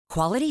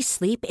Quality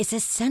sleep is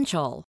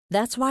essential.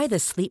 That's why the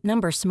Sleep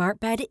Number Smart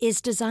Bed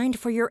is designed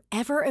for your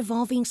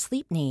ever-evolving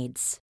sleep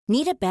needs.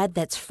 Need a bed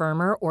that's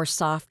firmer or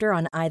softer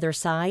on either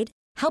side?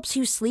 Helps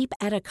you sleep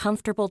at a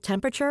comfortable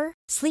temperature?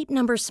 Sleep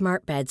Number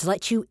Smart Beds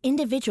let you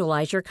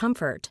individualize your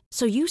comfort,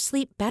 so you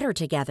sleep better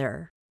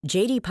together.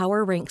 J.D.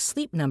 Power ranks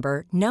Sleep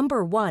Number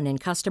number 1 in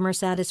customer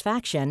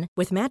satisfaction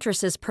with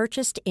mattresses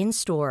purchased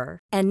in-store.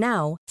 And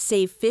now,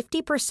 save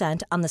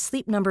 50% on the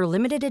Sleep Number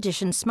Limited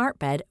Edition Smart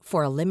Bed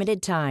for a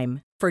limited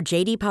time. For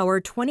J.D. Power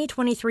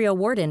 2023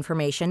 award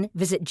information,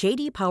 visit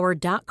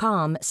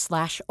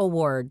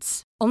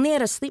jdpower.com/awards. Only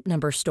at a Sleep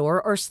Number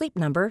store or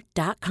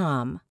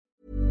sleepnumber.com.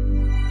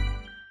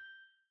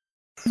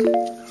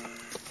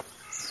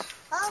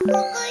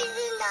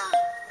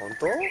 本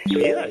当？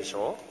見えないでし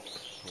ょ？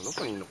ど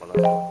こにいるのかな？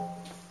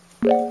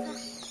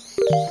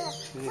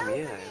見えない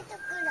よ。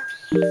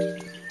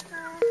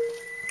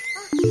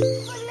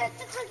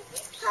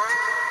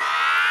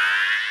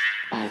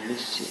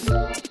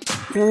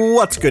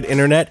What's good,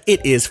 Internet?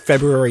 It is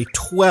February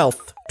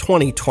 12th,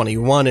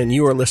 2021, and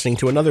you are listening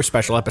to another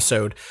special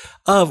episode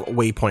of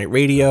Waypoint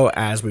Radio.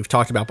 As we've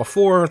talked about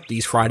before,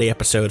 these Friday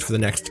episodes for the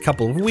next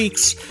couple of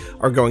weeks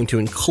are going to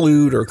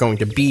include or going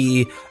to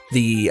be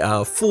the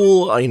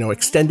full,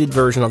 extended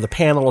version of the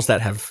panels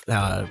that have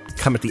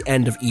come at the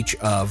end of each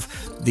of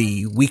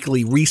the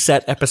weekly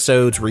Reset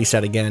episodes.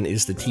 Reset, again,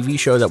 is the TV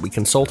show that we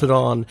consulted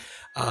on,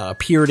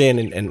 appeared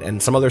in,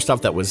 and some other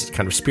stuff that was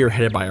kind of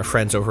spearheaded by our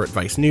friends over at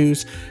Vice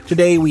News.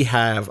 Today we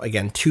have,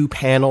 again, two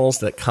panels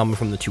that come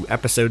from the two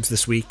episodes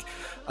this week.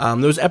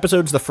 Those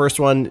episodes, the first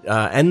one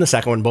and the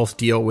second one, both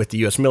deal with the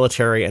U.S.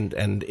 military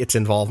and its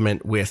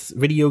involvement with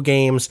video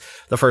games.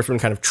 The first one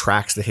kind of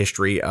tracks the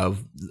history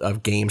of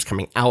games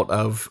coming out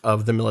of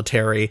the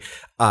military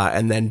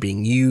and then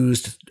being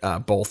used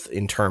both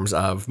in terms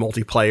of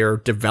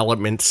multiplayer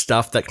development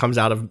stuff that comes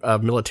out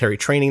of military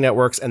training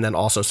networks and then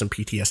also some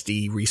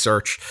PTSD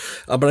research.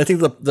 But I think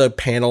the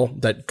panel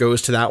that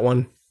goes to that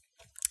one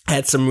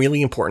had some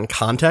really important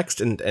context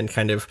and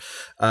kind of,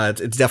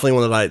 it's definitely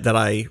one that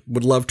I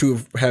would love to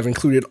have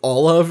included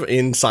all of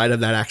inside of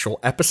that actual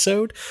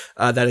episode.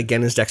 That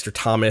again is Dexter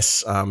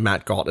Thomas.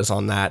 Matt Gault is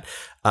on that.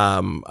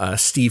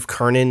 Steve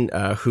Kernan,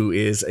 who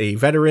is a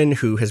veteran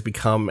who has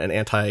become an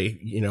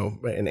anti-war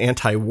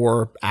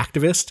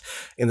activist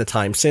in the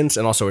time since,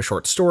 and also a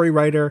short story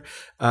writer,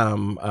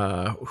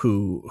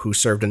 who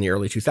served in the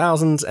early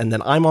 2000s. And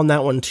then I'm on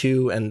that one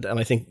too. And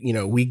I think,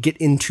 we get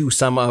into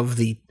some of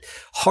the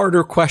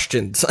harder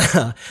questions,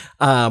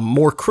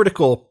 more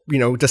critical,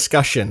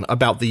 discussion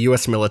about the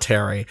U.S.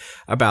 military,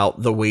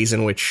 about the ways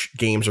in which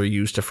games are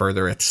used to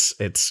further its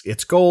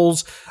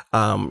goals,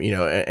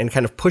 and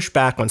kind of push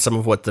back on some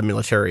of what the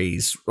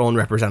military's own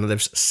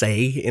representatives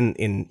say in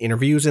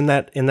interviews in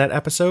that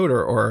episode,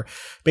 or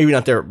maybe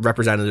not their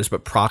representatives,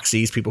 but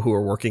proxies, people who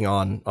are working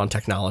on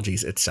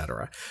technologies,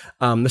 etc.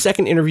 The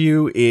second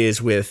interview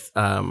is with,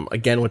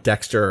 again, with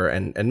Dexter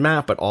and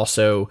Matt, but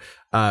also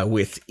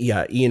with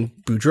Ian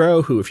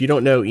Boudreau, who, if you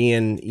don't know,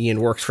 Ian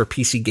works for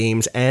PC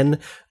Games N,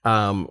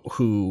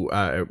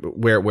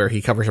 where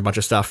he covers a bunch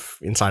of stuff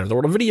inside of the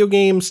world of video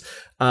games.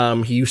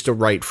 He used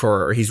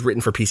to he's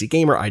written for PC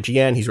Gamer,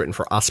 IGN. He's written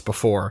for us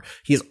before.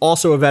 He is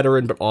also a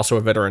veteran, but also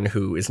a veteran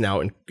who is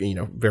now,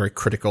 very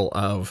critical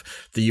of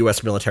the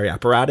U.S. military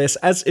apparatus,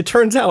 as it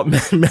turns out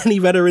many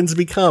veterans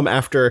become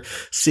after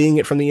seeing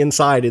it from the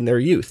inside in their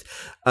youth.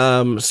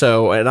 And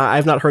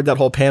I've not heard that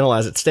whole panel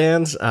as it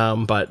stands,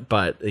 but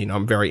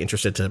I'm very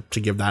interested to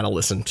give that a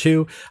listen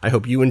too. I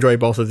hope you enjoy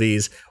both of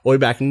these. We'll be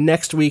back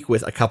next week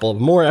with a couple of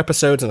more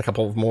episodes and a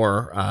couple of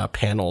more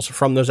panels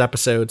from those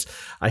episodes.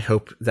 I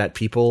hope that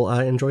people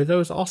enjoy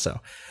those also.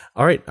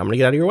 All right, I'm going to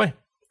get out of your way.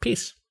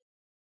 Peace.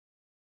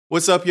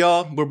 What's up,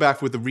 y'all? We're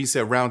back with the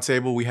Reset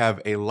Roundtable. We have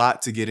a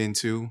lot to get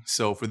into.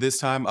 So for this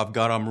time, I've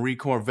got our Marine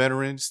Corps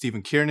veteran,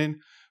 Stephen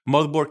Kiernan,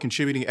 Motherboard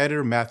contributing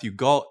editor, Matthew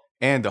Gault,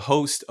 and the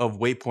host of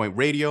Waypoint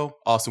Radio,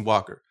 Austin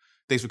Walker.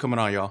 Thanks for coming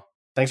on, y'all.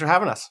 Thanks for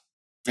having us.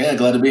 Yeah,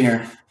 glad to be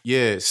here.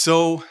 Yeah,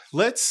 so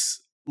let's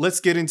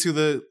get into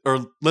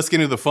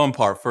the fun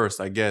part first,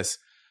 I guess.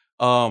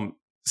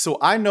 So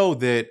I know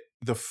that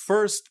the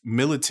first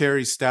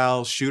military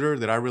style shooter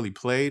that I really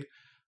played,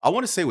 I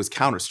want to say was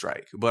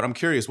Counter-Strike, but I'm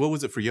curious, what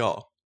was it for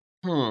y'all?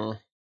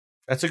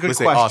 That's a good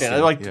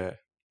question.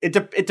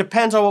 It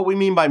depends on what we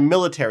mean by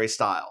military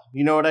style.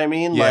 You know what I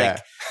mean?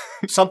 Yeah.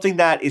 Like something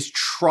that is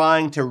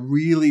trying to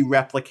really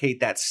replicate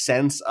that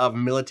sense of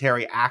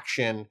military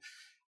action.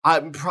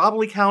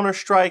 Probably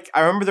Counter-Strike.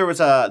 I remember there was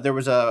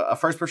a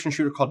first-person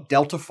shooter called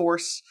Delta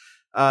Force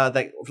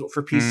that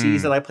for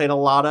PCs that I played a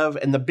lot of,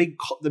 and the big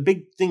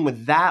thing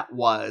with that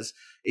was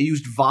it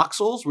used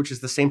voxels, which is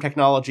the same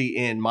technology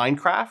in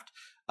Minecraft.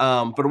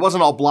 But it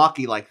wasn't all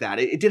blocky like that.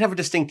 It did have a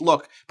distinct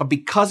look, but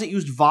because it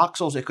used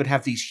voxels, it could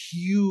have these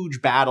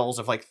huge battles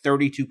of like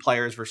 32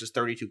 players versus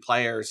 32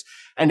 players.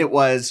 And it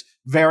was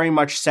very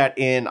much set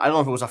in, I don't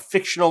know if it was a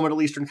fictional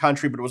Middle Eastern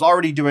country, but it was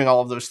already doing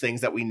all of those things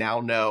that we now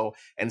know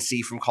and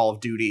see from Call of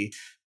Duty.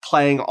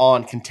 playing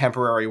on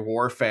contemporary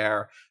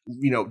warfare,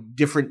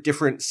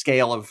 different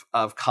scale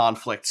of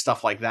conflict,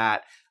 stuff like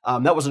that.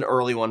 That was an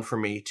early one for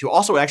me too.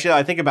 Also, actually,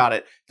 I think about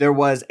it, there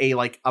was a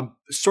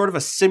sort of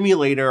a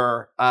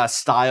simulator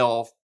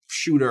style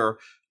shooter.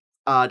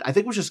 I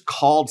think it was just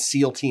called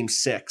SEAL Team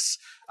 6.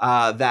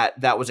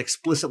 That was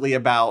explicitly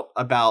about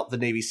the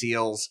Navy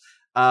SEALs.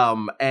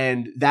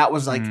 And that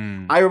was like,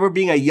 I remember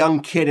being a young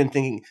kid and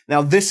thinking,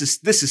 now this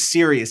is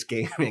serious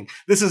gaming.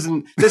 This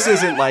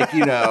isn't like,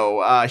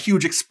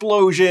 huge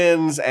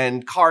explosions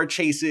and car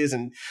chases.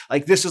 And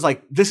like, this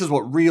is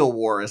what real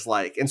war is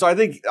like. And so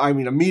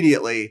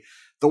immediately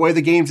the way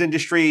the games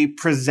industry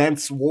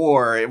presents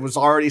war, it was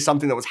already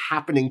something that was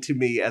happening to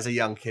me as a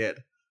young kid,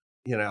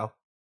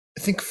 I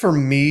think for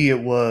me,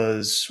 it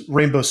was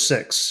Rainbow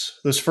Six.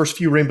 Those first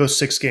few Rainbow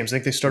Six games, I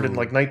think they started in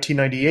like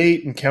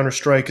 1998, and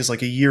Counter-Strike is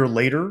like a year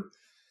later.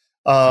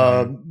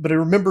 But I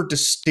remember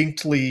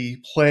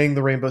distinctly playing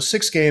the Rainbow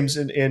Six games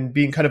and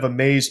being kind of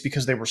amazed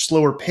because they were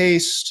slower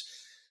paced.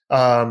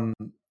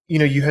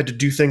 You had to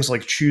do things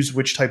like choose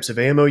which types of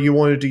ammo you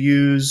wanted to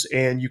use,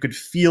 and you could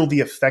feel the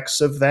effects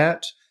of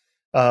that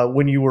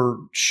when you were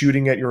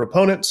shooting at your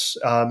opponents.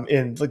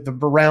 And like the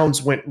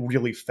rounds went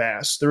really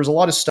fast. There was a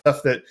lot of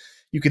stuff that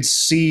you could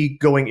see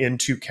going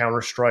into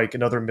Counter-Strike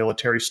and other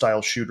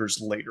military-style shooters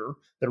later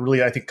that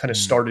really, I think, kind of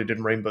started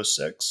in Rainbow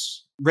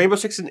Six. Rainbow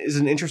Six is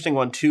an interesting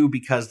one, too,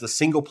 because the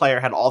single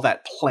player had all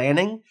that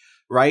planning,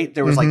 right?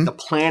 There was like the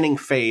planning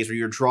phase where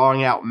you're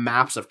drawing out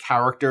maps of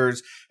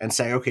characters and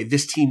saying, okay,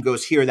 this team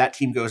goes here, that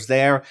team goes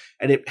there.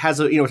 And it has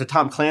it's a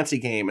Tom Clancy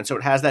game. And so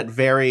it has that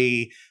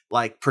very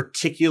like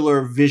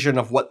particular vision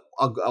of what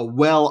a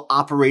well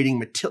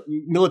operating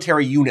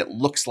military unit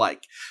looks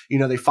like.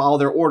 They follow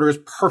their orders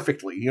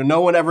perfectly.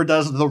 No one ever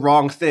does the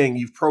wrong thing.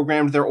 You've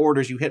programmed their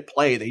orders. You hit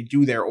play. They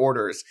do their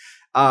orders.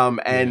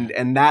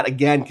 And that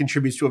again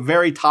contributes to a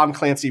very Tom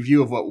Clancy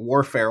view of what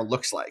warfare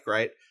looks like.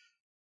 Right.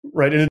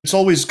 Right. And it's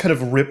always kind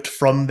of ripped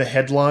from the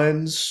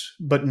headlines,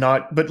 but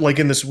like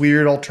in this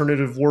weird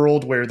alternative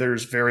world where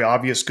there's very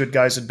obvious good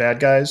guys and bad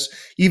guys,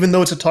 even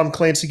though it's a Tom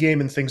Clancy game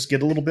and things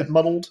get a little bit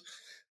muddled.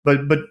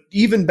 But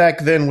even back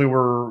then we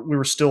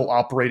were still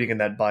operating in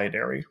that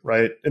binary,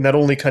 right? And that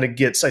only kind of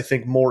gets, I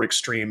think, more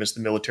extreme as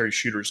the military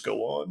shooters go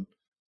on.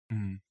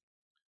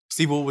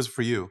 Steve, what was it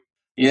for you?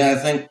 Yeah, I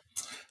think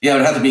it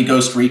would have to be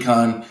Ghost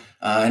Recon,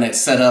 and it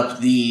set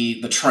up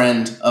the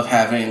trend of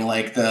having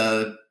like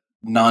the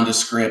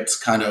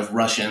nondescript kind of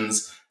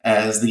Russians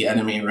as the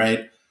enemy,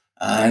 right?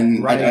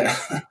 And right.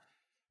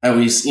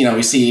 We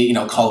see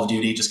Call of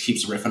Duty just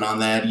keeps riffing on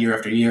that year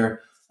after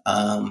year.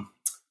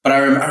 But I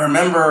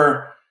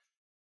remember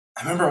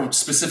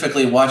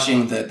specifically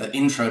watching the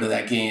intro to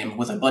that game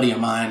with a buddy of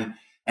mine,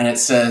 and it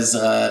says,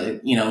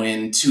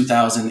 in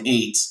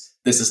 2008,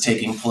 this is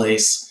taking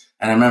place.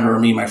 And I remember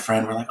me and my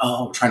friend were like,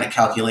 trying to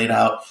calculate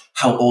out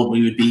how old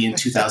we would be in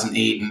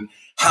 2008 and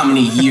how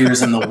many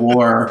years in the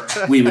war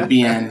we would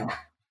be in,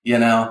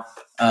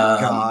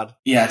 God.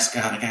 Yes,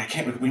 God, I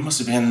can't, we must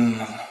have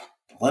been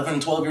 11,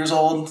 12 years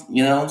old,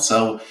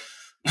 so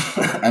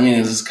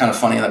it's kind of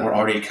funny that we're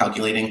already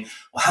calculating,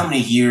 well, how many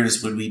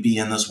years would we be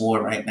in this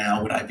war right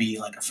now? Would I be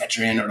like a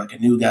veteran or like a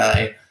new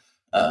guy?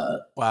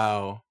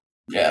 Wow.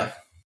 Yeah.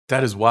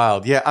 That is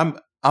wild. Yeah.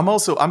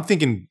 I'm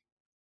thinking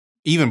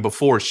even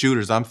before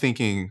shooters, I'm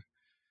thinking,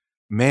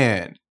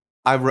 man,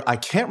 I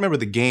can't remember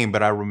the game,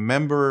 but I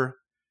remember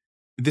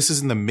this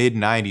is in the mid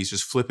 90s,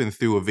 just flipping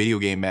through a video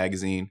game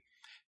magazine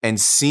and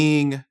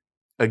seeing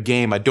a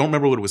game. I don't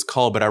remember what it was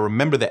called, but I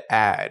remember the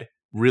ad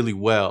really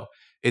well.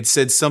 It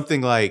said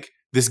something like,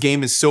 this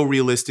game is so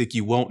realistic,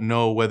 you won't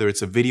know whether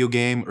it's a video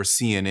game or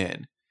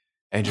CNN.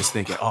 And just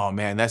thinking, oh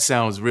man, that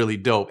sounds really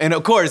dope. And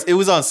of course, it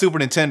was on Super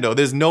Nintendo.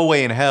 There's no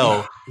way in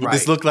hell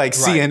this looked like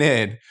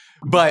CNN.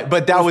 But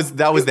that was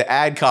the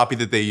ad copy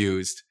that they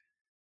used.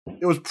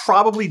 It was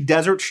probably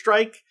Desert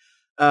Strike,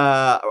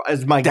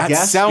 as my guess.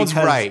 That sounds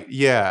right,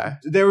 yeah.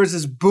 There was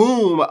this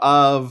boom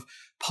of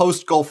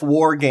post-Gulf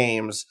War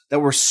games that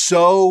were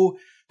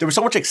there was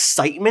so much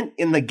excitement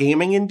in the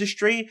gaming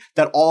industry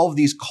that all of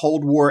these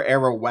Cold War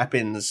era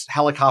weapons,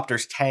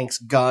 helicopters, tanks,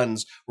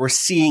 guns, were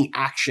seeing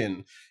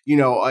action, in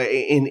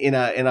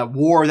a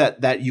war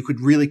that you could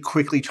really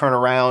quickly turn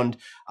around,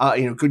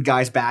 good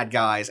guys, bad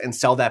guys, and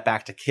sell that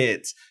back to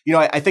kids.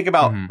 I think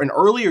about an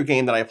earlier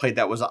game that I played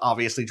that was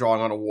obviously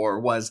drawing on a war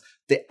was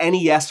the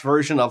NES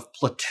version of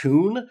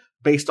Platoon,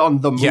 based on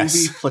the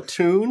movie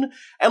Platoon.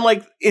 And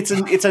like, it's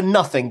a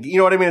nothing, you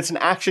know what I mean? It's an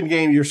action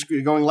game.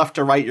 You're going left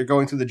to right. You're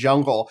going through the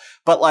jungle,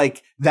 but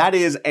like that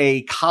is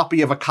a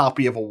copy of a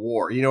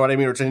war. You know what I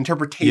mean? Or it's an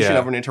interpretation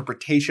of an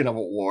interpretation of a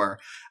war.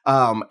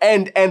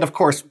 And of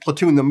course,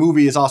 Platoon, the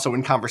movie, is also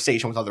in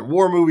conversation with other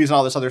war movies and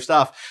all this other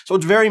stuff. So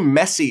it's very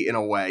messy in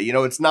a way,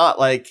 it's not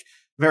like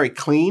very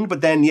clean, but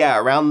then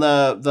around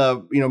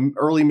the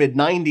early mid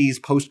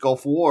 90s post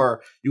Gulf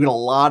War, you get a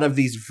lot of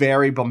these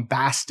very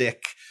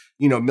bombastic,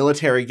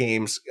 military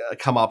games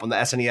come up on the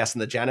SNES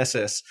and the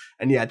Genesis.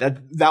 And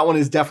that one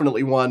is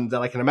definitely one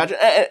that I can imagine.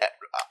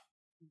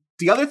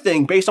 The other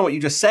thing, based on what you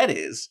just said,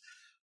 is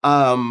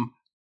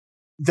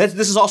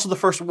this is also the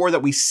first war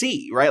that we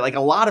see, right? Like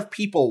a lot of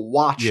people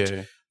watched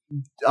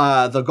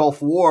the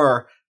Gulf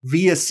War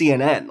via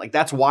CNN. Like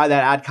that's why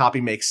that ad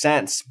copy makes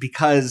sense,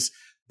 because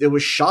it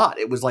was shot.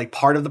 It was like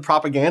part of the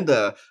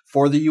propaganda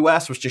for the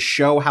US was to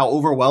show how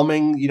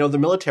overwhelming, the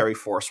military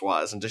force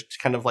was and just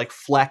kind of like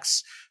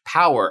flex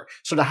power.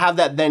 So to have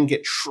that then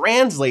get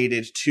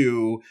translated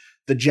to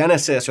the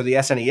Genesis or the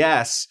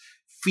SNES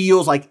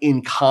feels like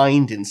in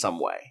kind in some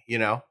way,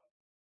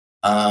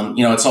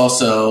 It's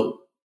also,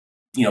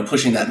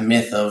 pushing that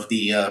myth of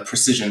the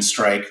precision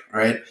strike,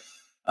 right?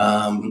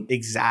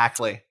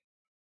 Exactly.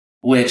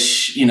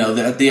 Which,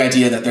 the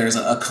idea that there's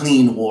a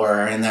clean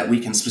war and that we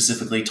can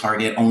specifically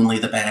target only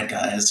the bad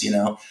guys,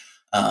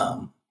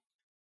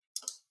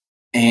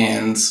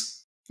 and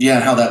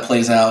how that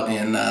plays out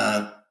in,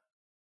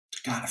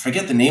 I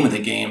forget the name of the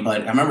game,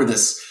 but I remember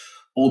this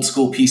old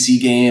school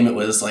PC game. It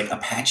was like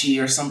Apache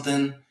or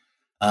something.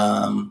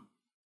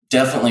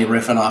 Definitely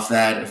riffing off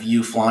that of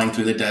you flying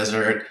through the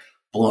desert,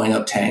 blowing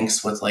up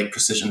tanks with like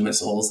precision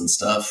missiles and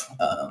stuff.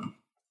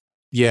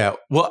 Yeah.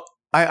 Well,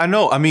 I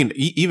know. I mean,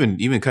 even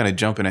kind of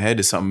jumping ahead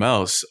to something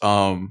else.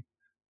 I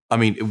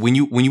mean,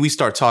 when we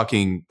start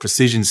talking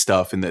precision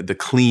stuff and the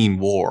clean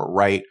war,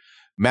 right?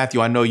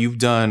 Matthew, I know you've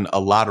done a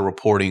lot of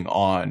reporting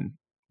on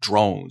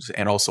drones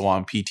and also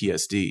on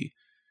PTSD.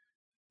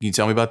 Can you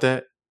tell me about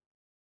that?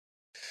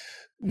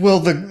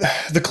 Well,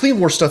 the clean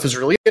war stuff is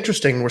really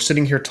interesting. We're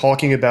sitting here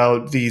talking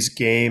about these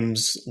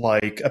games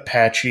like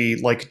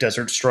Apache, like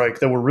Desert Strike,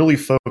 that were really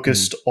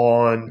focused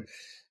on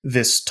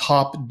this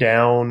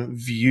top-down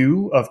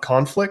view of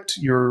conflict.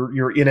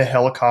 You're in a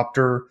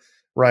helicopter,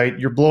 right?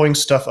 You're blowing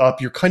stuff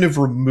up. You're kind of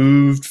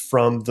removed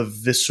from the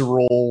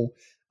visceral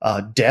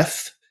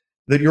death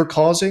that you're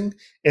causing.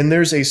 And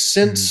there's a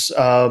sense,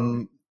 I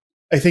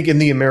think, in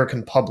the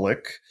American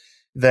public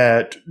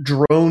that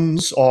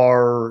drones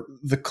are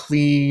the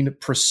clean,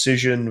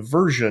 precision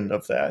version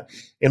of that.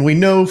 And we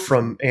know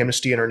from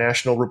Amnesty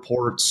International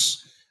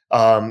reports,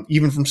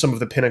 even from some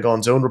of the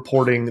Pentagon's own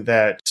reporting,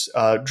 that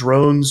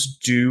drones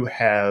do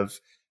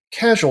have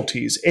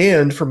casualties.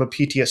 And from a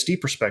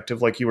PTSD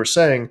perspective, like you were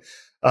saying,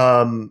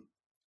 you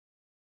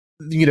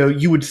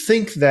would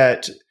think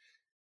that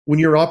when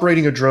you're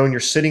operating a drone, you're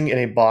sitting in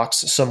a box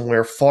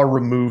somewhere far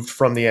removed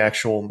from the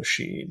actual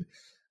machine,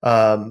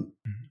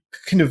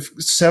 kind of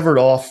severed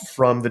off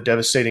from the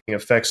devastating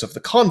effects of the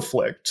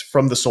conflict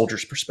from the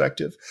soldier's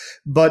perspective.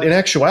 But in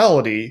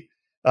actuality,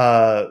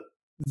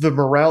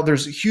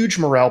 there's huge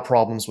morale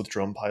problems with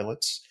drone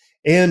pilots,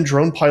 and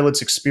drone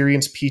pilots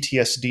experience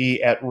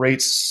PTSD at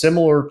rates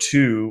similar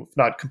to,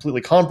 not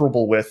completely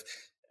comparable with,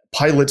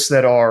 pilots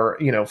that are,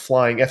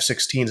 flying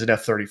F-16s and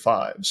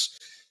F-35s.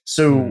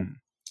 So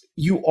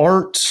you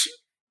aren't,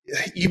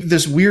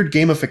 this weird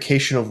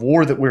gamification of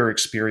war that we're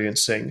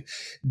experiencing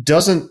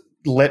doesn't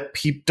let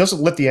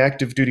the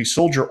active duty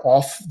soldier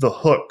off the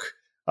hook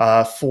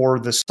for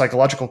the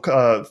psychological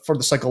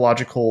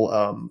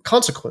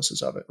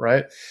consequences of it,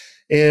 right?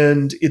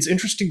 And it's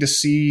interesting to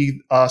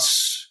see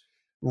us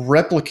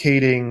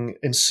replicating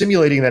and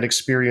simulating that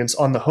experience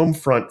on the home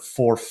front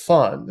for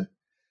fun.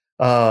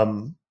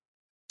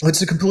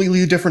 It's a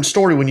completely different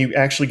story when you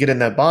actually get in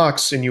that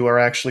box and you are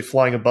actually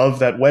flying above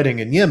that wedding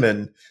in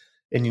Yemen,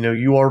 and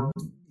you are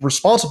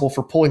responsible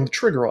for pulling the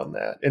trigger on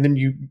that. And then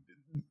you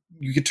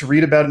get to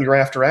read about it in your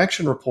after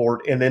action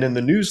report, and then in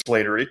the news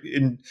later,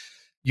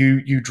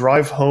 you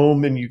drive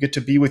home and you get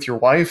to be with your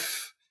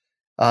wife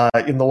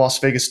in the Las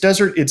Vegas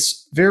desert.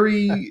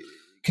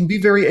 Can be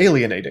very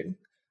alienating.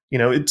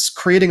 It's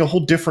creating a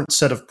whole different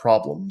set of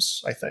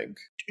problems, I think.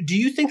 Do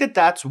you think that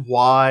that's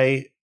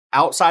why,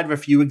 outside of a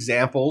few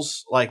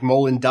examples like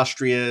Mole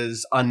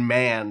Industria's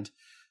Unmanned,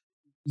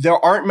 there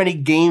aren't many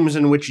games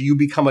in which you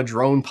become a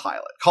drone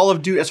pilot? Call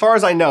of Duty, as far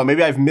as I know,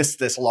 maybe I've missed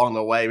this along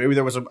the way. Maybe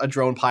there was a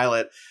drone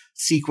pilot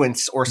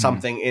sequence or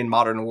something in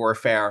Modern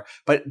Warfare,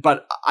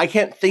 but I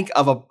can't think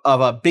of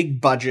a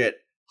big budget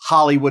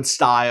Hollywood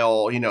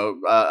style,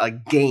 a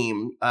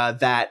game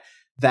that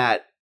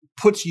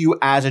puts you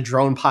as a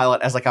drone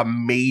pilot as like a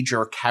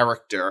major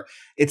character.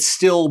 It's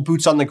still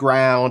boots on the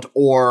ground,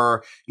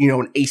 or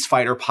an ace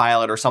fighter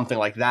pilot or something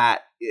like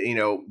that.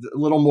 A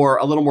little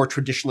more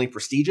traditionally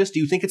prestigious. Do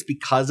you think it's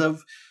because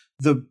of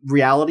the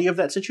reality of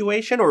that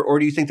situation, or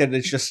do you think that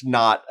it's just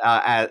not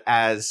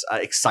as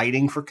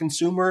exciting for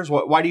consumers?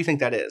 Why do you think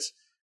that is?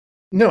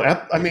 No,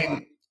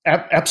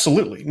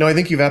 absolutely. No, I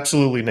think you've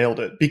absolutely nailed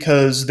it,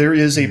 because there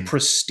is a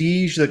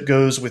prestige that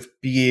goes with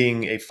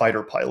being a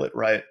fighter pilot,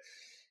 right?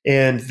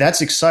 And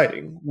that's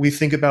exciting. When you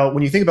think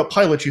about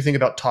pilots, you think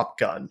about Top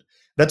Gun.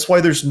 That's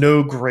why there's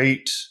no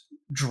great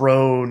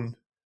drone,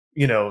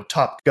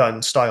 Top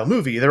Gun style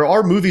movie. There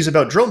are movies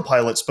about drone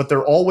pilots, but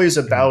they're always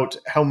about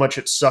how much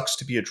it sucks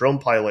to be a drone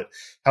pilot,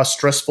 how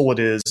stressful it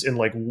is, and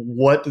like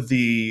what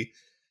the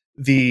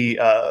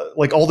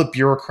like all the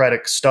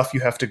bureaucratic stuff you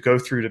have to go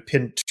through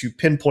to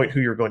pinpoint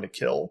who you're going to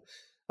kill.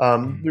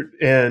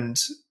 And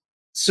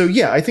so,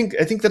 yeah, I think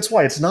that's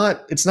why it's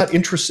not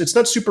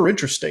super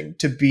interesting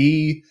to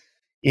be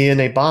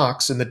in a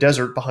box in the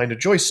desert behind a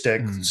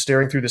joystick,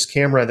 staring through this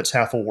camera that's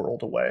half a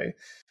world away.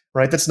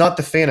 right? That's not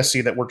the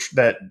fantasy that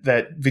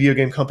that video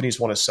game companies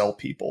want to sell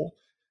people,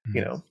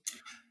 you know.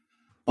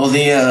 Well,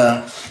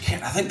 I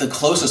think the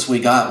closest we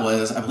got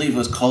was, I believe it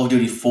was Call of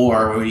Duty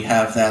 4, where we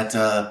have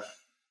that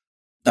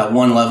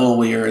one level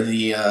where you're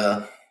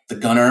the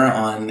gunner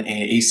on a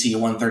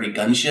AC-130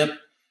 gunship,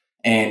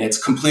 and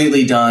it's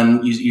completely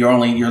done.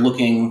 You're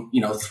looking,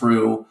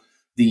 through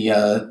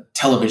the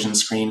television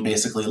screen,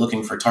 basically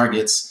looking for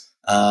targets,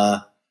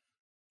 and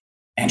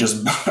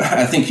just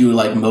I think you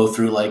mow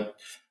through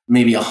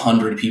maybe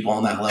 100 people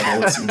on that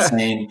level. It's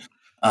insane,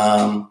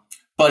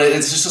 but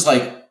it's just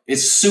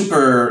it's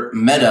super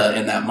meta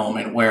in that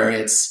moment where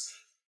it's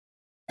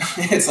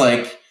what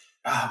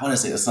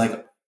is it? It's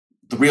like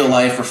the real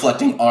life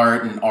reflecting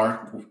art and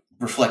art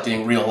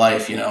reflecting real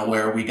life,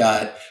 where we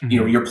got,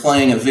 you're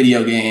playing a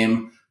video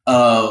game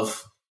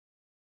of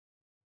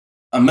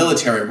a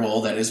military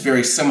role that is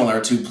very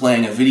similar to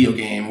playing a video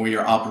game where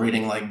you're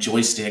operating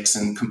joysticks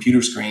and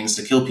computer screens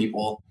to kill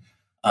people.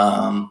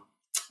 And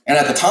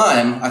at the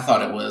time, I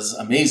thought it was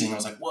amazing. I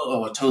was like,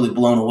 whoa, totally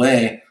blown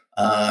away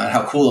at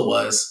how cool it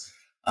was.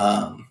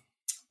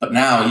 But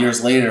now,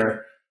 years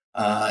later,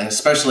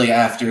 especially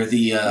after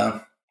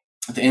the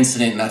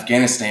incident in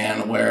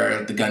Afghanistan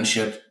where the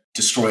gunship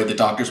destroyed the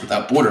Doctors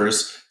Without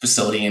Borders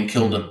facility and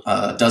killed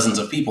dozens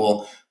of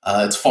people,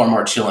 it's far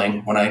more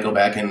chilling when I go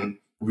back and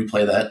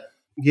replay that.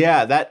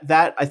 Yeah,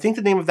 that I think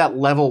the name of that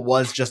level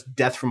was just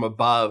Death from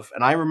Above.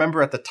 And I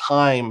remember at the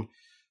time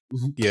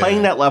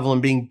playing that level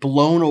and being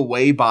blown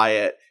away by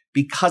it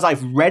because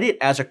I've read it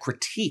as a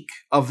critique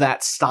of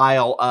that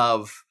style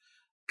of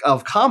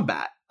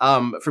combat.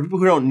 For people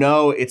who don't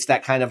know, it's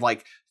that kind of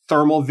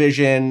thermal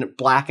vision,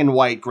 black and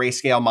white,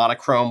 grayscale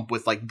monochrome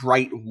with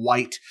bright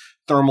white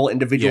thermal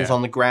individuals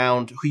on the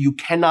ground who you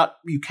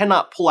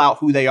cannot pull out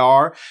who they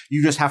are.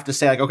 You just have to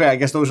say okay, I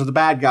guess those are the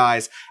bad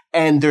guys.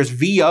 And there's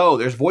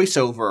there's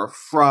voiceover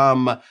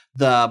from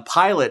the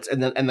pilots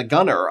and the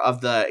gunner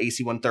of the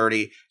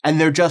AC-130, and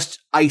they're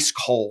just ice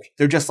cold.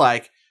 They're just all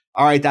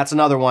right, that's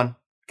another one.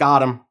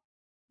 Got him.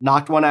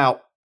 Knocked one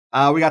out.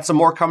 We got some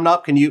more coming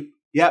up. Can you?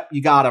 Yep,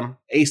 you got him.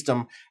 Aced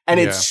him. And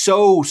it's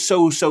so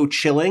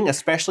chilling,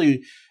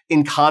 especially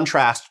in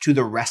contrast to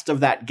the rest of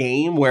that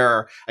game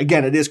where,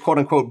 again, it is quote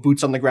unquote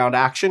boots on the ground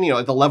action.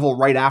 The level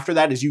right after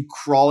that is you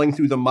crawling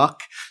through the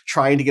muck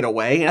trying to get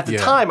away. And at the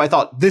time, I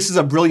thought this is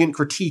a brilliant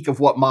critique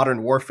of what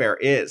modern warfare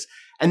is.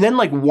 And then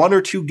one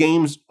or two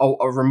games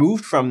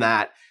removed from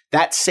that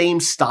same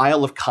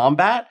style of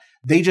combat,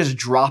 they just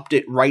dropped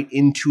it right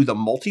into the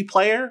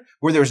multiplayer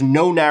where there's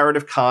no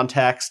narrative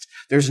context.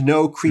 There's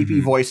no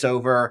creepy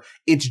voiceover.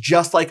 It's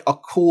just a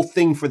cool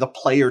thing for the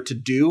player to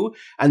do.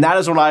 And that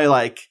is when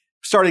I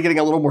started getting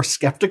a little more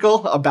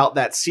skeptical about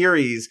that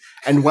series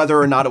and whether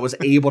or not it was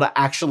able to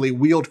actually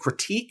wield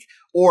critique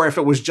or if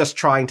it was just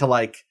trying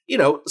to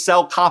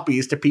sell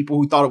copies to people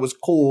who thought it was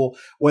cool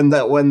when the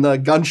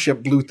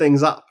gunship blew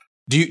things up.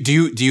 Do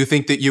you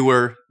think that you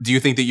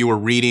were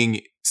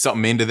reading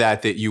something into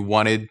that you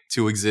wanted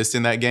to exist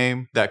in that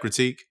game, that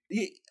critique?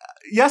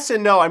 Yes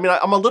and no. I mean,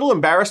 I'm a little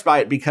embarrassed by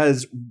it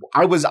because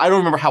I don't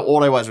remember how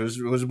old I was.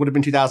 It would have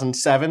been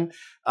 2007.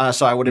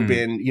 So I would have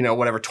been,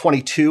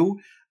 22.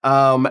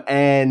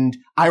 And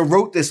I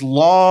wrote this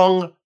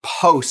long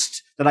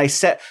post that I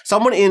set.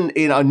 Someone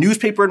in a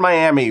newspaper in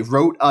Miami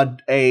wrote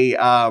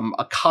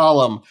a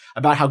column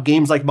about how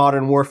games like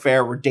Modern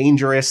Warfare were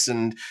dangerous,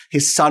 and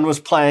his son was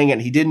playing,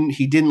 and he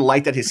didn't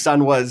like that his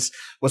son was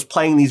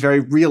playing these very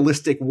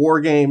realistic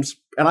war games.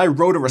 And I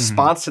wrote a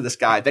response to this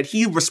guy that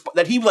he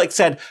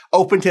said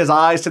opened his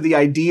eyes to the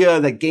idea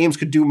that games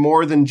could do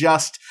more than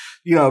just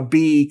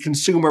be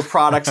consumer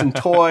products and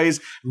toys.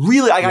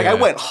 Really, I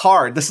went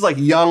hard. This is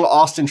young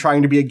Austin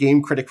trying to be a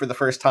game critic for the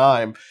first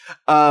time.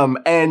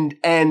 And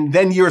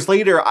then years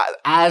later,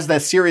 as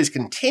that series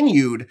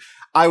continued,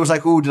 I was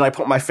ooh, did I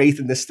put my faith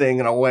in this thing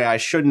in a way I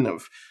shouldn't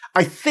have?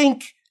 I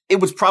think it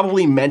was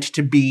probably meant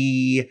to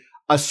be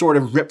a sort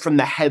of rip from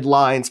the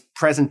headlines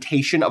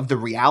presentation of the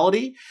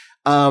reality.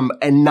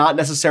 And not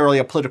necessarily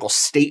a political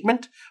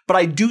statement, but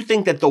I do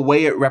think that the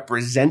way it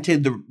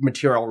represented the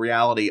material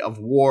reality of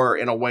war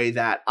in a way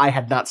that I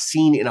had not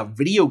seen in a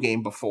video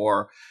game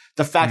before,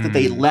 the fact that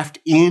they left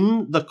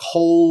in the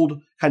cold,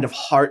 kind of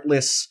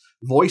heartless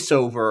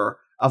voiceover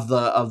of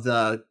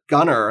the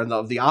gunner and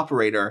of the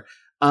operator,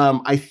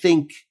 I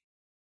think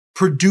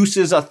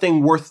produces a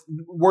thing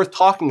worth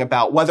talking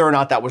about, whether or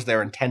not that was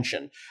their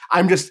intention.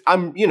 I'm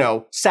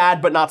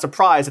sad but not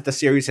surprised that the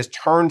series has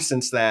turned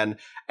since then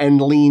and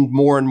leaned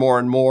more and more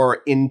and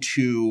more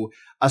into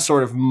a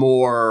sort of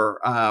more,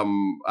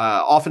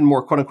 often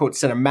more quote unquote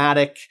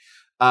cinematic,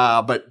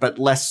 but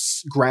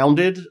less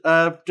grounded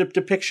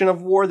depiction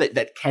of war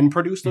that can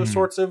produce those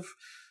sorts of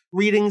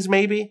readings,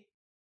 maybe.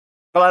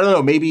 But I don't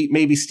know.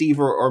 Maybe Steve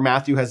or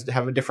Matthew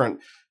have a different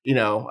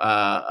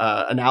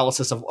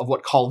analysis of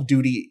what Call of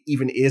Duty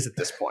even is at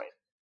this point.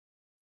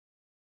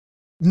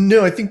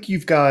 No, I think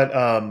you've got,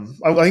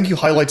 I think you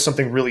highlight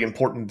something really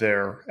important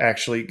there,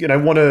 actually. And I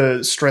want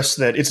to stress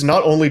that it's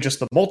not only just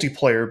the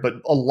multiplayer, but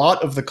a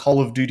lot of the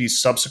Call of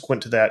Duties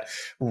subsequent to that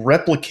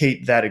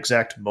replicate that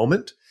exact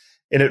moment.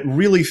 And it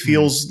really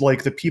feels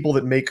like the people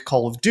that make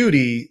Call of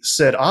Duty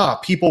said,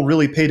 people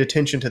really paid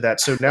attention to that.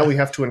 So now we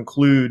have to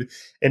include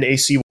an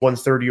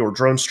AC-130 or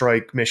drone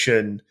strike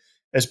mission,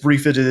 as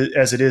brief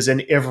as it is,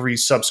 in every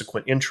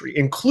subsequent entry,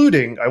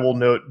 including, I will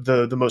note,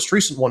 the most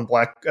recent one,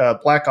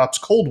 Black Ops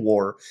Cold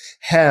War,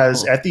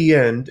 has at the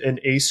end an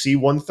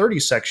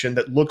AC-130 section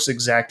that looks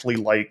exactly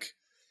like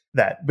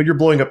that, but you're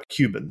blowing up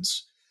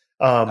Cubans.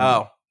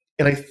 And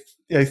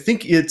I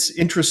think it's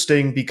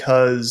interesting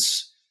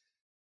because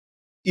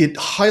it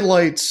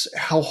highlights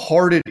how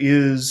hard it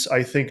is,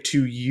 I think,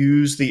 to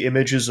use the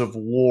images of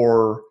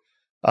war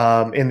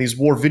in these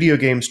war video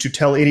games to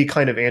tell any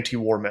kind of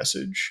anti-war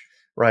message,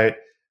 right?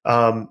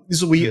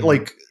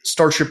 Like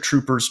Starship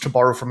Troopers, to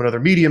borrow from another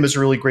medium, is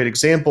a really great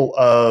example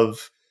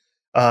of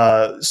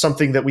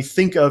something that we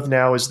think of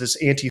now as this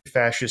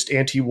anti-fascist,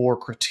 anti-war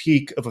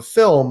critique of a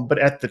film, but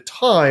at the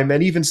time,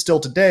 and even still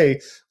today,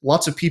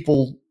 lots of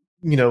people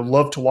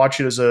love to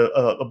watch it as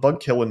a bug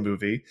killing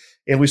movie.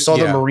 And we saw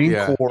the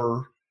Marine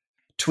Corps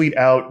tweet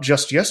out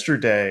just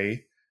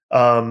yesterday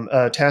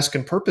a Task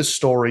and Purpose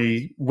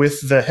story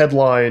with the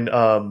headline,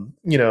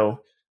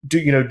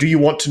 do you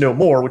want to know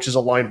more, which is a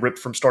line ripped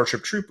from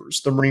Starship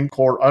Troopers. The Marine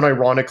Corps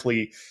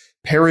unironically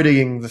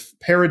parodying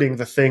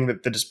the thing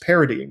that is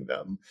parodying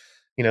them.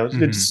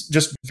 It's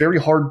just very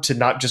hard to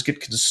not just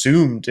get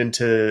consumed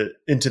into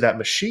that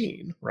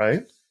machine,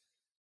 right?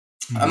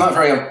 I'm not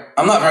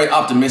very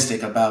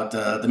optimistic about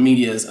the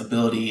media's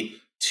ability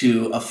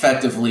to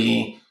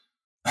effectively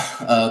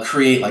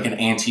create like an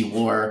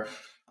anti-war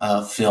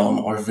film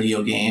or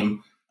video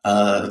game.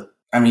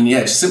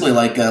 Just simply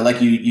like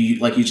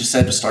you just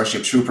said, to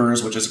Starship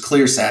Troopers, which is a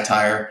clear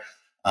satire,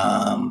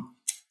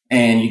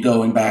 and you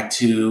going back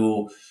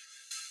to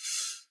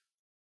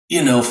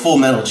Full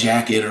Metal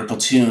Jacket or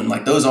Platoon,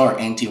 like those are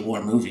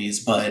anti-war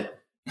movies, but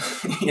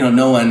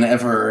no one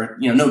ever,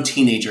 no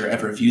teenager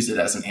ever views it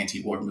as an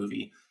anti-war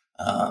movie.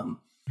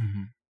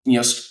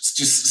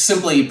 Just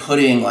simply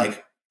putting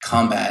like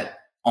combat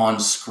on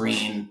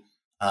screen,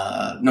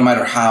 no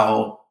matter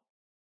how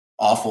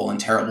awful and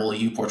terrible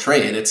you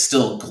portray it, it's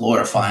still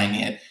glorifying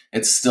it.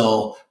 It's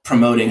still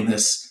promoting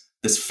this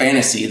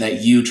fantasy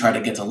that you try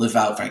to get to live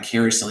out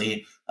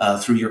vicariously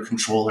through your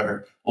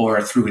controller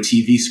or through a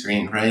TV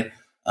screen, right?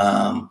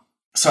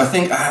 So I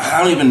think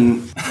I don't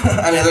even,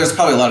 there's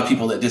probably a lot of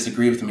people that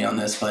disagree with me on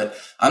this, but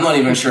I'm not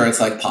even sure it's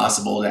like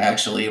possible to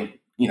actually,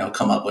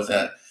 come up with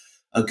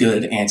a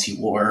good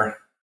anti-war,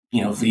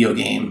 video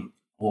game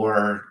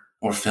or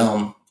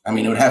film.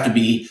 It would have to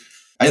be,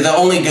 the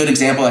only good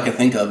example I could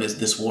think of is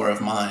This War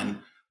of Mine,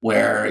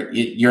 where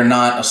you're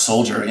not a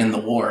soldier in the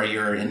war.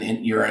 You're an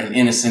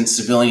innocent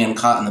civilian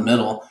caught in the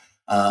middle,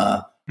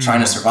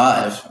 trying to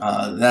survive.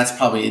 That's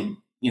probably,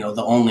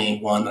 the only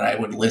one that I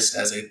would list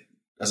as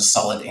a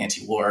solid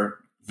anti-war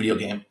video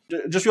game.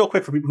 Just real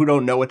quick, for people who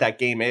don't know what that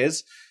game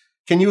is,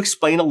 can you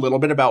explain a little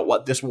bit about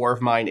what This War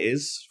of Mine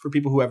is for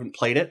people who haven't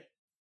played it?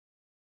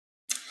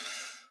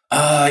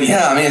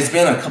 It's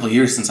been a couple of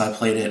years since I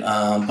played it,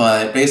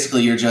 but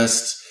basically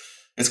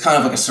it's kind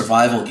of like a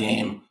survival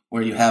game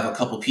where you have a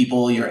couple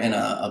people, you're in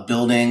a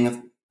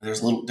building,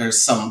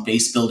 there's some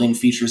base building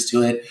features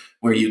to it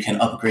where you can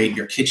upgrade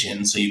your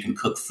kitchen so you can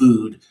cook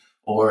food,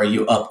 or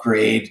you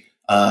upgrade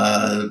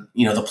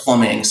the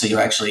plumbing so you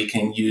actually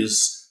can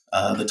use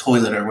the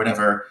toilet or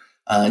whatever.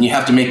 And you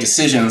have to make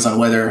decisions on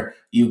whether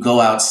you go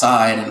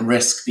outside and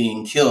risk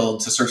being killed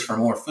to search for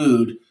more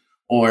food,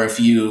 or if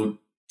you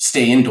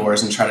stay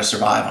indoors and try to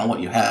survive on what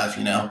you have,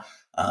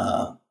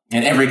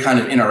 and every kind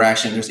of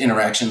interaction, there's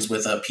interactions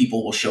with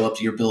people will show up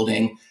to your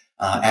building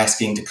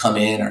asking to come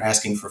in or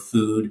asking for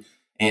food.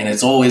 And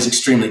it's always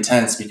extremely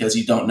tense because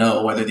you don't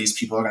know whether these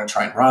people are going to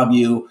try and rob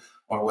you,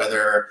 or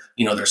whether,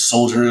 there's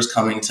soldiers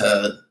coming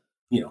to,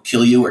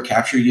 kill you or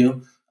capture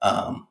you.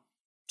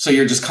 So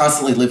you're just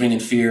constantly living in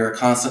fear,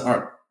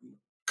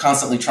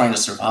 constantly trying to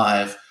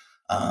survive.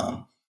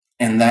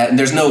 And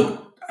there's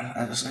no,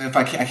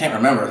 I can't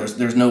remember,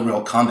 there's no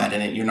real combat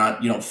in it. You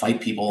don't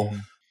fight people.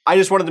 I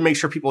just wanted to make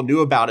sure people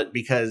knew about it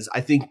because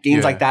I think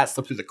games like that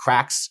slip through the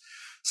cracks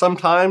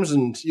sometimes.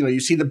 And, you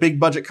see the big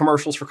budget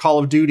commercials for Call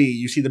of Duty,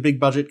 you see the big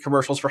budget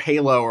commercials for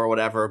Halo or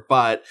whatever,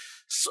 but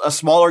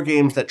smaller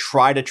games that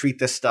try to treat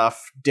this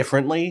stuff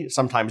differently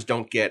sometimes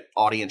don't get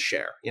audience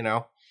share,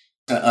 I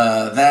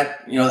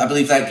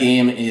believe that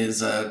game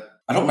is, I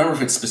don't remember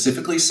if it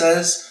specifically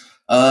says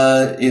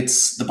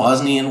it's the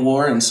Bosnian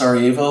War in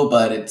Sarajevo,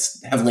 but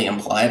it's heavily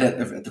implied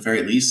at the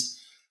very least.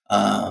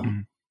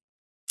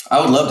 I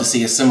would love to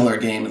see a similar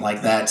game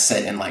like that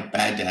set in like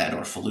Baghdad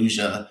or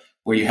Fallujah,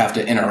 where you have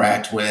to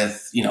interact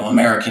with,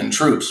 American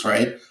troops,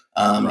 right?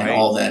 And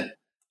all that,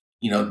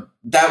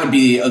 that would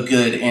be a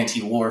good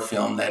anti-war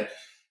film it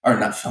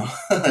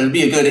would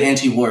be a good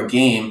anti-war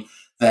game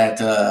that,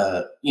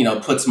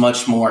 puts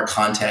much more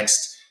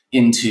context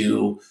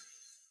into,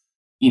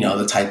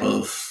 the type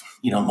of,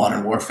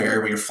 modern warfare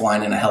where you're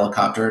flying in a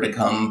helicopter to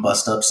come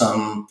bust up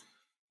some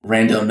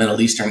random Middle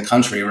Eastern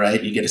country,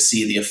 right? You get to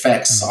see the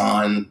effects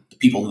on the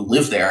people who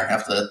live there and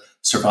have to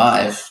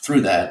survive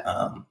through that.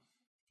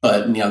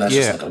 But, you know, that's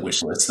just like a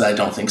wish list that I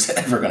don't think is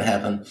ever going to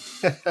happen.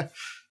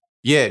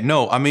 Yeah,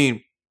 no, I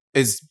mean,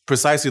 it's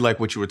precisely like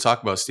what you were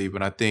talking about, Steve.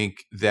 And I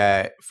think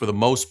that for the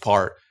most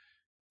part,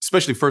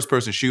 especially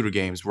first-person shooter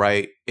games,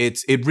 right?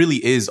 It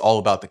really is all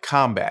about the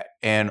combat,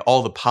 and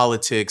all the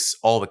politics,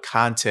 all the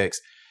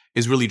context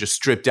is really just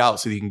stripped out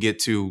so you can get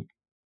to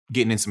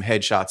getting in some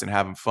headshots and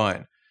having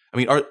fun. I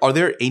mean, are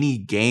there any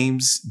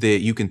games that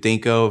you can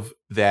think of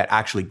that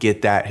actually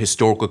get that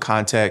historical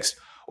context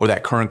or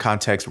that current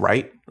context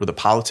right, or the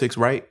politics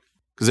right?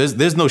 Because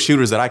there's no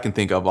shooters that I can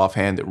think of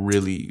offhand that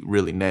really,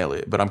 really nail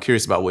it. But I'm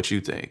curious about what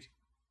you think.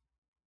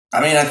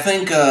 I mean, I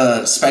think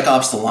Spec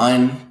Ops: The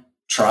Line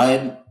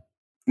tried,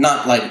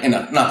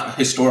 not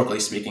historically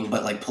speaking,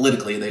 but like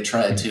politically, they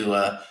tried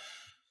to,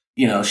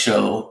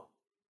 show,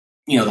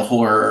 the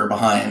horror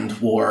behind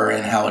war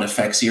and how it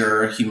affects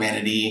your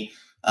humanity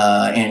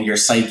and your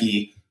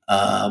psyche.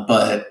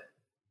 But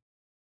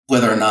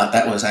whether or not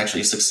that was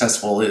actually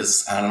successful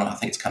is, I don't know, I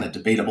think it's kind of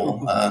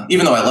debatable,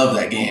 even though I love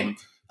that game.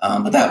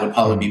 But that would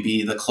probably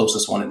be the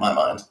closest one in my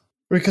mind.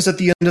 Because at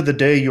the end of the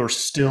day, you're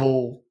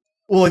still...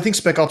 Well, I think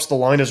Spec Ops: The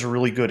Line is a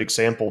really good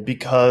example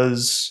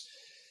because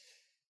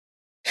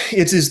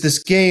it is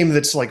this game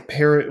that's like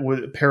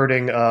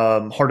parroting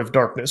Heart of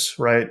Darkness,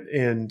 right?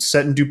 And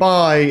set in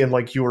Dubai, and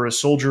like you're a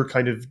soldier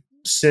kind of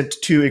sent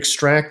to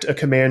extract a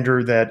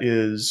commander that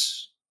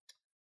is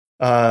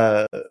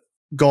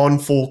gone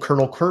full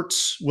Colonel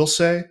Kurtz, we'll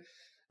say.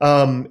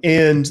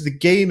 And the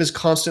game is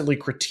constantly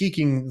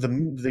critiquing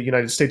the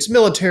United States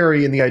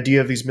military and the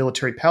idea of these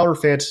military power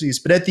fantasies.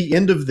 But at the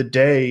end of the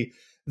day,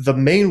 the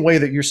main way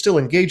that you're still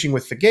engaging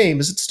with the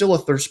game is it's still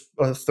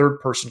a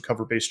third-person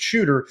cover-based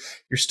shooter.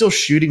 You're still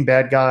shooting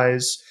bad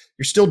guys.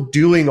 You're still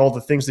doing all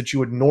the things that you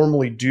would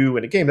normally do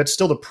in a game. That's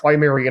still the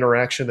primary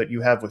interaction that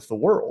you have with the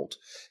world.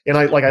 And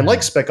I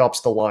like Spec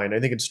Ops: The Line. I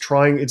think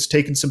it's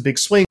taken some big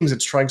swings.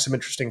 It's trying some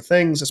interesting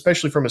things,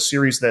 especially from a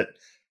series that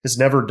has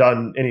never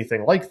done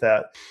anything like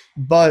that.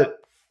 But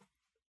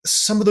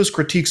some of those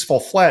critiques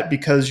fall flat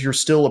because you're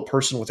still a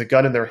person with a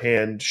gun in their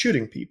hand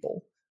shooting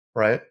people,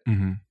 right?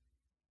 Mm-hmm.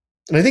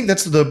 And I think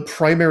that's the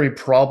primary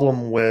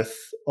problem with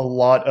a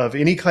lot of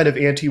any kind of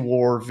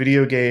anti-war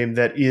video game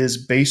that is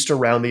based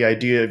around the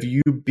idea of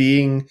you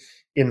being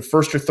in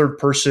first or third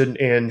person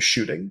and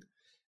shooting.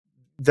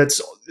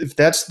 If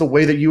that's the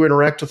way that you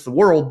interact with the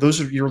world,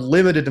 you're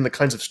limited in the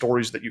kinds of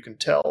stories that you can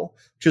tell,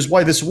 which is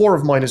why this War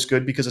of Mine is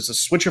good, because it's a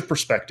switch of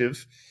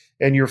perspective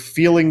and you're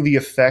feeling the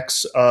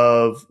effects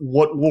of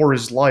what war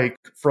is like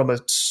from a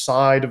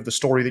side of the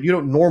story that you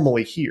don't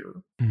normally hear.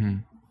 Mm-hmm.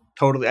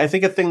 Totally. I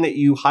think a thing that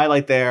you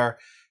highlight there,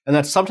 and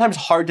that's sometimes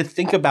hard to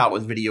think about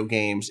with video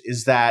games,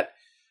 is that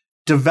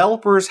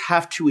developers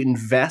have to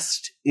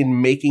invest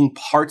in making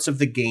parts of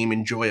the game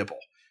enjoyable.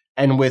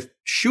 And with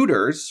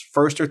shooters,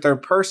 first or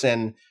third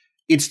person,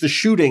 it's the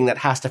shooting that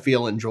has to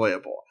feel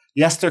enjoyable.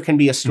 Yes, there can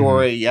be a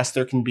story. Mm-hmm. Yes,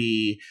 there can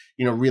be,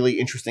 really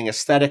interesting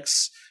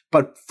aesthetics.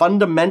 But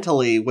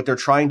fundamentally, what they're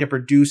trying to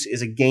produce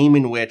is a game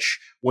in which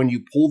when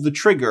you pull the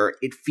trigger,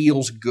 it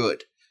feels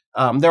good.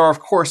 There are, of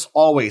course,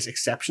 always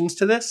exceptions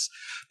to this.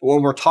 But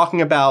when we're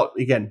talking about,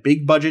 again,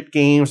 big budget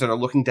games that are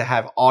looking to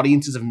have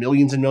audiences of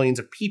millions and millions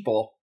of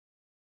people,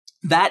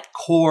 that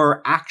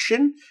core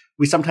action,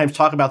 we sometimes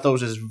talk about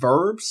those as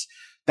verbs.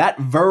 That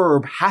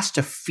verb has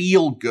to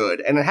feel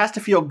good, and it has to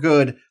feel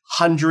good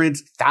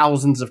hundreds,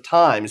 thousands of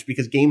times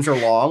because games are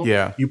long.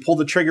 Yeah. You pull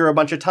the trigger a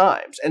bunch of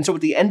times. And so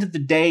at the end of the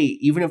day,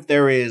 even if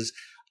there is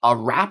a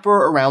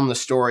wrapper around the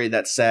story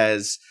that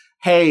says,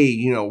 hey,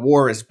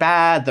 war is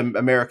bad, the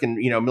American,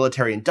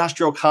 military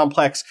industrial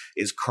complex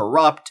is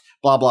corrupt,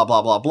 blah, blah,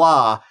 blah, blah,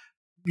 blah,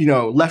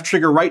 left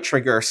trigger, right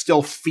trigger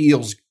still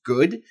feels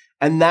good.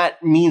 And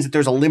that means that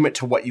there's a limit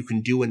to what you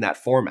can do in that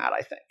format,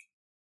 I think.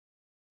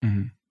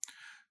 Mm-hmm.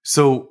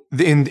 So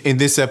in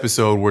this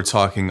episode, we're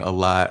talking a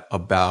lot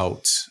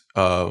about,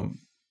 how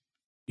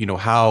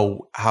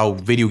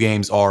video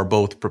games are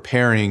both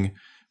preparing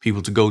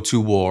people to go to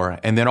war,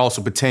 and then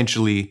also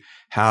potentially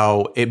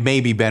how it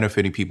may be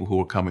benefiting people who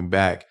are coming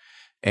back.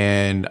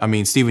 And I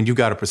mean, Stephen, you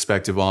got a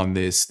perspective on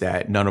this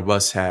that none of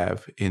us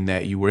have, in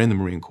that you were in the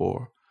Marine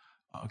Corps.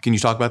 Can you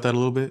talk about that a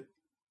little bit?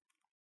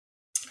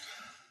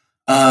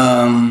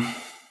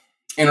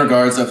 In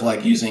regards of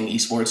like using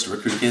esports to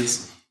recruit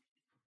kids.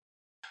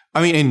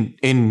 I mean,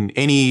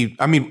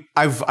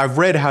 I've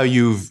read how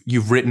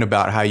you've written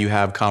about how you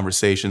have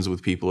conversations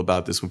with people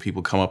about this when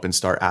people come up and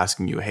start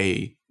asking you,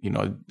 hey,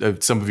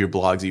 some of your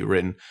blogs that you've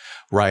written,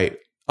 right?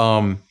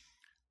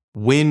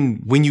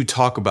 When you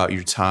talk about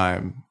your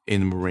time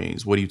in the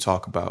Marines, what do you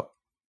talk about?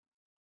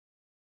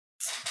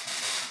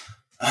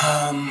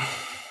 I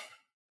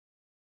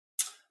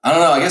don't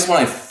know. I guess when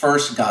I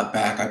first got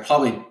back, I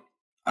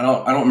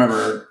don't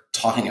remember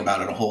talking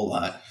about it a whole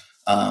lot.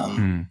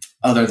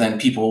 Other than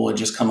people would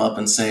just come up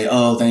and say,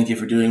 oh, thank you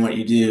for doing what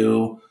you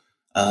do.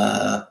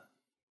 And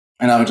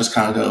I would just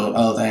kind of go,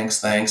 oh,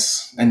 thanks.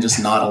 And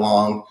just nod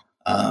along.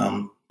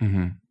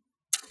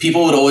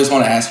 People would always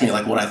want to ask me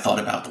like what I thought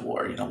about the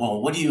war.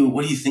 Well, what do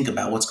you think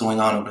about what's going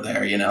on over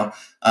there?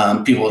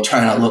 People are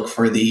trying to look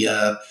for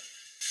the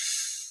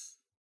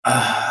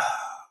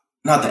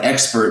not the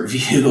expert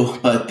view,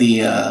 but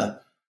the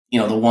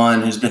the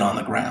one who's been on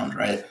the ground,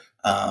 right?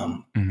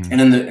 And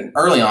then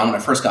early on when I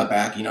first got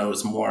back, it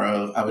was more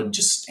of I would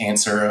just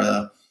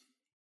answer,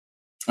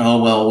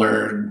 "Oh well,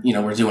 we're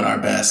doing our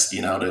best,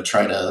 to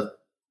try to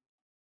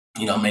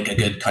make a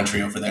good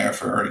country over there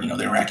for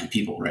the Iraqi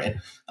people, right?"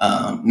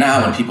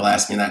 Now when people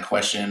ask me that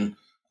question,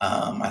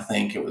 I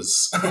think it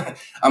was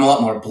I'm a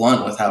lot more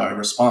blunt with how I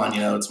respond.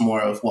 It's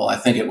more of, well, I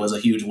think it was a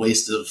huge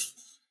waste of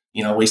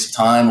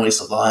time,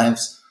 waste of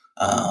lives.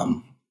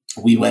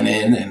 We went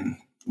in and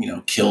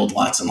killed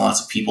lots and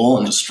lots of people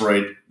and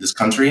destroyed this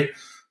country,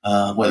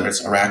 whether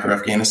it's Iraq or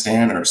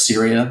Afghanistan or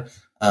Syria.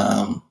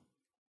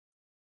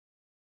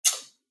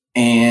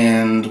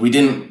 And we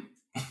didn't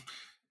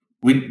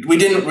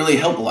really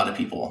help a lot of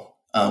people.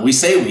 We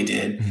say we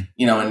did,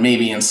 and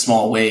maybe in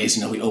small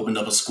ways, we opened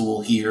up a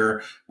school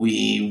here,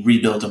 we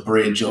rebuilt a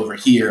bridge over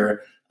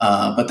here,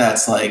 but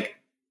that's like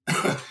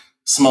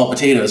small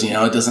potatoes. It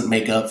doesn't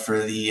make up for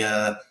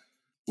the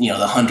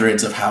the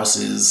hundreds of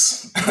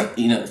houses,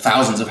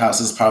 thousands of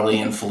houses probably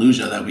in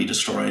Fallujah that we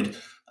destroyed.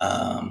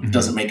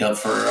 Doesn't make up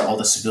for all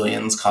the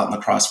civilians caught in the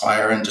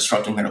crossfire and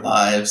disrupting their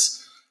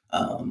lives.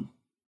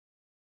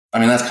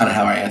 That's kind of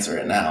how I answer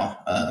it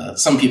now.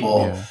 Some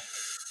people,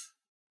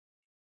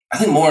 I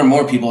think more and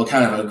more people are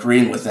kind of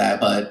agreeing with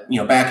that. But,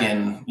 back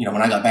in,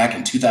 when I got back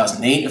in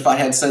 2008, if I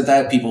had said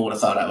that, people would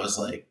have thought I was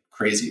like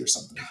crazy or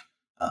something.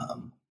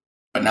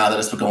 But now that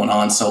it's been going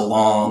on so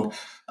long,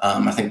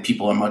 I think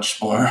people are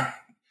much more,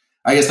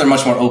 I guess they're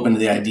much more open to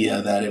the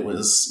idea that it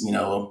was,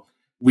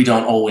 we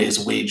don't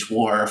always wage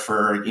war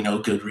for,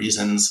 good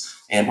reasons,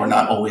 and we're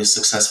not always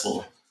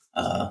successful.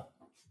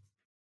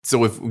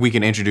 So if we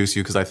can introduce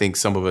you, because I think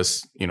some of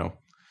us,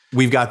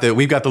 we've got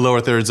the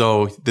lower thirds.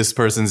 Oh, this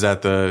person's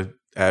at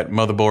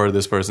Motherboard,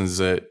 this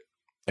person's at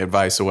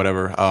Vice or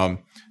whatever.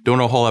 Don't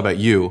know a whole lot about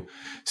you.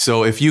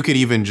 So if you could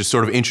even just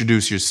sort of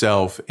introduce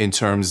yourself in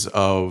terms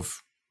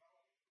of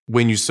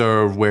when you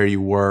served, where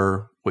you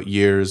were, what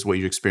years, what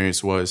your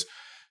experience was.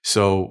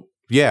 So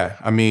yeah,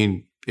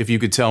 if you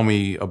could tell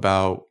me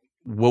about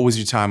what was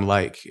your time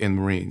like in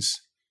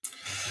Marines?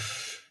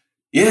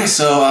 Yeah,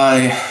 so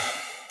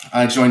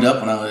I joined up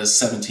when I was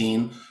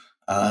 17.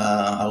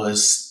 I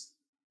was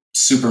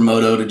super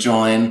moto to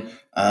join.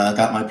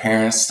 Got my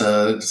parents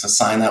to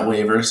sign that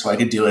waiver so I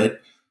could do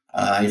it.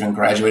 I even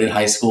graduated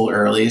high school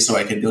early so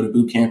I could go to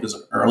boot camp as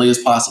early as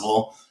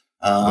possible.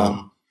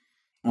 I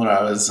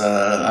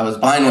was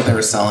buying what they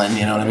were selling,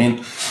 you know what I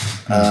mean?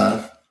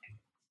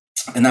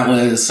 And that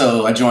was,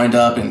 so I joined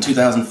up in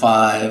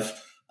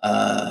 2005,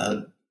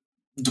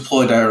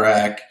 deployed to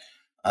Iraq,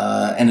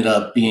 ended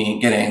up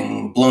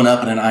getting blown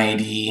up in an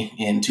IED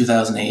in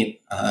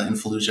 2008 in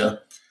Fallujah,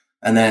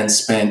 and then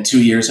spent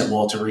 2 years at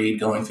Walter Reed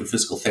going through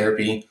physical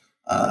therapy,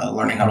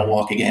 learning how to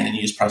walk again and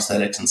use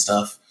prosthetics and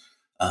stuff.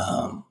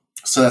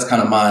 So that's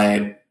kind of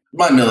my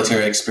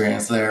military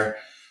experience there.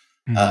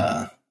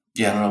 I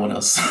don't know what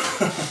else.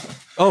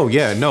 Oh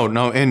yeah,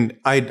 no. And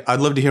I'd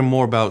love to hear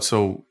more about,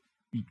 so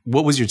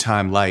what was your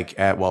time like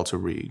at Walter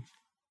Reed?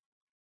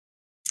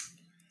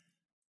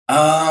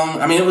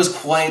 It was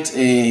quite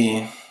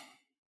a,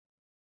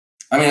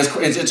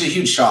 it's a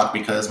huge shock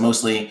because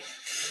mostly,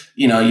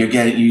 anyone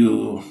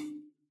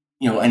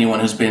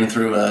who's been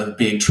through a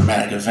big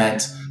traumatic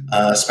event,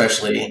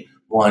 especially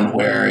one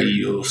where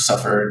you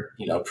suffered,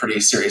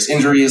 pretty serious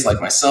injuries like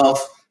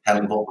myself,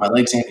 having both my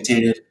legs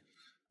amputated.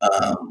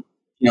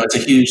 It's a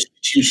huge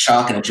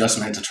shock and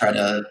adjustment to try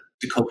to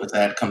cope with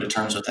that, come to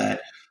terms with that.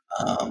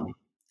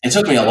 It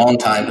took me a long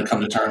time to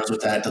come to terms with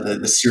that, to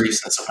the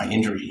seriousness of my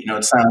injury.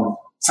 It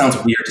sounds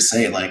weird to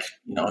say, like,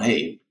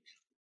 hey,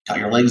 got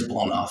your legs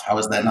blown off. How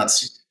is that not?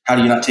 How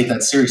do you not take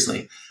that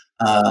seriously?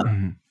 But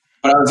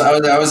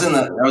I was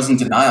in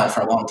denial for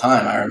a long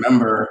time. I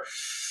remember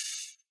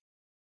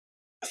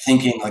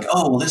thinking like,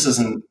 oh, well, this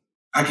isn't.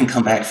 I can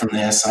come back from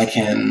this. I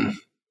can.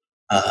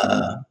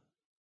 I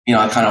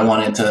kind of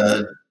wanted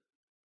to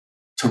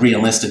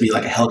re-enlist to be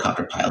like a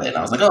helicopter pilot, and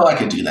I was like, oh, I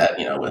could do that.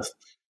 With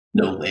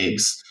no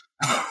legs.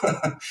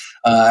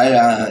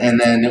 And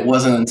then it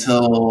wasn't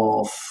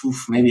until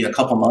maybe a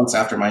couple months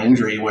after my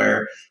injury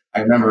where I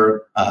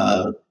remember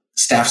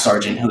staff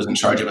sergeant who was in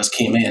charge of us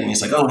came in and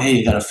he's like, oh, hey,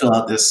 you got to fill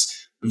out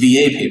this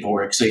VA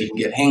paperwork so you can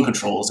get hand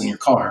controls in your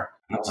car.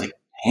 And I was like,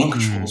 hand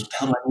controls? What the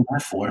hell do I need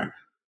that for?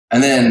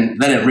 And then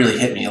it really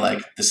hit me,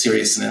 like the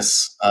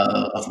seriousness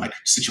of my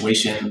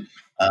situation,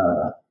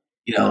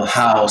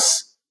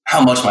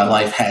 how much my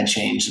life had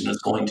changed and was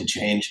going to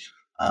change.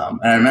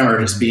 And I remember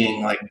just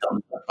being like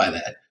dumbstruck by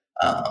that.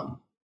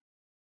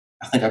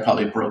 I think I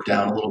probably broke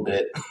down a little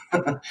bit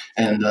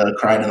and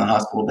cried in the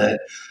hospital bed.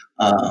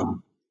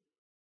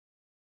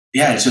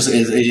 It's just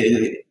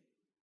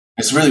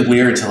it's really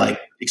weird to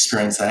like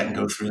experience that and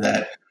go through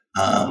that.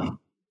 And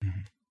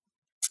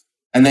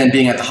then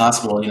being at the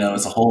hospital,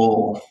 is a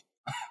whole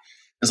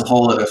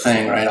other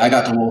thing, right? I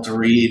got to Walter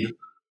Reed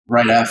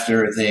right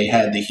after they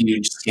had the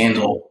huge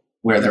scandal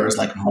where there was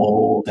like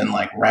mold and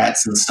like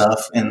rats and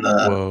stuff in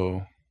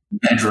the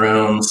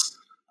bedrooms.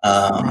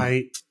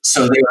 Right.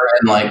 So they were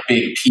in like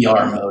big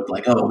PR mode,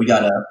 like, oh, we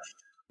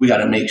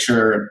gotta make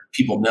sure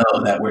people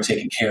know that we're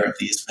taking care of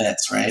these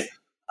vets, right?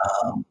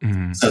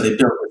 So they built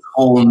this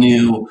whole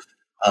new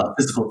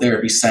physical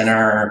therapy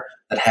center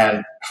that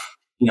had,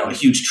 a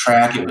huge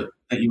track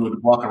that you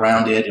would walk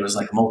around it. It was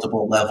like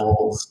multiple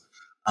levels,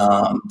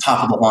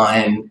 top of the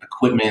line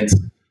equipment.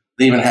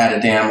 They even had a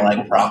damn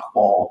like rock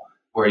wall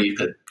where you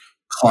could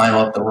climb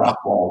up the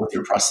rock wall with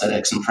your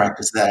prosthetics and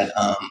practice that.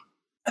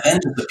 And then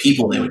just the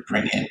people they would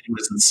bring in, it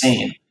was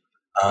insane.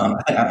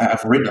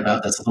 I've written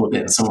about this a little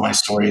bit in some of my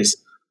stories.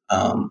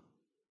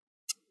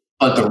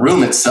 But the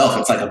room itself,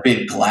 it's like a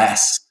big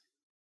glass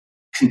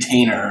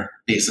container.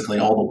 Basically,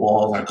 all the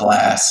walls are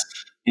glass,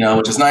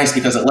 which is nice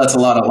because it lets a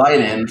lot of light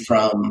in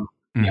from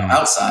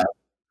outside.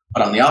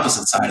 But on the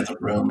opposite side of the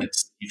room,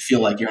 you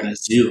feel like you're in a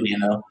zoo,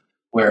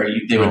 where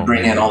they would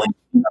bring in all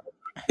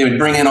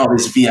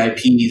these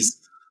VIPs,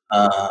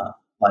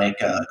 like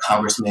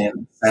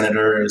congressmen,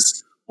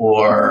 senators,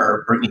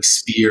 or Britney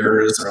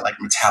Spears, or like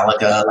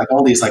Metallica, like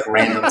all these like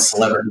random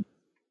celebrities,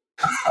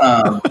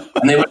 and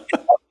they would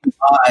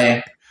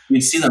by.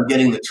 You'd see them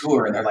getting the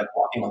tour, and they're like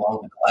walking along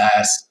the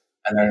glass,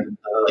 and they're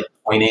like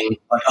pointing,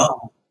 like,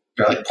 oh,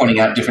 they're like pointing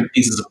out different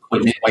pieces of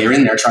equipment while you're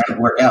in there trying to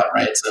work out,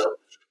 right? So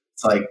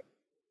it's like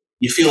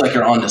you feel like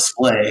you're on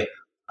display,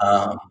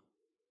 and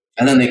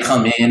then they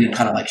come in and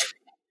kind of like,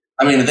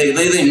 I mean,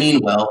 they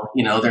mean well,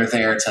 they're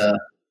there to,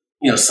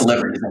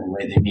 celebrities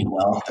anyway, they mean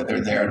well that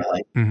they're there to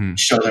like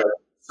show their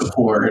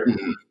support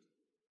and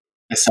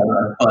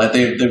etc. But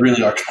they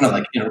really are kind of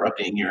like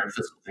interrupting your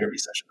physical therapy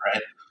session,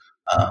 right?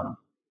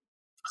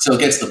 So it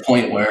gets to the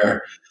point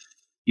where,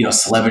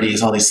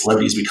 all these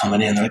celebrities be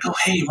coming in. They're like, oh,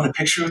 hey, you want a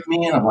picture with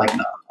me? And I'm like,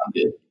 no, I'm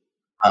good.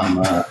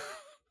 I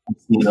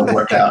just need to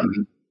work out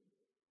and,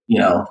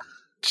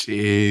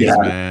 Jeez,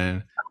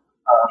 man.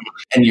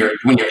 And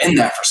when you're in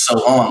that for so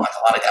long, like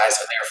a lot of guys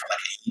are there for like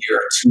a year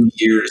or 2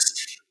 years.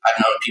 I've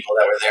known people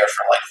that were there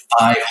for like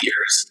 5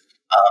 years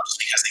just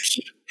because they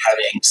keep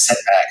having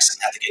setbacks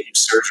and have to get new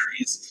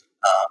surgeries.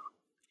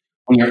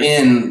 When you're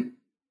in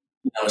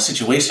a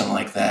situation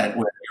like that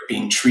where you're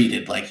being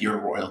treated like you're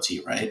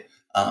royalty, right?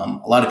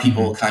 A lot of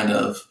people kind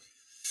of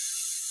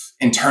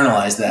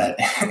internalize that,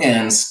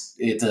 and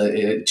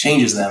it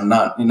changes them,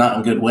 not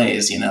in good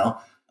ways,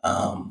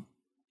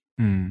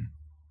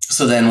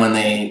 So then when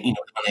they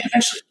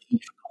eventually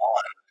leave and go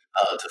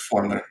on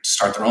to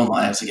start their own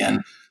lives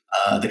again,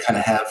 they kind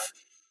of have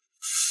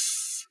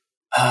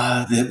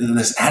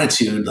this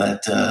attitude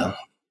that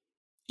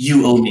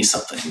you owe me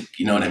something.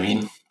 You know what I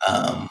mean?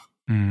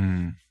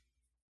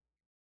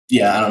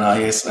 Yeah, I don't know. I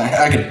guess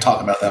I could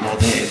talk about that all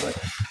day, but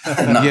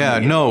yeah,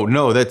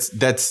 no,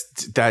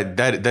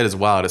 that is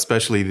wild,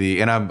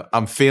 especially and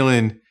I'm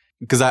feeling,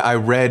 because I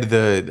read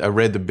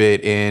the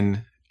bit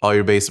in All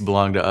Your Bases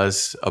Belong to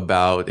Us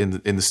about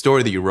in the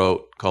story that you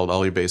wrote called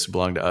All Your Bases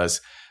Belong to Us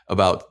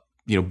about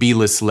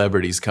B-list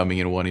celebrities coming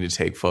in wanting to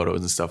take photos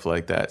and stuff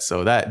like that.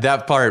 So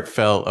that part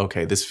felt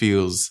okay. This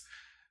feels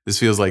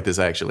like this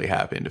actually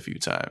happened a few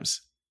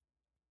times.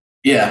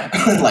 Yeah,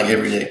 like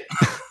every day.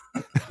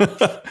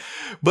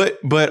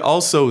 But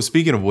also,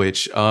 speaking of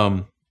which,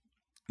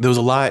 there was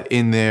a lot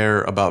in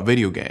there about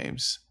video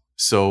games.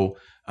 So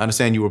I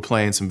understand you were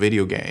playing some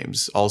video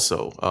games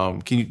also.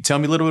 Can you tell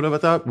me a little bit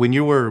about that? When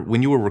you were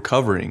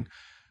recovering,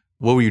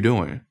 what were you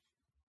doing?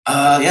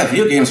 Yeah,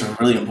 video games are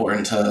really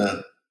important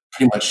to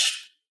pretty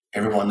much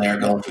everyone there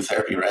going through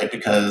therapy, right?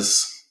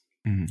 Because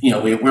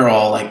we're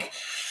all like,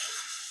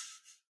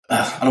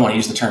 I don't want to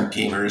use the term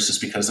gamers just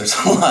because there's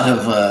a lot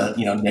of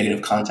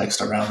negative context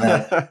around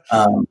that.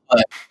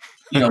 But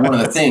one of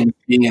the things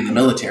being in the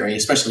military,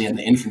 especially in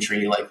the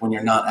infantry, like when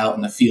you're not out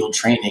in the field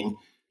training,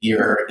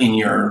 you're in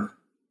your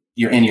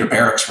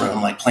barracks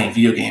room, like playing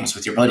video games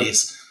with your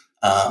buddies.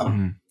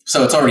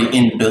 So it's already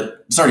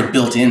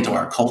built into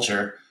our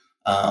culture.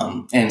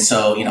 And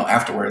so,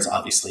 afterwards,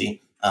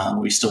 obviously,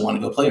 we still want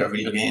to go play our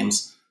video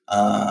games.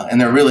 And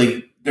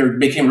they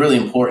became really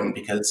important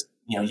because,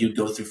 you'd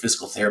go through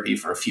physical therapy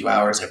for a few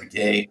hours every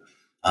day,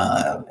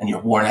 and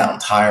you're worn out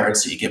and tired.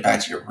 So you get back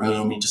to your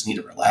room, you just need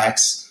to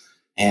relax.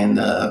 And,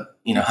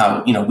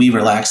 we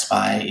relaxed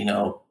by,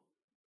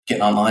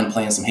 getting online,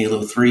 playing some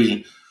Halo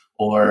 3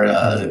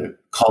 or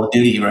Call of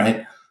Duty,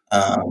 right?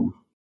 And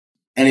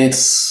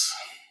it's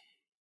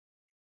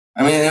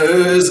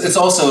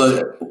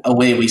also a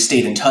way we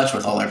stayed in touch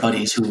with all our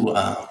buddies who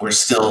were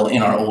still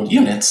in our old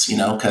units,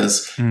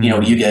 because,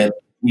 you get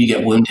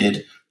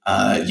wounded,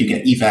 you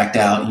get evac'd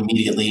out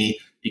immediately,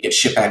 you get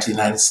shipped back to the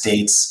United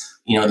States.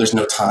 There's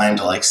no time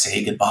to like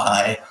say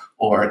goodbye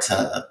or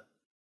to,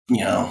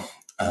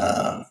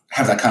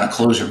 have that kind of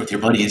closure with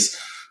your buddies.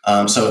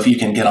 So if you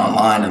can get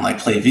online and like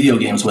play video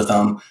games with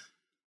them,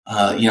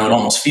 it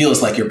almost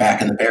feels like you're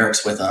back in the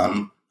barracks with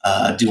them,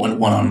 doing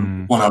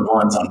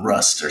one-on-ones on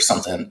Rust or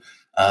something.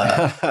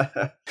 And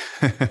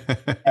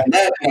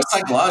that,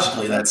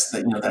 psychologically,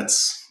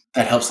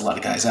 that helps a lot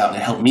of guys out, and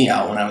it helped me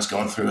out when I was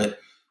going through it.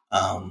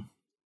 And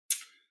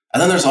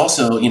then there's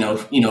also,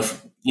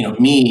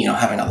 me,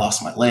 having I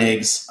lost my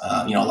legs,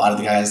 a lot of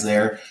the guys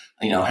there,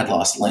 had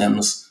lost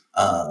limbs,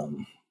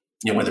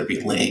 whether it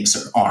be legs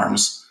or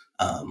arms.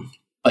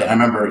 But I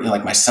remember,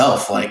 like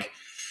myself, like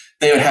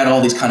they had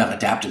all these kind of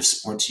adaptive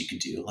sports you could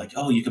do. Like,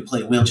 you could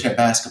play wheelchair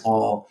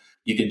basketball.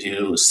 You could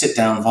do sit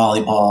down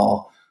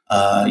volleyball.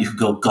 You could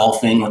go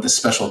golfing with a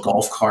special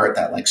golf cart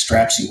that like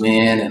straps you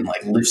in and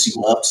like lifts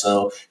you up.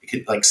 So it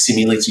could like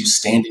simulates you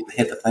standing to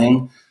hit the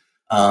thing.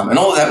 And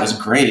all of that was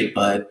great,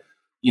 but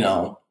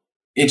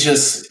it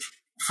just,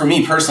 for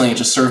me personally, it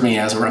just served me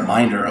as a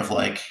reminder of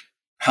like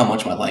how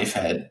much my life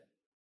had,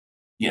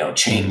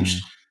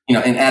 changed,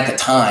 and at the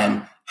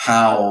time,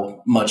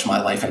 how much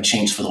my life had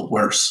changed for the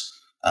worse.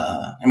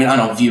 I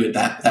don't view it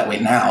that way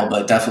now,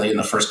 but definitely in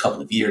the first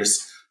couple of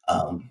years,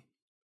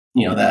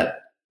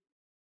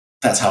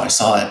 that's how I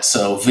saw it.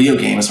 So video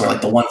games were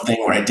like the one thing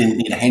where I didn't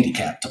need a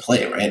handicap to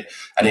play, right?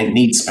 I didn't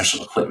need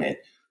special equipment.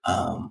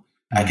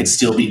 I could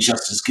still be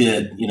just as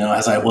good,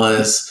 as I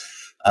was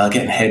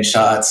getting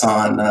headshots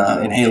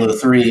in Halo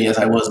 3 as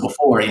I was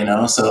before,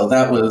 So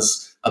that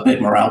was a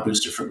big morale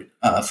booster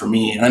for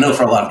me, and I know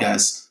for a lot of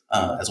guys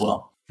as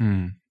well.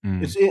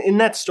 It's in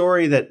that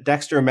story that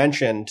Dexter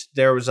mentioned.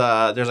 There's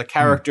a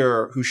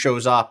character who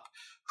shows up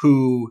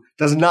who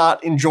does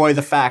not enjoy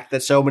the fact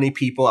that so many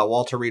people at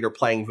Walter Reed are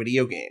playing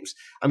video games.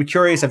 I'm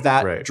curious if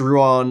that drew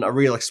on a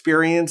real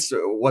experience.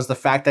 Was the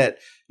fact that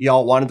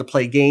y'all wanted to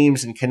play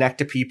games and connect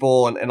to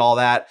people and all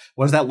that,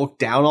 was that looked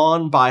down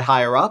on by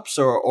higher ups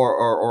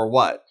or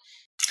what?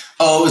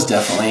 Oh, it was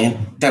definitely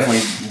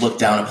looked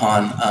down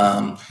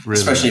upon, really?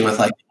 Especially with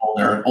like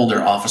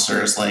older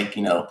officers, like,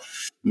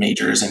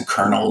 majors and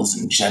colonels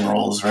and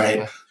generals,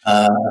 right?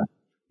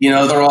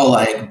 They're all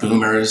like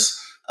boomers,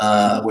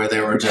 where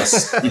they were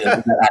just,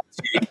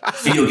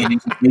 video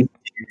games wasting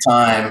your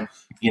time.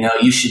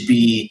 You should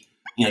be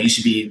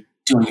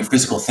doing your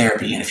physical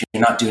therapy. And if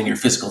you're not doing your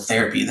physical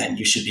therapy, then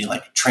you should be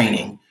like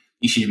training.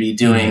 You should be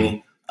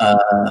doing,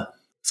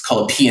 it's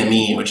called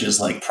PME, which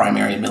is like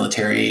primary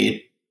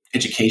military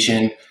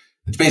education.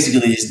 It's basically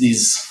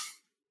these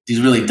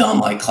really dumb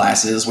like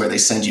classes where they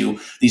send you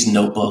these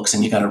notebooks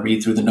and you got to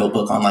read through the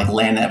notebook on like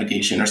land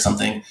navigation or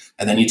something.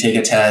 And then you take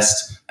a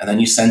test and then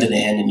you send it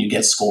in and you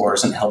get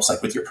scores, and it helps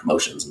like with your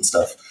promotions and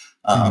stuff.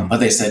 But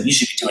they said you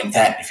should be doing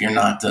that if you're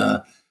not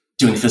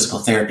doing physical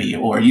therapy,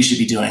 or you should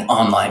be doing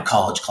online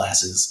college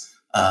classes.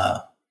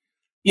 And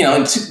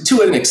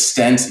to an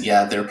extent,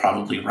 yeah, they're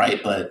probably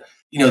right. But,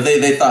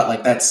 they thought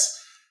like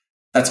that's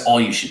all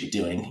you should be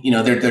doing.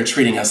 They're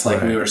treating us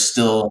like we were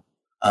still,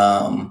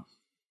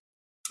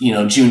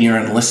 junior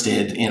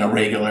enlisted in a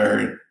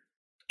regular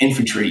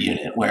infantry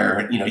unit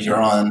where,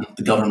 you're on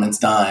the government's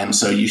dime.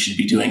 So you should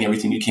be doing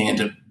everything you can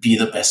to be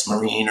the best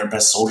Marine or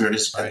best soldier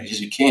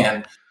as you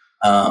can.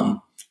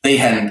 They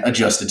hadn't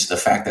adjusted to the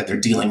fact that they're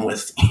dealing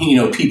with,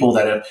 people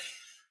that have,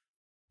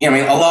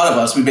 a lot of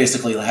us, we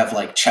basically have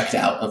like checked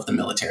out of the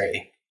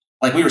military.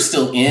 Like we were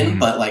still in,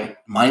 but like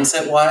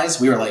mindset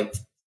wise, we were like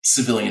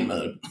civilian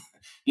mode.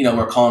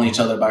 We're calling each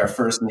other by our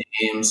first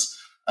names.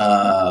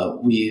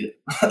 We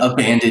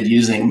abandoned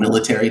using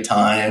military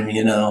time,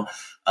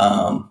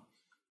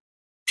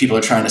 people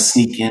are trying to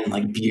sneak in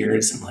like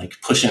beards and like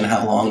pushing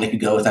how long they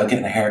could go without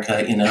getting a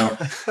haircut,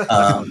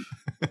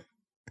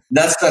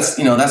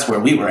 that's where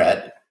we were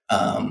at.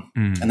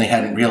 And they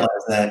hadn't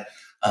realized that.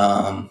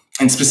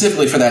 And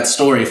specifically for that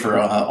story, for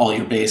All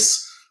Your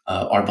Base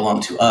Are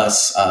Belong to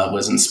Us,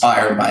 was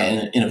inspired by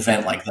an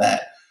event like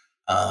that,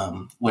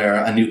 where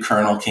a new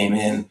colonel came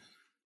in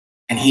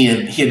and he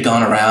had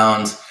gone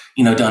around,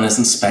 done his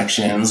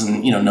inspections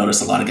and,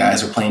 noticed a lot of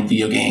guys were playing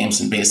video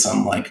games, and based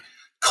on like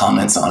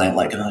comments on it,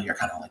 like, oh, you're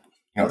kind of like,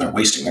 they're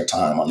wasting their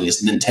time on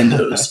these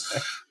Nintendos.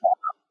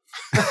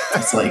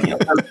 It's like,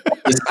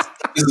 this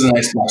is an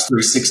Xbox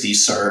 360,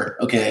 sir.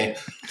 Okay.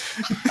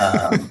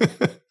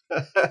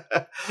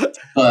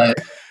 But,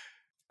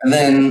 and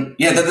then,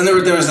 then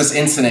there was this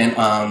incident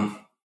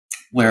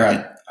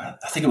where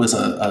I think it was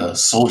a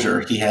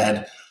soldier. He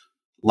had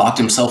locked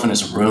himself in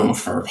his room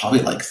for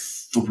probably like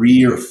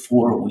 3 or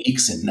 4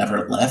 weeks and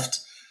never left.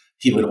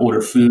 He would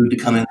order food to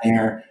come in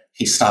there.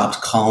 He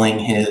stopped calling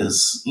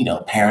his,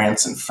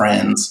 parents and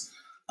friends.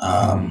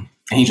 And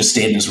he just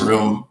stayed in his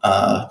room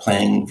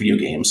playing video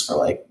games for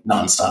like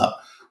nonstop.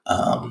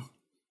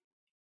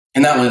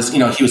 And that was,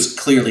 he was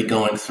clearly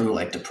going through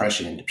like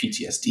depression and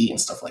PTSD and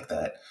stuff like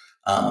that.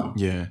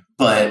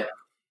 But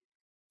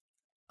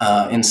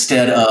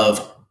instead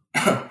of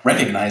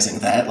recognizing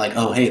that, like,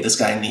 oh, hey, this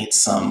guy needs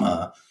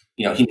some,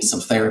 he needs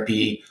some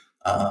therapy.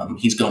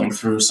 He's going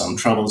through some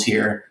troubles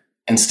here.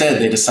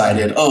 Instead, they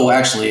decided, oh,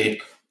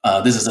 actually,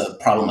 this is a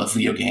problem of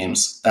video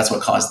games. That's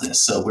what caused this.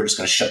 So we're just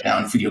going to shut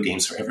down video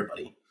games for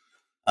everybody.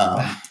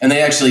 And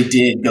they actually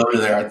did go to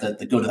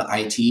the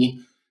IT,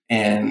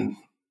 and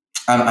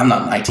I'm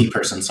not an IT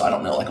person, so I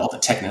don't know like all the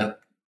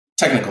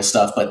technical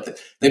stuff, but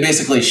they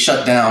basically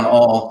shut down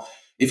all,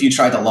 if you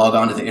tried to log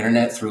on to the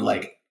internet through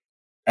like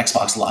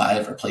Xbox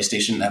Live or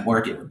PlayStation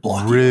Network, it would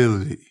block you.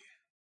 Really?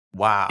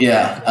 Wow.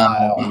 Yeah.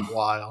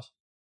 Wild.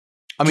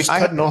 I mean,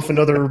 cutting off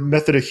another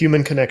method of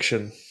human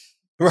connection.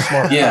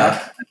 Smart.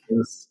 Yeah.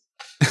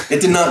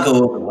 It did not go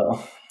over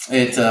well.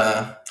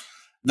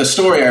 the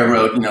story I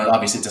wrote,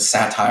 obviously it's a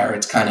satire.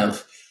 It's kind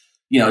of,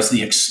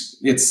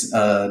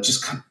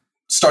 just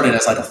started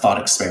as like a thought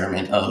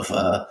experiment of,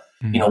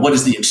 what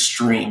is the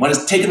extreme? What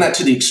is taking that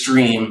to the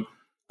extreme?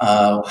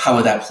 How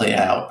would that play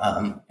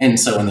out? And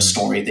so in the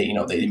story,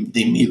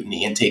 they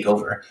mutiny and take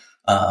over.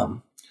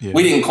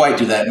 We didn't quite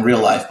do that in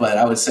real life, but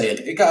I would say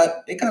it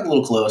got a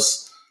little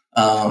close.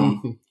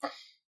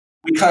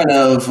 We kind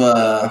of,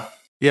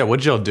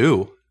 what'd y'all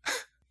do?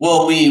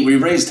 Well, we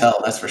raised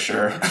hell, that's for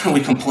sure.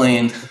 We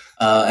complained,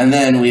 and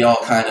then we all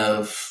kind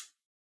of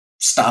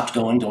stopped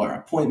going to our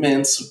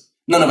appointments.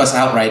 None of us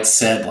outright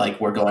said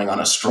like we're going on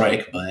a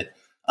strike, but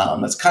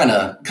that's kind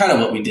of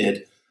what we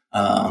did.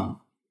 And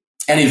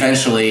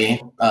eventually,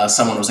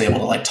 someone was able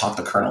to like talk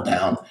the colonel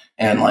down,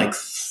 and like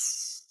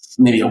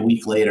maybe a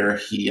week later,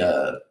 he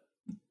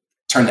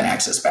turned the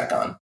access back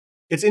on.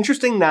 It's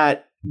interesting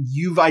that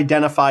you've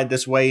identified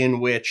this way in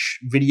which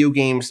video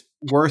games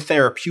were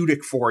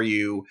therapeutic for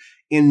you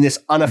in this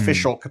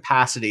unofficial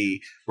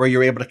capacity, where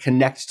you're able to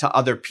connect to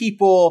other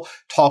people,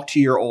 talk to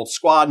your old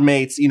squad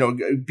mates, connect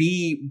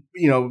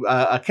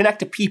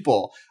to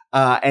people,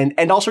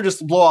 and also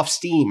just blow off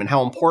steam, and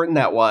how important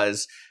that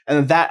was.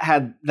 And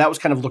that was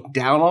kind of looked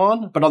down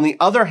on. But on the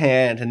other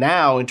hand,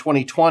 now in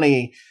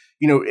 2020,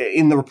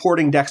 in the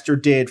reporting Dexter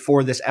did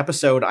for this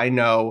episode, I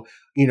know,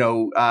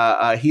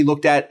 he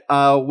looked at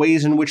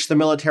ways in which the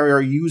military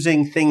are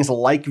using things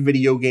like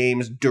video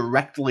games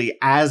directly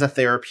as a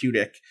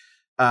therapeutic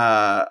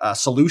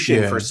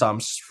solution for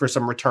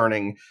some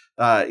returning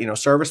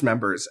service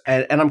members.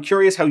 And I'm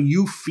curious how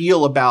you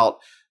feel about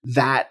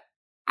that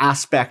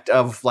aspect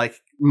of like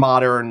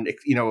modern,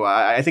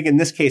 I think in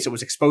this case it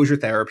was exposure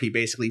therapy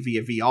basically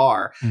via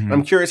VR. Mm-hmm.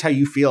 I'm curious how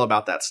you feel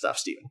about that stuff,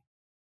 Stephen.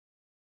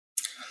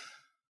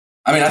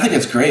 I mean, I think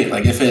it's great.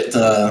 Like if it,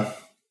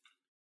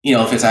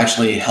 if it's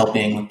actually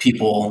helping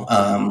people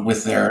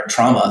with their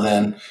trauma,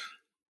 then,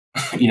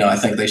 I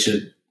think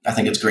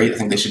it's great. I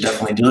think they should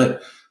definitely do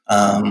it.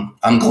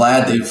 I'm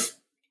glad they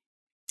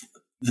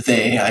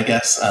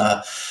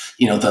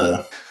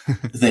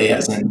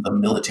as in the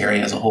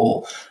military as a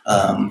whole,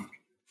 I'm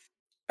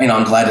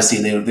glad to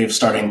see they've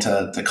starting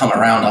to come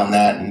around on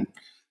that and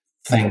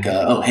think,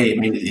 hey,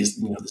 maybe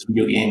these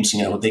video games,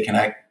 they can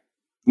act,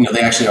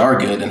 they actually are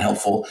good and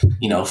helpful,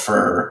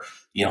 for,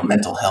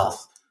 mental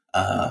health,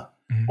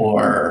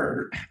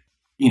 or,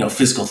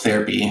 physical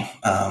therapy,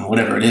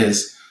 whatever it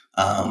is.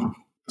 So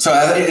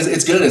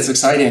it's good. It's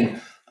exciting.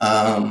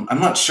 I'm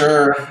not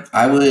sure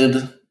I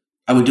would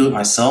do it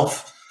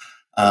myself.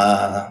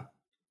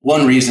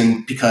 One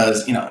reason,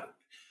 because,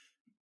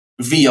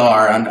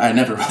 VR, I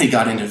never really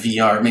got into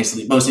VR,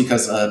 mostly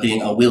because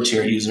being a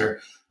wheelchair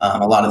user,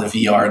 a lot of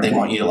the VR, they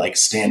want you to like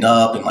stand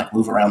up and like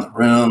move around the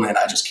room, and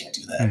I just can't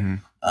do that. Mm-hmm.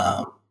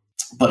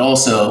 But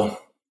also,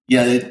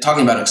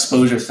 talking about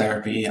exposure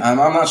therapy, I'm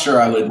not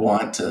sure I would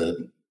want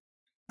to,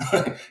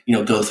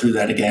 go through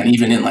that again,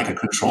 even in like a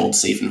controlled,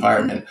 safe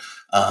environment.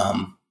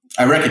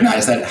 I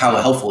recognize that how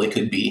helpful it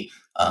could be.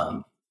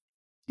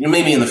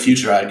 Maybe in the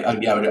future,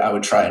 I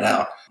would try it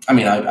out. I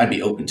mean, I'd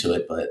be open to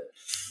it, but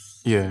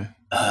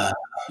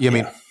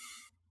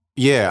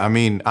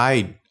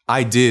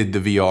I did the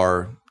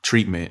VR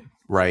treatment,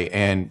 right?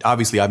 And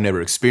obviously, I've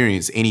never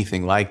experienced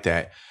anything like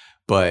that.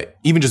 But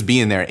even just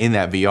being there in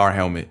that VR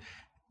helmet,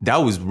 that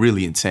was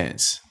really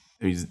intense.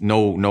 There's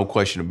no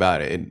question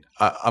about it. And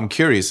I'm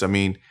curious. I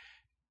mean,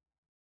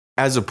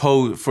 as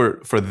opposed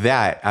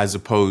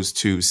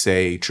to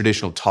say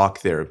traditional talk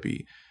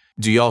therapy,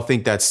 do y'all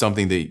think that's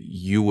something that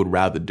you would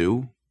rather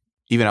do,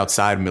 even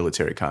outside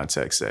military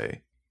context?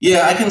 Say,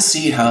 yeah, I can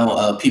see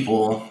how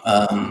people,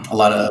 a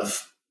lot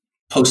of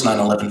post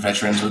 9/11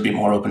 veterans would be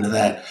more open to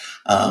that.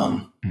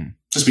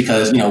 Just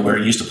because, we're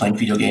used to playing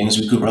video games.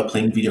 We grew up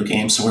playing video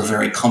games, so we're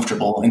very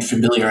comfortable and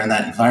familiar in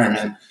that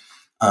environment.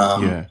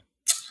 And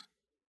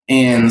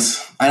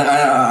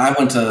I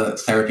went to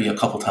therapy a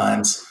couple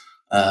times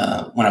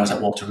when I was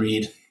at Walter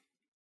Reed,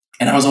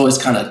 and I was always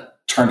kind of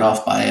turned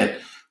off by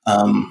it.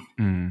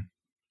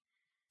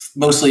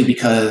 Mostly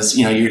because,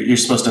 you're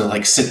supposed to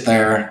like sit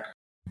there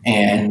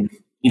and,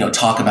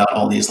 talk about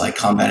all these like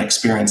combat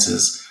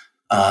experiences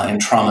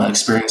and trauma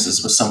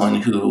experiences with someone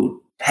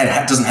who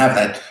doesn't have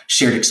that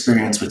shared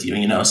experience with you,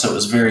 so it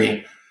was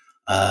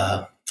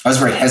I was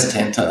very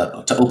hesitant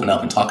to open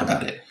up and talk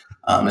about it,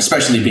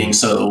 especially being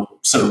so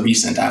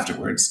recent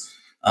afterwards.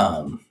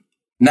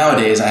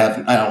 Nowadays,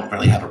 I don't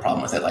really have a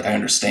problem with it. Like, I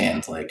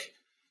understand, like,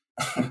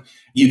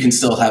 you can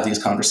still have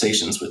these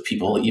conversations with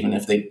people, even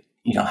if they,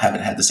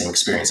 haven't had the same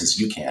experience as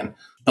you can.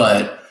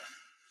 But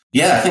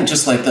yeah, I think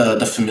just like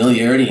the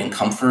familiarity and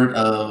comfort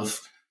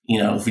of,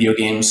 video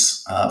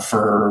games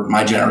for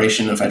my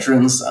generation of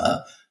veterans,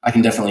 I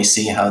can definitely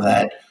see how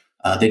that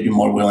they'd be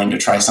more willing to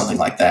try something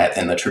like that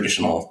than the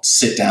traditional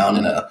sit down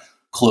in a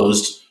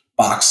closed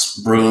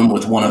box room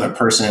with one other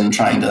person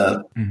trying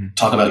to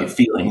talk about your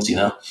feelings,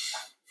 I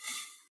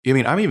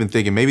mean, I'm even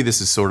thinking maybe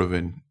this is sort of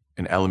an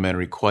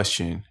elementary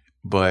question,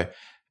 but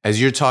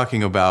as you're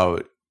talking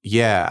about,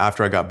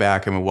 after I got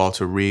back, I'm at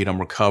Walter Reed, I'm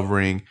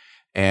recovering,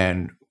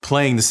 and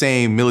playing the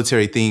same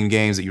military themed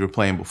games that you were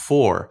playing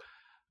before,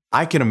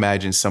 I can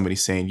imagine somebody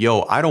saying,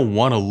 yo, I don't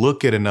want to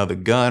look at another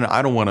gun.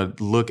 I don't want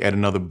to look at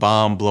another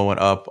bomb blowing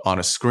up on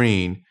a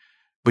screen.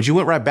 But you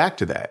went right back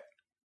to that.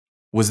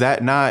 Was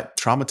that not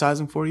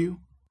traumatizing for you?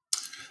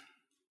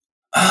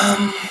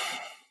 I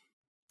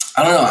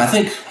don't know. I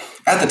think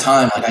at the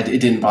time, like it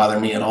didn't bother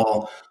me at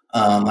all.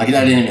 Like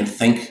I didn't even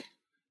think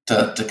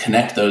to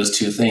connect those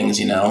two things,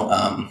 you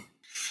know.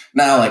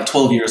 Now, like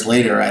 12 years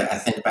later, I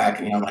think back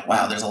and, you know, I'm like,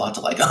 wow, there's a lot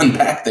to like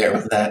unpack there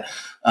with that.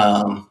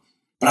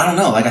 But I don't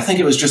know. Like, I think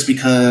it was just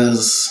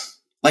because,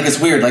 like, it's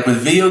weird. Like with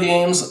video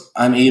games,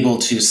 I'm able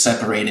to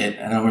separate it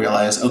and I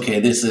realize, okay,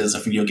 this is a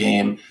video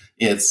game.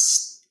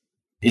 It's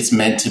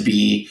meant to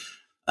be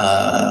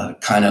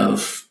kind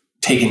of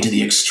taken to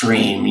the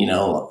extreme, you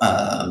know.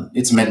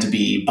 It's meant to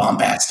be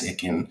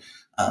bombastic, and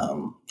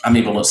I'm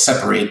able to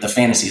separate the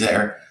fantasy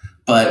there.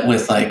 But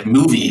with like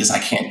movies, I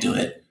can't do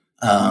it.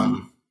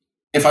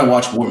 If I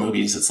watch war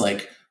movies, it's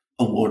like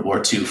a World War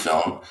II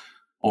film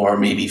or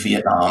maybe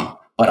Vietnam.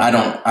 But I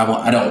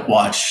don't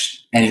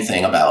watch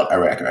anything about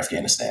Iraq or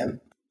Afghanistan.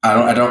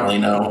 I don't really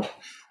know.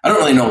 I don't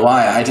really know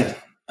why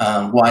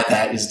why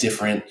that is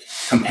different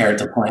compared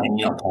to playing,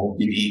 you know, Call of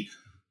Duty,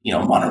 you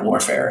know, Modern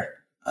Warfare.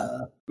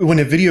 When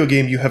a video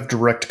game, you have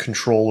direct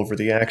control over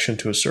the action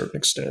to a certain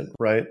extent,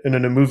 right? And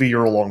in a movie,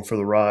 you're along for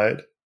the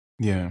ride.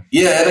 Yeah.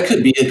 Yeah, it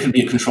could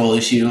be a control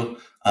issue.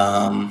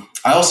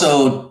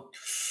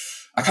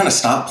 I kind of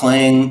stopped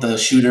playing the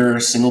shooter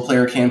single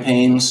player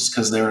campaigns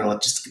because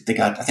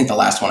I think the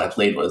last one I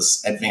played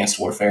was Advanced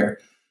Warfare,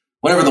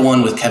 whatever the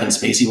one with Kevin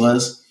Spacey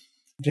was.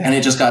 Yeah. And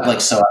it just got like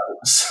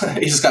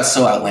it just got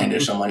so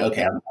outlandish. I'm like,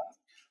 okay,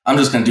 I'm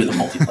just going to do the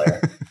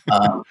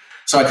multiplayer.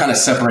 So I kind of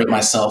separate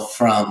myself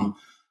from,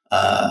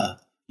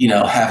 you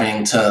know,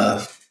 having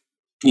to,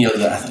 you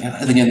know,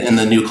 I think in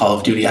the new Call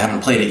of Duty, I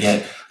haven't played it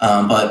yet,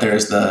 but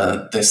there's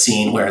the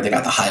scene where they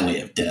got the highway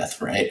of death,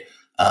 right?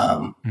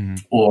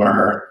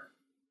 Or,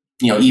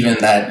 you know, even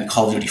that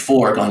Call of Duty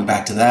 4, going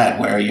back to that,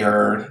 where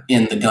you're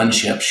in the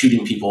gunship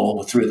shooting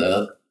people through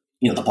the,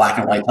 you know, the black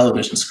and white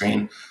television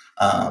screen.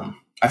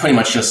 I pretty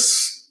much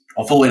just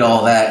avoid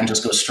all that and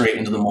just go straight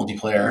into the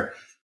multiplayer.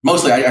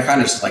 Mostly, I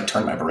kind of just like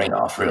turn my brain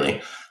off,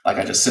 really. Like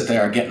I just sit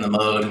there, get in the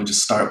mode, and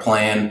just start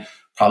playing.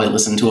 Probably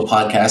listen to a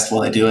podcast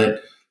while I do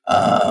it.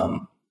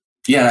 And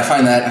I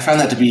find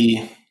that to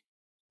be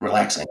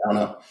relaxing. I don't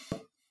know.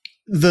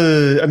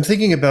 I'm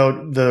thinking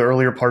about the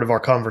earlier part of our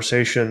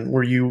conversation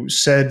where you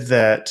said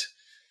that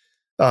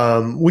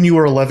when you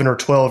were 11 or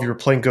 12, you were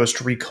playing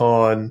Ghost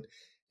Recon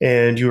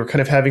and you were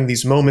kind of having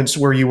these moments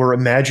where you were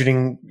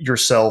imagining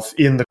yourself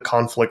in the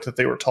conflict that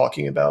they were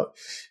talking about.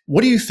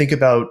 What do you think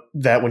about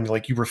that when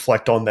you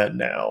reflect on that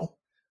now?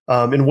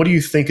 And what do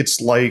you think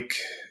it's like?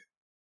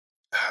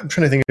 I'm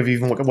trying to think of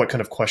even what kind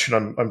of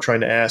question I'm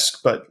trying to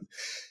ask, but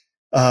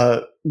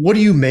what do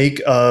you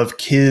make of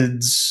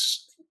kids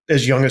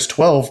as young as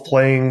 12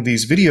 playing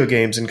these video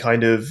games and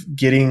kind of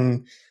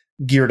getting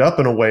geared up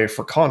in a way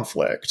for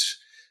conflict?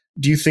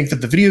 Do you think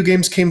that the video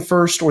games came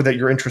first or that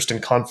your interest in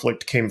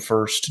conflict came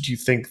first? Do you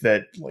think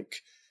that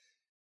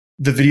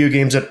the video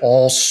games at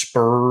all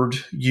spurred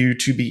you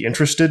to be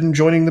interested in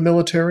joining the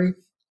military?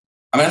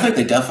 I mean, I think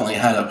they definitely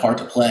had a part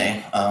to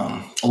play,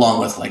 along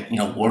with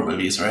war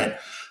movies, right?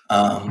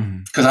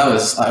 Because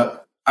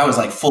I was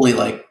like fully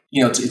like,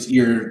 you know,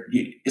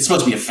 it's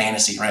supposed to be a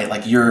fantasy, right?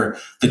 Like you're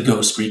the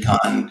Ghost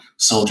Recon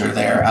soldier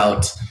there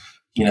out,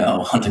 you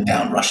know, hunting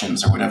down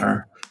Russians or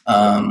whatever.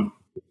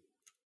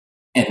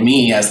 And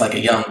me as like a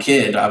young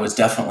kid, I was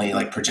definitely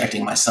like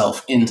projecting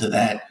myself into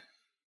that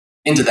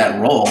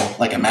role,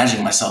 like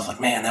imagining myself like,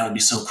 man, that would be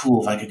so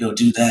cool if I could go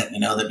do that, you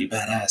know, that'd be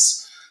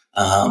badass.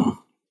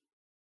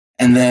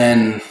 And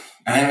then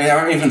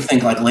I even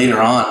think like later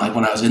on, like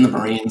when I was in the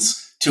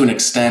Marines, to an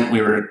extent,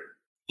 we were,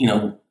 you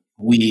know,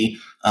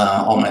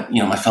 all my,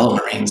 you know, my fellow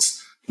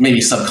Marines,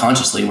 maybe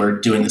subconsciously were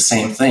doing the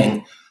same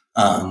thing.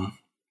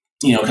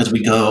 You know, because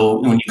when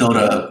you go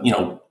to, you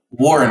know,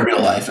 war in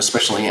real life,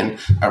 especially in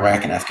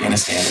Iraq and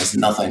Afghanistan, is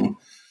nothing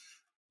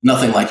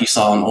like you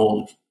saw in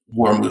old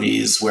war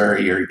movies where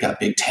you've got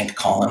big tank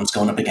columns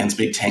going up against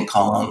big tank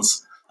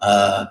columns.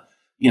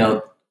 You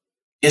know,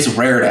 it's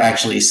rare to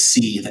actually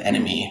see the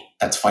enemy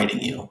that's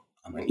fighting you.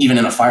 I mean, even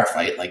in a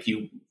firefight, like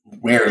you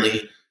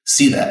rarely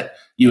see that.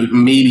 You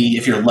maybe,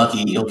 if you're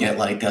lucky, you'll get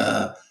like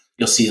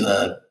you'll see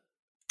the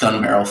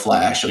gun barrel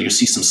flash, or you'll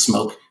see some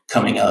smoke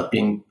coming up,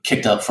 being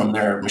kicked up from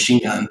their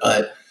machine gun.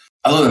 But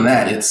other than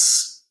that,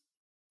 it's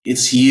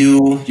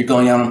you're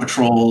going out on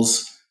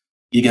patrols,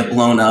 you get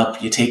blown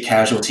up, you take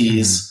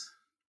casualties.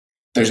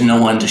 There's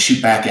no one to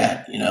shoot back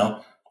at, you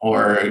know,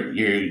 or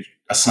a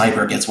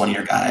sniper gets one of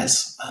your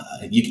guys,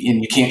 and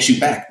you can't shoot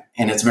back,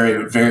 and it's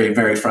very, very,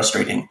 very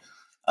frustrating.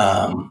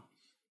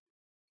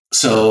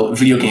 So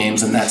video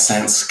games in that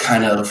sense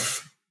kind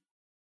of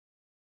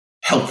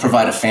help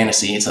provide a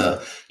fantasy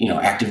to, you know,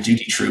 active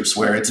duty troops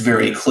where it's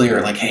very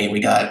clear, like, hey,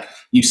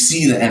 you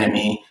see the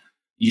enemy,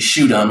 you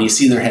shoot them, you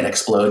see their head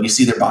explode, you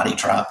see their body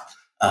drop.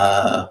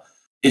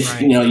 If,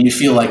 right. You know, you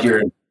feel like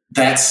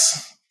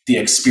that's the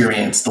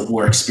experience, the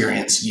war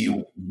experience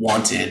you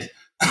wanted.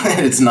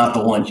 It's not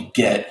the one you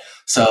get.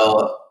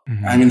 So,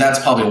 I mean, that's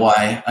probably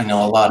why I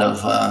know a lot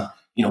of,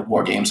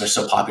 war games are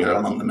so popular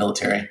among the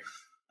military.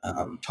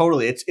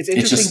 Totally. It's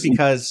interesting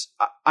because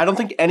I don't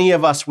think any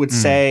of us would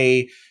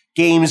say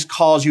games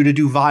cause you to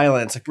do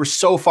violence. Like, we're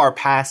so far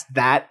past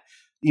that,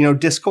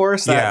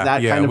 discourse.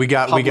 Kind of we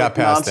got past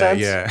nonsense. that.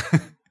 Yeah.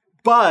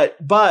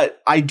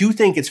 But I do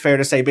think it's fair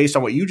to say, based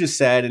on what you just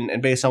said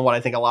and based on what I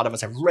think a lot of us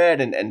have read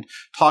and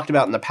talked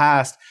about in the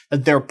past,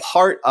 that they're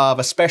part of,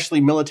 especially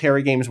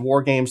military games,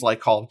 war games like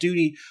Call of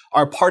Duty,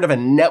 are part of a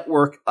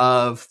network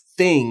of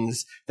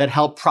things that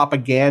help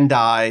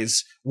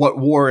propagandize what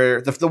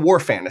the war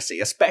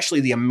fantasy, especially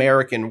the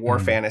American war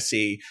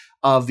fantasy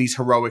of these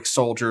heroic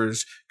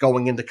soldiers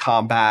going into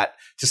combat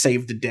to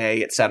save the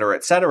day, et cetera,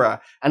 et cetera.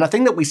 And a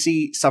thing that we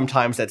see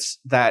sometimes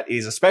that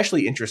is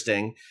especially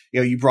interesting,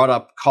 you brought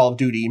up Call of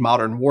Duty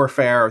Modern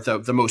Warfare,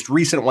 the most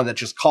recent one that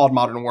just called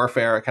Modern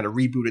Warfare, kind of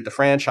rebooted the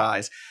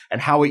franchise,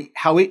 and how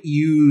it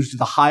used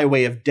the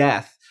highway of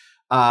death,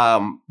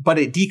 but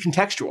it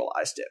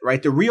decontextualized it,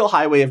 right? The real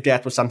highway of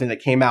death was something that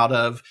came out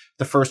of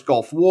the first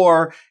Gulf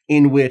War,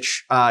 in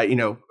which, I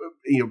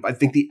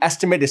think the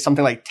estimate is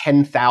something like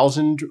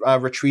 10,000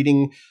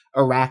 retreating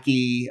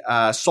Iraqi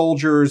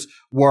soldiers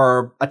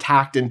were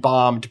attacked and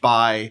bombed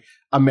by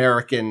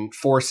American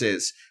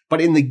forces. But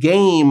in the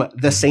game,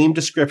 the same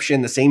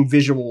description, the same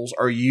visuals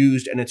are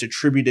used, and it's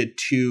attributed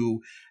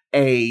to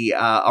a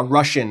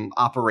Russian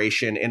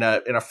operation in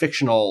a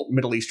fictional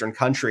Middle Eastern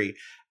country.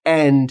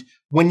 And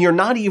when you're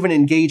not even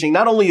engaging,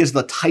 not only is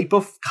the type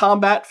of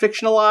combat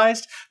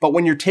fictionalized, but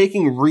when you're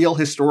taking real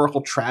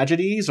historical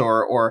tragedies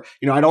or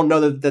I don't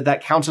know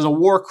that counts as a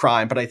war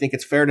crime, but I think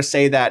it's fair to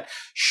say that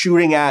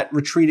shooting at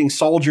retreating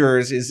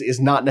soldiers is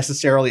not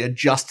necessarily a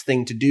just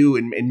thing to do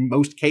in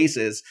most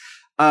cases.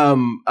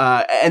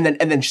 And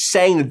then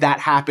saying that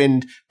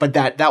happened, but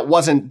that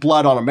wasn't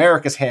blood on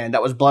America's hand.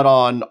 That was blood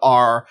on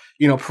our,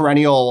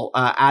 perennial,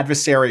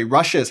 adversary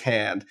Russia's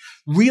hand,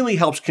 really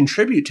helps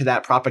contribute to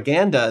that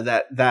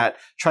propaganda that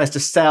tries to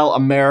sell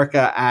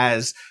America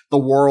as the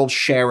world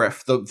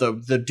sheriff,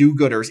 the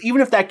do-gooders,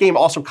 even if that game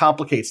also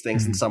complicates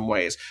things in some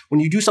ways.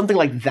 When you do something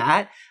like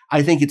that,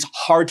 I think it's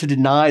hard to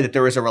deny that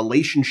there is a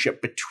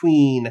relationship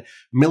between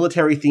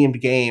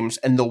military-themed games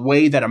and the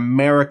way that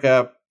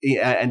America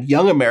and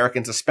young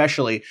Americans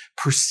especially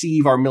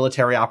perceive our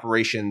military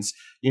operations,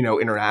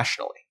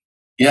 internationally.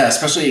 Yeah,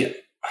 especially,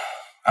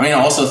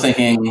 also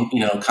thinking,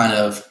 kind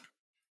of,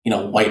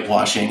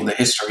 whitewashing the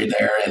history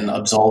there and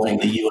absolving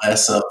the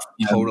U.S. of,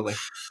 totally.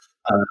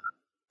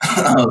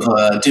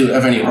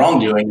 Of any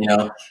wrongdoing. I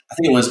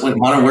think it was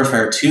Modern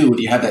Warfare 2,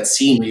 you have that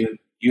scene where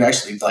you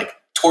actually like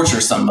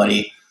torture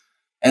somebody.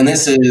 And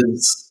this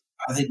is,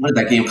 I think, when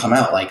did that game come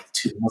out? Like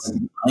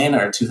 2009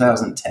 or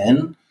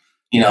 2010?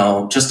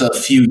 Just a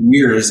few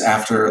years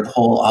after the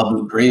whole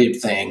Abu Ghraib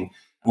thing,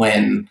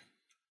 when,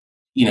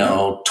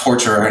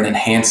 torture and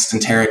enhanced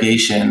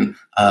interrogation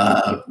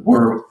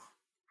were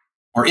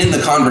in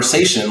the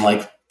conversation,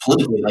 like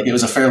politically, like it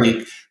was a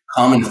fairly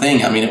common thing.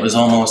 It was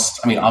almost,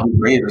 Abu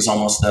Ghraib was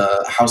almost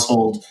a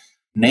household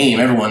name.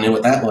 Everyone knew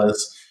what that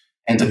was.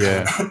 And to,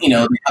 and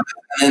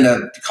then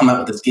to come out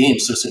with this game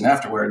so soon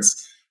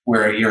afterwards,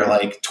 where you're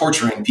like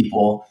torturing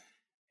people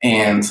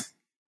and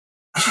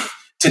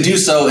to do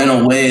so in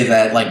a way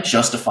that like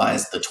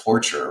justifies the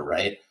torture,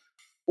 right?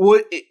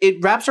 Well, it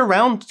wraps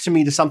around to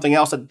me to something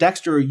else that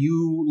Dexter,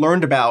 you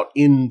learned about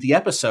in the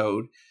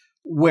episode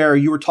where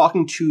you were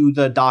talking to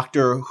the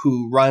doctor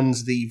who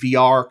runs the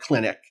VR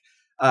clinic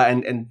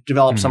and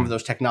developed some of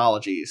those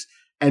technologies.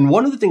 And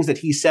one of the things that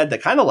he said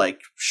that kind of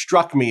like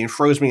struck me and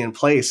froze me in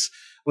place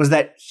was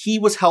that he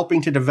was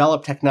helping to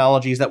develop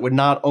technologies that would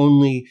not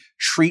only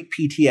treat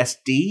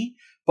PTSD,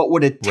 but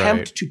would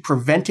attempt to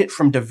prevent it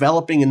from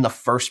developing in the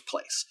first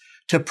place,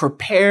 to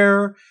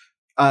prepare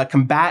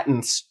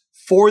combatants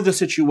for the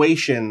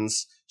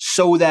situations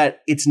so that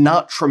it's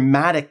not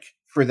traumatic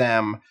for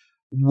them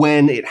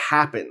when it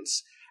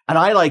happens. And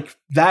I like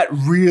that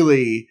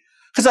really,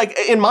 because like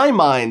in my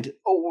mind,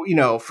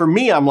 for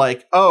me, I'm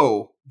like,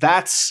 you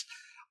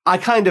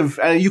kind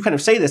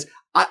of say this,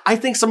 I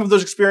think some of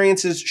those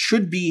experiences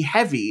should be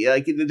heavy.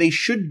 Like there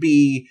should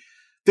be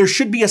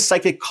a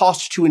psychic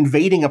cost to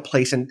invading a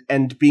place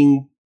and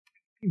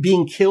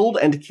being killed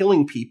and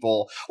killing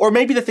people. Or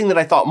maybe the thing that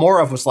I thought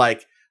more of was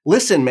like,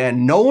 listen,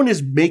 man, no one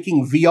is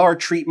making VR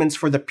treatments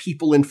for the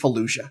people in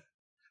Fallujah,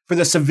 for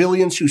the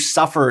civilians who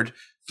suffered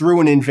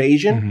through an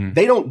invasion.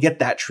 They don't get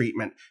that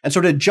treatment. And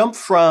so to jump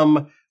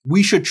from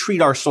we should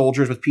treat our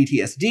soldiers with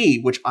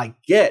PTSD, which I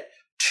get,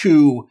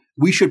 to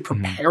we should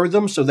prepare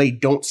them so they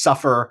don't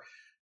suffer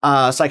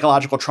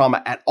psychological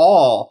trauma at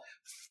all,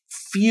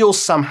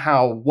 feels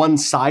somehow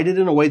one-sided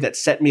in a way that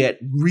set me at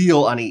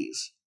real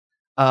unease.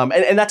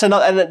 And that's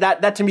another, and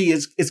that to me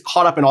is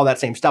caught up in all that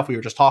same stuff we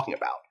were just talking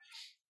about.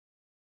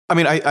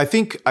 I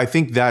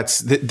think that's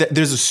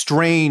there's a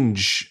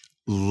strange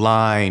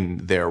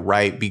line there,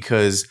 right?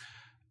 Because,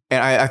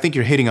 and I think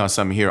you're hitting on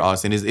something here,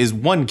 Austin, is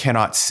one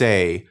cannot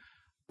say,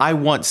 I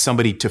want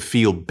somebody to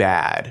feel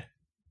bad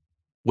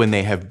when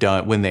they have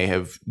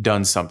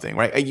done something,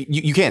 right?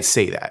 You can't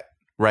say that,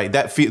 right?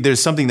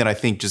 There's something that I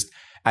think just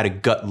at a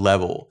gut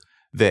level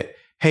that,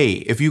 hey,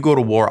 if you go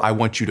to war, I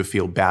want you to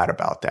feel bad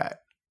about that.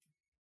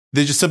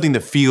 There's just something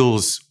that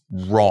feels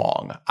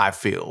wrong, I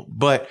feel.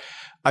 But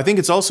I think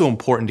it's also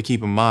important to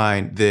keep in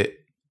mind that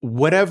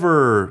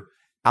whatever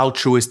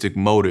altruistic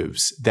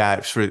motives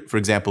that, for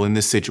example, in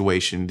this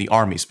situation, the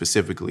Army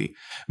specifically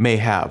may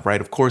have, right?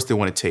 Of course, they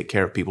want to take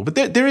care of people.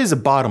 But there is a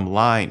bottom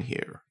line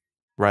here,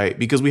 right?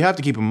 Because we have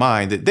to keep in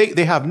mind that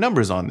they have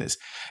numbers on this.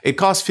 It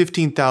costs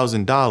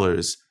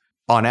 $15,000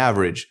 on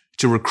average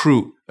to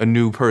recruit a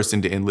new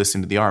person to enlist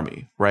into the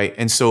Army, right?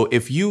 And so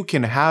if you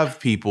can have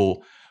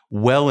people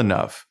well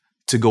enough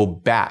to go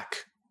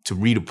back, to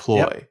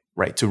redeploy,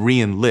 right, to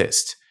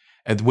re-enlist,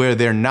 and where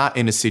they're not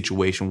in a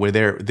situation where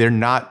they're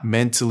not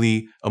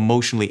mentally,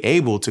 emotionally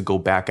able to go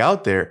back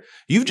out there,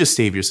 you've just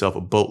saved yourself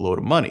a boatload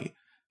of money.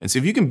 And so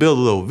if you can build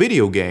a little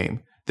video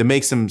game that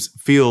makes them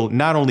feel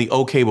not only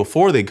okay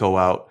before they go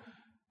out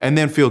and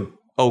then feel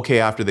okay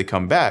after they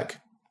come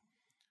back,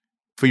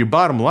 for your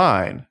bottom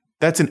line,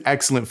 that's an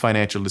excellent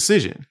financial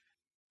decision.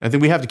 I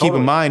think we have to keep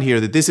in mind here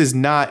that this is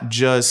not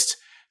just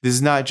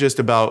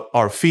about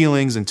our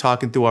feelings and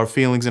talking through our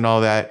feelings and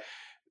all that.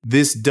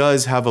 This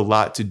does have a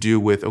lot to do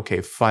with,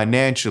 okay,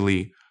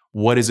 financially,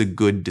 what is a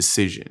good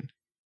decision?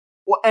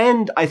 Well,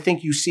 and I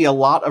think you see a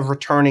lot of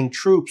returning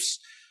troops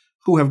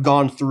who have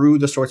gone through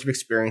the sorts of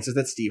experiences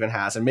that Stephen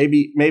has. And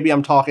maybe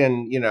I'm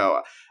talking,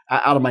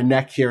 out of my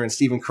neck here, and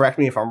Stephen, correct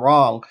me if I'm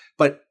wrong,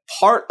 but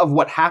part of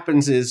what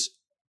happens is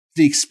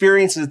the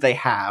experiences they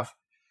have,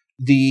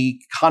 the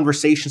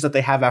conversations that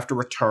they have after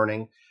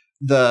returning,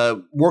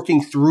 the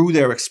working through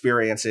their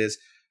experiences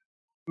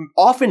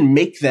often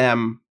make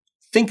them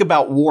think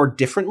about war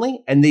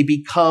differently, and they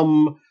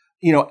become,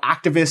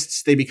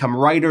 activists, they become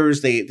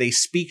writers, they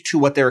speak to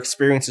what their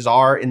experiences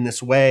are in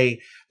this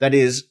way that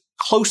is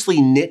closely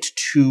knit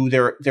to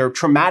their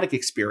traumatic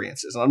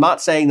experiences. And I'm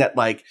not saying that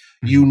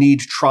you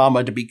need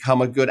trauma to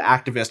become a good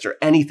activist or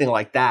anything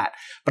like that,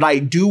 but I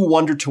do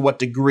wonder to what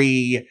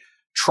degree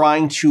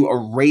trying to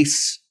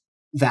erase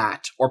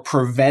that or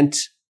prevent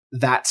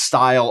that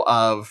style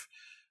of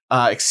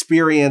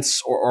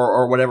experience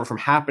or whatever from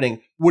happening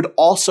would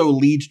also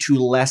lead to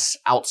less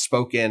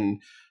outspoken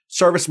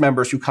service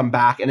members who come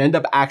back and end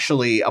up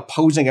actually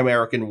opposing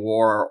American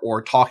war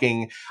or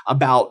talking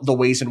about the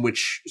ways in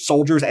which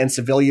soldiers and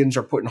civilians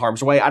are put in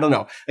harm's way. I don't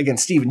know. Again,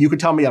 Stephen, you could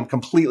tell me I'm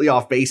completely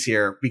off base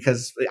here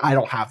because I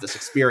don't have this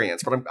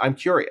experience, but I'm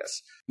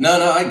curious. No,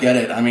 I get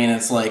it. I mean,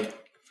 it's like,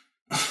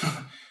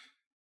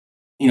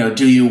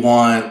 do you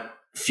want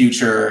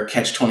future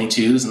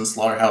Catch-22s and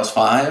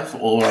Slaughterhouse-5,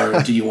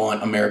 or do you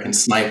want American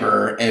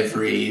Sniper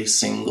every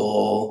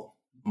single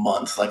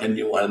month, like a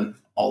new one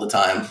all the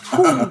time?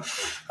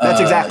 That's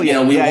exactly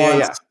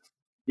it.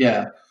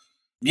 Yeah.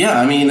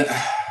 I mean,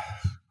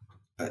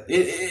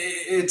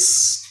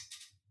 it's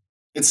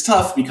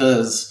tough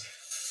because,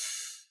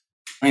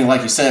 I mean,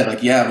 like you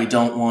said, we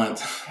don't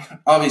want.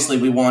 Obviously,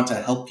 we want to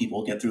help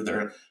people get through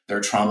their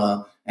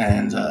trauma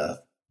and to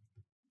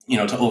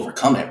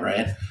overcome it,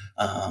 right?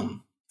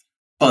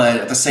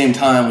 But at the same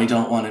time, we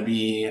don't want to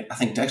be, I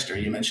think, Dexter,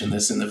 you mentioned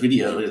this in the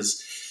video,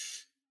 is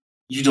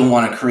you don't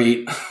want to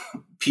create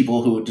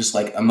people who are just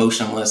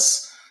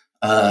emotionless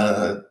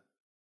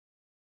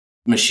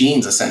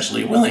machines,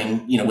 essentially,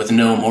 willing, with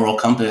no moral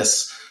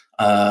compass,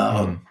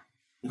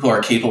 who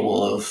are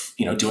capable of,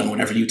 doing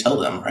whatever you tell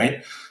them,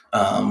 right?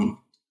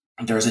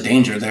 There's a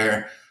danger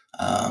there.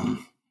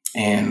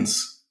 And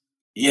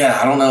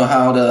I don't know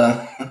how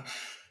to...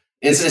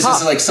 It's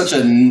just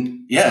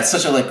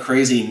such a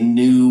crazy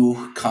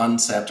new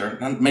concept, or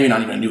maybe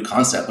not even a new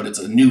concept, but it's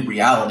a new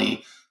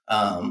reality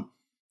that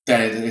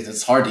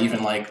it's hard to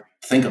even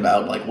think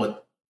about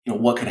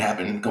what could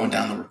happen going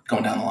down the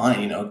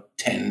line,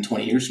 10,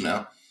 20 years from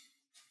now.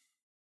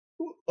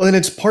 Well, and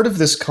it's part of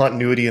this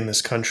continuity in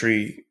this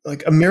country.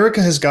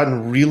 America has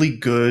gotten really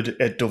good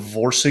at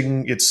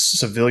divorcing its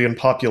civilian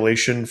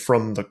population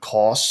from the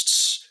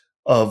costs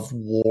of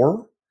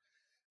war.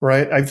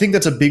 Right. I think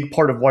that's a big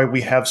part of why we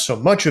have so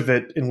much of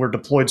it and we're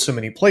deployed so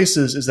many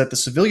places, is that the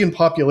civilian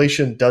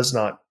population does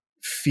not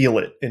feel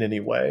it in any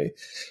way.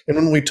 And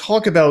when we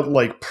talk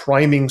about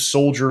priming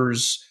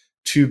soldiers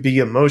to be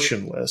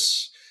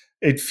emotionless,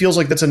 it feels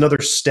like that's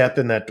another step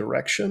in that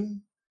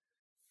direction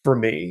for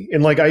me.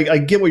 And I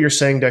get what you're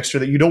saying, Dexter,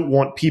 that you don't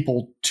want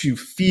people to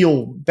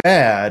feel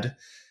bad,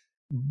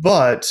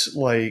 but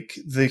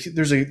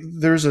there's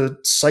a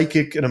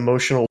psychic and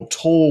emotional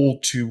toll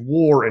to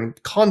war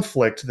and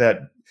conflict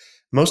that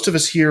most of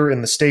us here in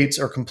the States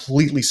are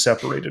completely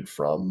separated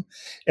from.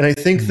 And I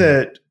think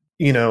that,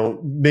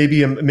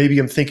 maybe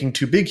I'm thinking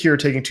too big here,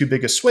 taking too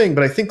big a swing,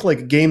 but I think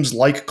games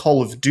like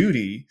Call of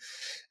Duty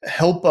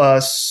help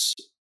us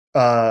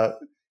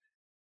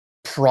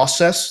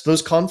process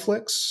those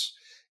conflicts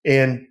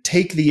and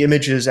take the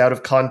images out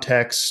of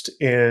context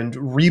and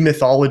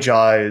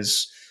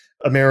remythologize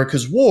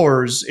America's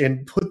wars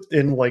and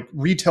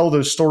retell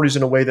those stories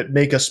in a way that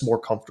make us more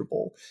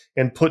comfortable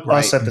and put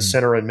us at the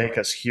center and make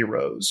us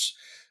heroes.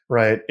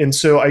 Right. And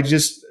so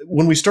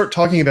when we start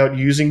talking about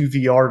using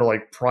VR to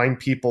like prime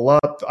people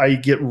up, I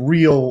get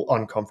real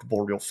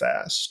uncomfortable real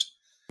fast.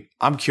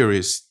 I'm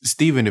curious,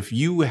 Stephen, if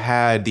you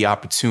had the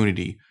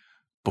opportunity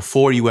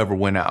before you ever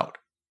went out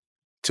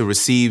to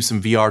receive some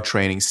VR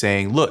training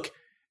saying, look,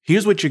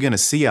 here's what you're going to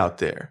see out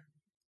there.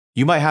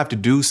 You might have to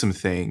do some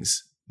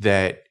things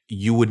that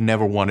you would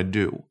never want to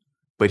do,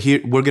 but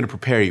here we're going to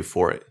prepare you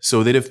for it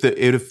so that if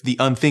the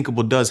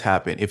unthinkable does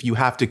happen, if you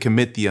have to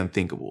commit the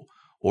unthinkable,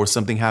 or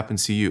something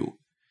happens to you,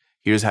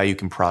 here's how you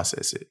can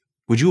process it.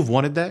 Would you have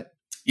wanted that?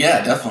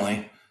 Yeah,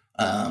 definitely.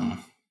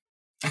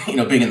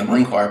 Being in the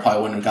Marine Corps, I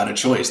probably wouldn't have got a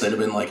choice. They'd have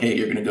been like, hey,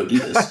 you're going to go do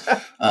this.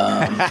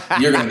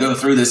 You're going to go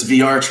through this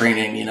VR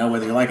training,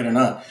 whether you like it or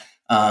not.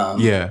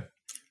 Yeah.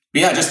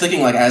 But yeah, just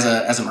thinking like as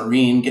a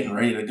Marine, getting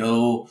ready to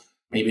go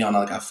maybe on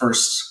like a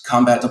first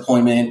combat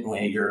deployment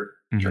where you're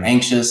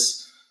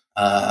anxious,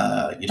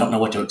 you don't know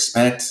what to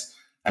expect.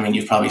 I mean,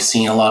 you've probably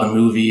seen a lot of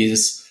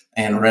movies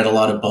and read a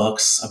lot of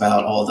books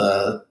about all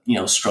the,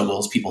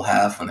 struggles people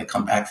have when they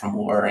come back from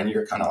war. And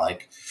you're kind of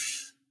like,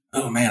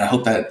 oh man, I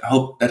hope that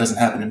doesn't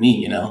happen to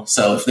me,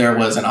 So if there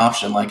was an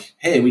option like,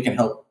 hey, we can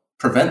help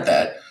prevent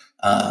that,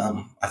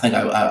 I think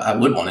I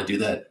would want to do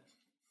that.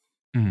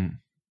 Mm-hmm.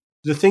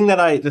 The thing that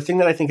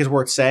I think is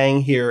worth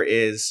saying here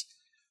is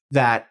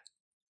that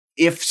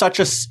if such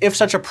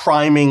a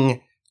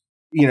priming,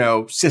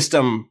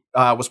 system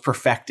was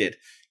perfected,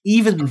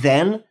 even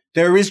then,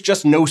 there is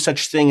just no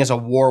such thing as a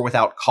war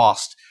without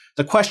cost.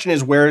 The question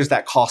is, where is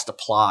that cost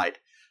applied?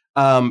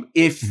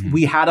 If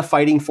we had a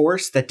fighting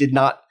force that did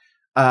not,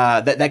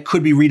 that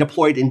could be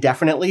redeployed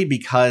indefinitely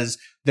because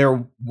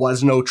there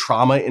was no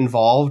trauma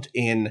involved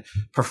in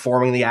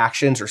performing the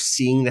actions or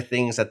seeing the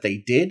things that they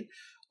did,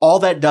 all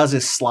that does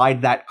is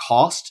slide that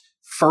cost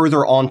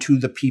further onto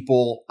the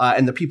people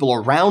and the people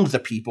around the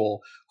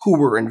people who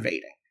were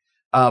invading.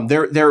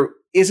 There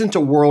isn't a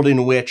world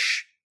in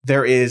which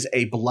there is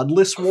a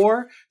bloodless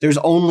war. There's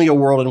only a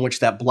world in which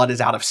that blood is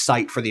out of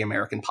sight for the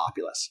American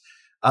populace.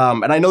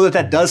 And I know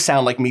that does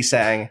sound like me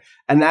saying,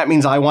 and that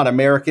means I want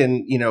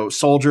American,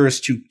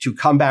 soldiers to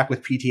come back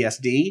with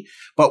PTSD.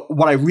 But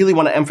what I really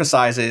want to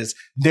emphasize is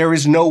there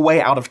is no way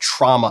out of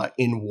trauma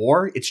in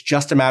war. It's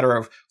just a matter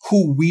of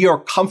who we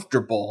are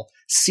comfortable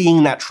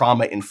seeing that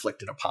trauma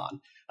inflicted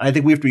upon. And I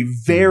think we have to be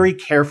very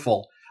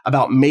careful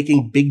about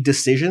making big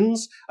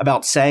decisions,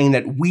 about saying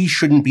that we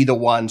shouldn't be the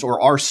ones, or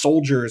our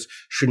soldiers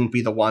shouldn't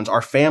be the ones,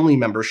 our family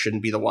members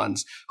shouldn't be the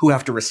ones who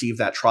have to receive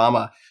that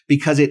trauma,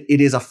 because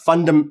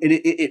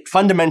it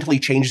fundamentally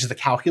changes the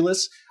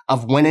calculus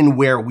of when and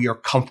where we are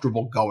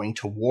comfortable going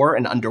to war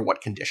and under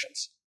what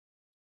conditions.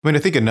 I mean, I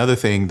think another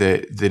thing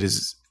that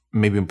is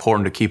maybe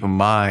important to keep in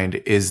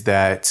mind is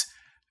that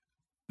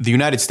the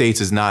United States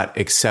is not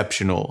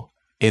exceptional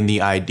in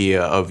the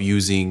idea of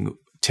using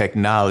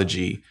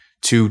technology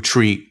to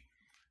treat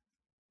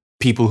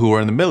people who are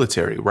in the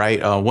military,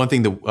 right? One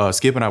thing that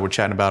Skip and I were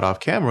chatting about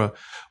off camera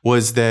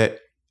was that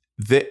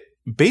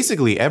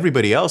basically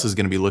everybody else is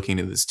going to be looking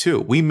at this too.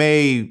 We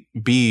may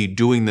be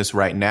doing this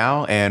right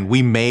now and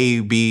we may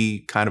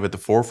be kind of at the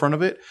forefront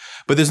of it,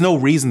 but there's no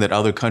reason that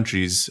other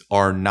countries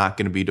are not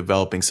going to be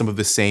developing some of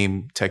the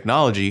same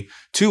technology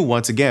to,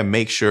 once again,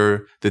 make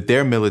sure that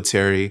their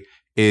military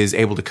is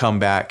able to come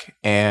back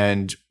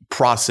and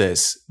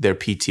process their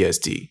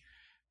PTSD.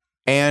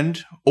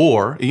 And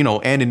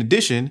in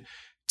addition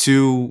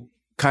to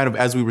kind of,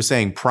 as we were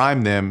saying,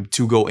 prime them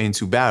to go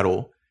into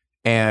battle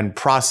and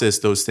process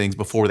those things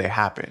before they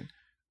happen,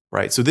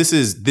 right? So this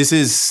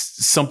is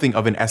something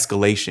of an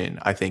escalation,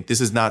 I think.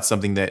 This is not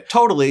something that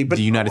but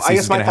the United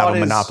States is going to have a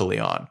monopoly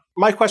on.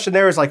 My question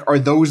there is like, are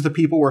those the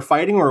people we're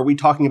fighting, or are we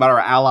talking about our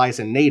allies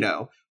in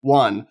NATO,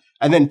 one?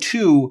 And then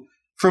two,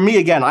 for me,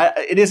 again,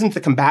 it isn't the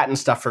combatant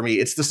stuff for me.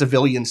 It's the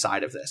civilian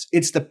side of this.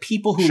 It's the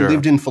people who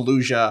lived in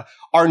Fallujah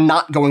are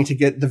not going to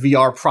get the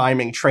VR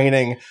priming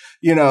training,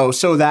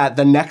 so that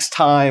the next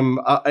time,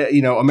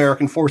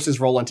 American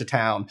forces roll into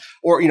town,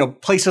 or,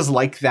 places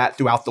like that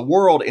throughout the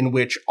world in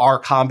which our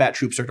combat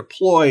troops are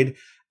deployed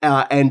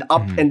and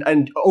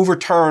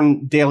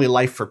overturn daily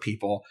life for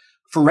people,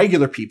 for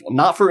regular people,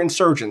 not for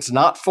insurgents,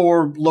 not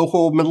for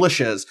local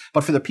militias,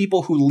 but for the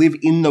people who live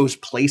in those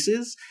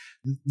places.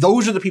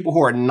 Those are the people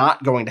who are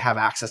not going to have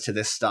access to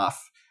this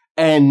stuff.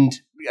 And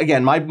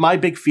again, my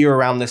big fear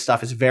around this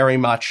stuff is very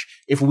much,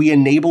 if we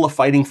enable a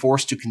fighting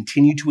force to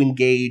continue to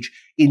engage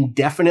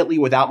indefinitely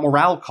without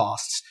morale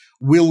costs,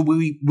 will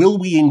we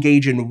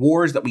engage in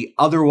wars that we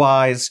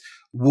otherwise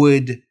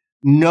would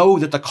know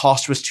that the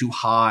cost was too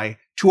high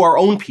to our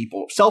own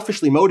people,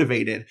 selfishly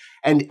motivated,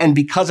 and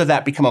because of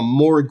that become a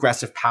more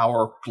aggressive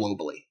power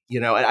globally?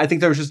 And I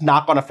think there's just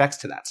knock-on effects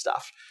to that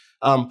stuff.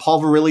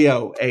 Paul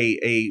Virilio,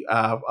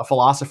 a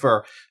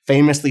philosopher,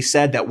 famously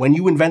said that when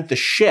you invent the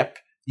ship,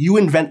 you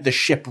invent the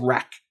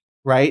shipwreck,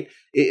 right?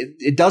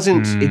 It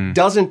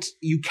doesn't,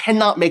 you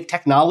cannot make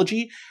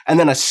technology and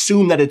then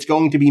assume that it's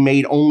going to be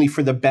made only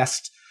for the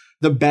best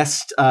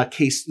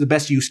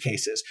use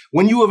cases.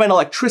 When you invent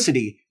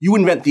electricity, you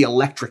invent the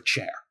electric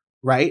chair,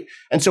 right?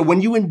 And so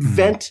when you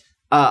invent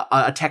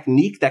a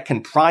technique that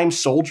can prime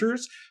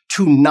soldiers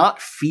to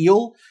not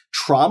feel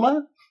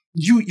trauma,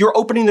 you're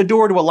opening the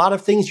door to a lot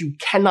of things you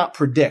cannot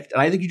predict.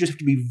 And I think you just have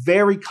to be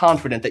very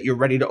confident that you're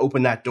ready to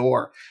open that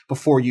door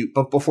before you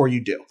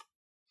do.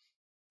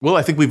 Well,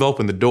 I think we've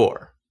opened the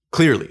door.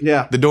 Clearly.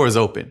 Yeah. The door is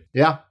open.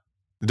 Yeah.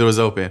 The door is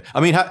open.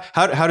 I mean,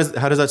 how does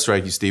that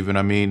strike you, Stephen?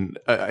 I mean,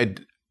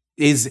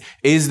 is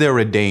there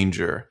a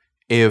danger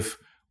if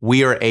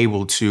we are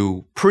able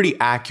to pretty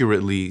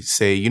accurately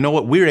say, you know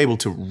what, we're able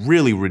to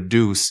really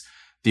reduce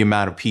the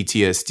amount of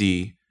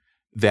PTSD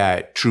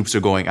that troops are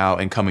going out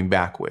and coming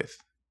back with,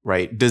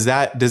 right? Does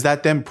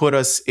that then put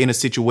us in a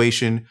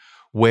situation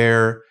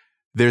where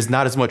there's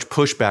not as much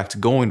pushback to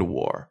going to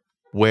war,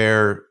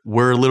 where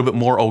we're a little bit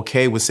more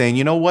okay with saying,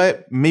 you know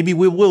what, maybe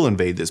we will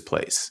invade this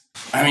place?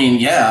 I mean,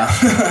 yeah.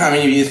 I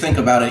mean, if you think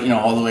about it,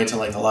 all the way to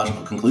like the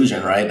logical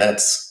conclusion, right?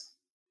 That's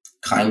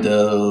kind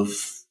of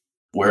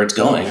where it's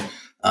going.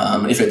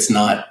 If it's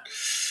not,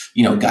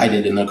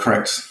 guided in the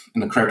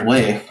correct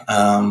way.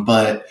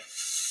 But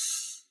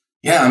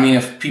yeah, I mean,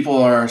 if people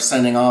are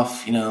sending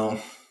off,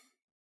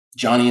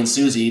 Johnny and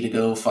Susie to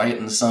go fight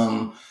in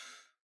some,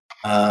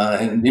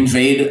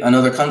 invade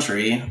another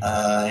country,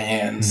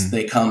 and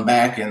they come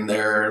back and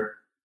they're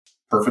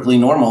perfectly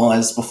normal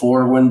as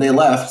before when they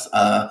left,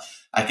 I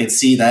could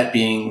see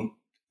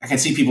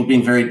people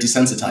being very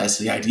desensitized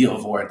to the idea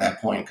of war at that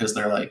point, because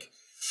they're like,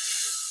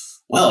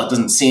 well, it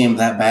doesn't seem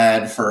that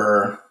bad.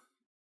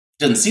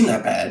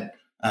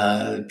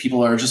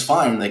 People are just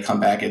fine when they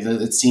come back.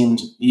 It seemed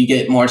you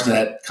get more to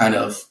that kind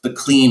of the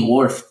clean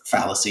war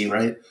fallacy,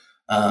 right?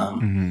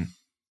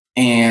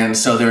 And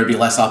so there would be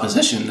less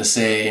opposition to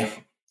say,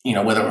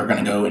 whether we're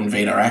going to go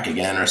invade Iraq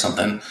again or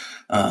something.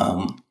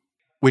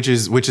 Which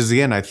is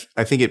again, I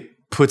think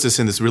it puts us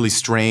in this really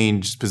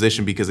strange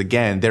position, because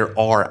again, there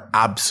are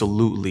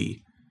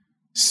absolutely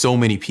so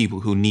many people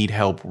who need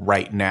help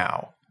right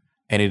now.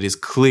 And it is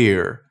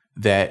clear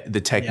that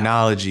the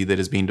technology that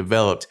is being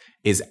developed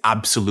is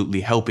absolutely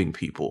helping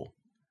people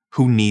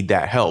who need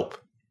that help.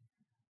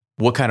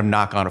 What kind of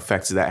knock-on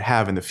effects does that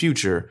have in the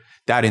future?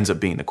 That ends up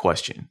being the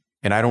question.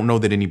 And I don't know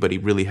that anybody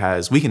really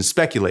has. We can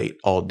speculate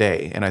all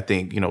day. And I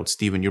think,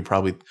 Stephen, you're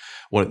probably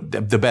one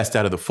of the best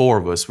out of the four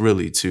of us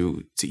really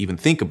to even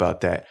think about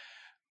that.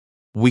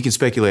 We can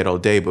speculate all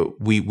day, but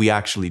we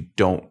actually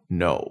don't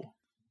know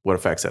what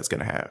effects that's going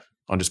to have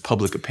on just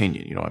public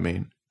opinion. You know what I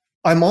mean?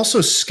 I'm also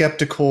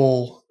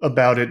skeptical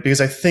about it because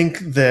I think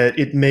that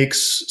it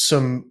makes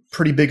some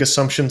pretty big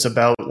assumptions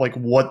about like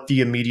what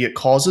the immediate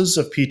causes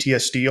of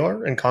PTSD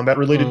are and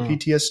combat-related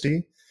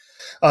PTSD.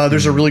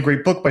 There's a really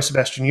great book by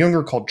Sebastian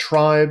Junger called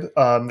Tribe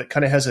that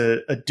kind of has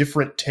a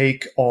different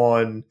take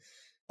on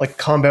like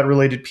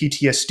combat-related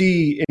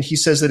PTSD. And he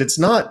says that it's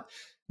not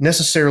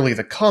necessarily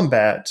the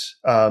combat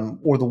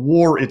or the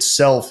war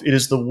itself. It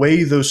is the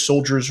way those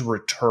soldiers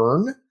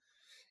return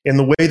and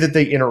the way that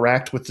they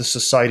interact with the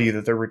society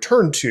that they're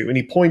returned to. And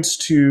he points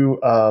to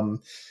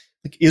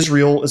like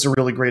Israel as a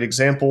really great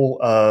example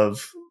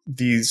of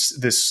this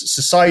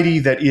society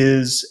that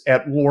is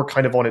at war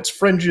kind of on its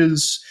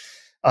fringes,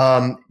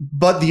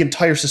 but the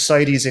entire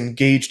society is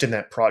engaged in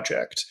that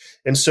project.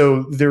 And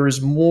so it's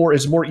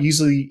more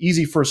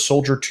easy for a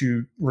soldier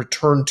to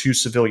return to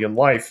civilian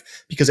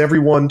life because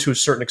everyone to a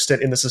certain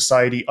extent in the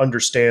society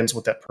understands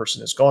what that person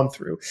has gone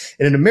through.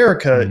 And in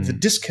America, the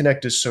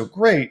disconnect is so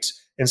great.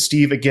 And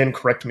Steve, again,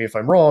 correct me if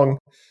I'm wrong,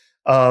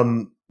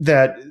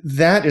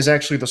 that is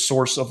actually the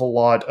source of a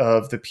lot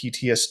of the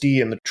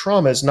PTSD and the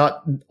trauma is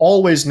not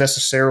always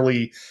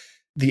necessarily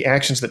the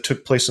actions that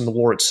took place in the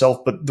war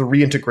itself, but the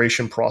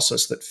reintegration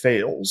process that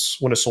fails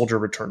when a soldier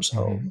returns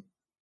home.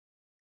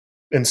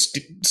 And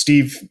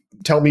Steve,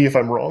 tell me if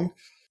I'm wrong.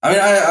 I mean,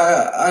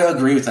 I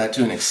agree with that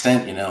to an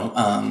extent.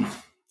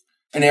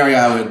 An area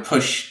I would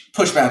push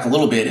back a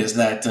little bit is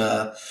that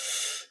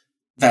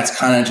that's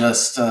kind of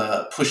just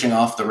pushing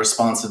off the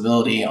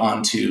responsibility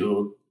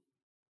onto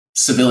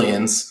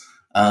civilians,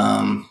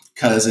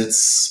 because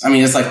it's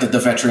like the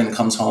veteran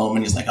comes home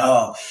and he's like,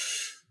 oh,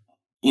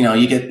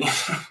 you get.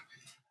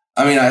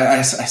 I mean,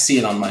 I see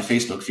it on my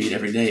Facebook feed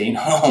every day.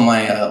 All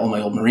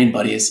my old Marine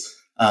buddies.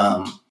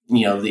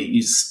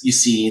 You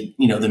see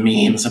the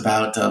memes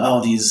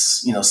about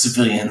these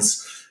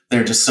civilians.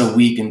 They're just so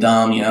weak and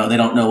dumb. They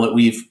don't know what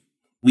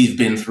we've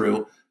been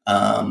through,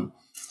 and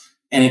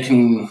it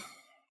can.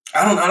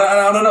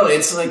 I don't know.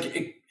 It's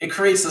like it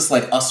creates this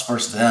like us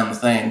versus them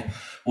thing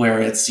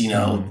where it's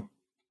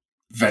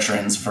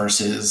veterans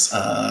versus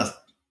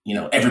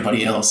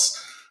everybody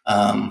else.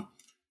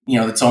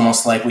 It's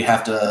almost like we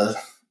have to.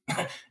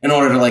 In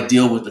order to like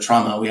deal with the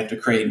trauma, we have to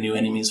create new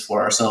enemies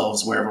for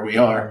ourselves wherever we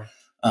are,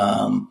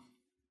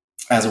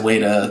 as a way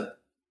to.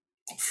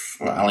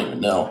 I don't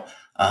even know.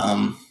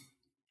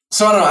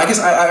 So I don't know. I guess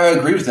I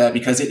agree with that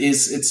because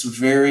it's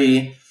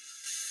very.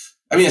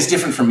 I mean, it's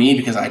different for me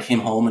because I came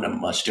home in a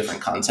much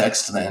different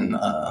context than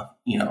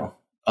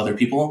other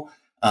people.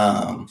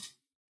 But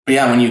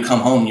yeah, when you come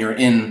home, you're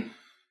in.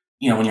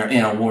 When you're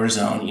in a war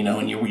zone,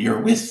 and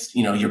you're with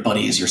your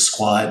buddies, your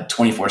squad,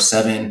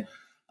 24/7.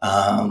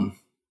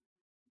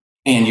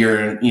 And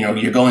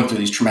you're going through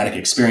these traumatic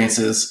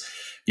experiences,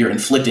 you're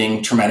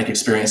inflicting traumatic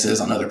experiences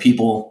on other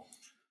people.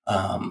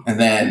 And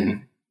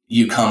then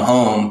you come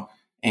home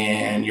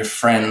and your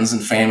friends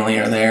and family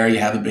are there. You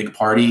have a big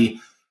party.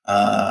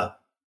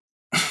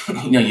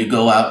 You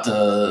go out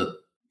to,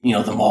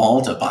 the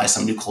mall to buy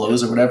some new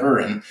clothes or whatever.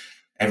 And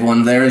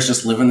everyone there is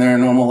just living their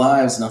normal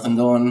lives. Nothing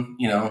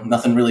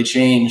nothing really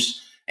changed.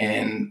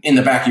 And in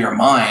the back of your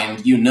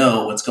mind,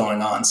 what's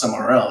going on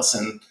somewhere else.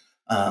 And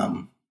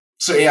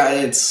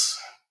it's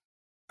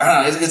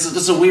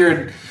a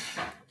weird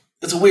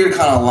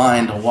kind of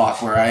line to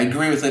walk where I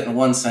agree with it in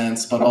one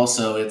sense, but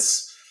also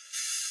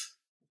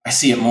I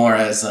see it more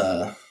as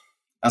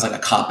like a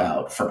cop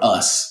out for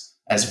us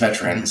as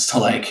veterans to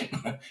like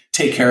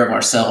take care of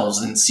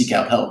ourselves and seek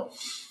out help.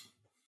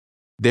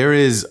 There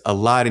is a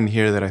lot in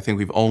here that I think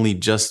we've only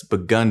just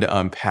begun to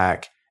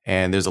unpack,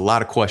 and there's a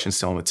lot of questions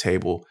still on the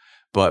table.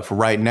 But for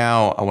right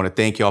now, I want to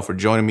thank y'all for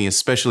joining me,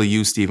 especially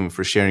you, Stephen,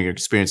 for sharing your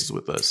experiences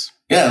with us.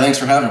 Yeah, thanks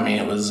for having me.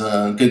 It was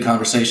a good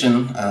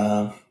conversation.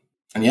 And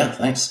yeah,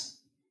 thanks.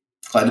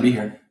 Glad to be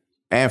here.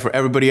 And for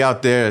everybody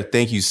out there,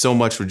 thank you so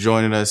much for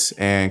joining us,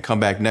 and come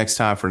back next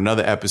time for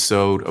another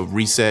episode of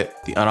Reset,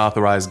 the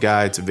Unauthorized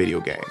Guide to Video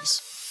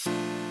Games.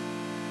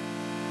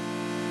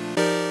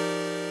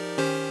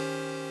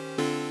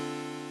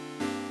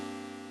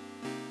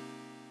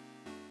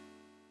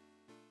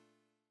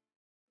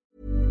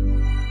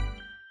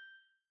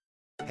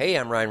 Hey,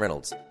 I'm Ryan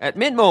Reynolds. At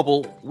Mint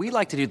Mobile, we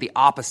like to do the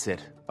opposite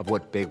of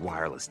what Big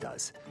Wireless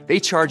does. They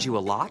charge you a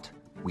lot,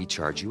 we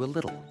charge you a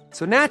little.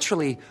 So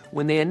naturally,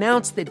 when they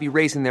announced they'd be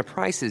raising their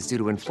prices due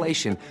to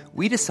inflation,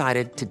 we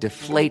decided to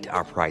deflate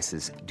our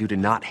prices due to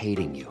not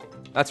hating you.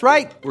 That's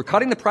right. We're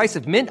cutting the price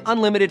of Mint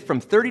Unlimited from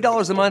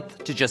 $30 a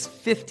month to just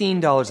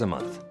 $15 a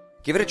month.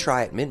 Give it a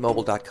try at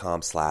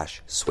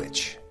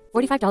mintmobile.com/switch.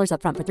 $45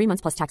 up front for 3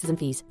 months plus taxes and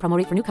fees. Promo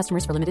rate for new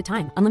customers for limited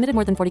time. Unlimited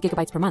more than 40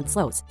 gigabytes per month.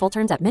 Slows full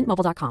terms at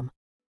mintmobile.com.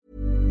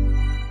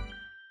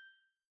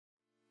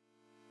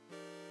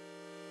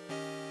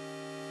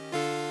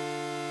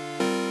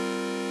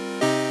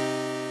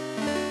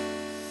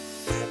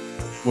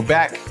 We're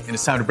back, and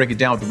it's time to break it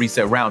down with the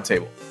Reset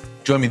Roundtable.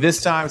 Join me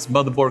this time is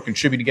Motherboard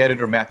contributing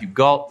editor Matthew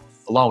Gault,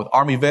 along with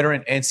Army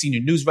veteran and senior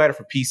news writer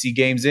for PC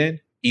Games In,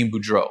 Ian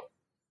Boudreau.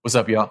 What's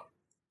up, y'all?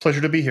 Pleasure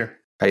to be here.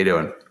 How you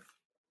doing?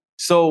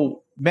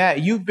 So,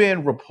 Matt, you've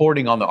been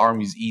reporting on the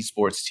Army's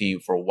esports team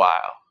for a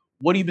while.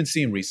 What have you been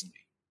seeing recently?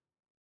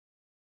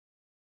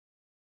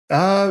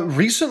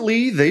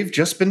 Recently, they've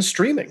just been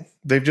streaming.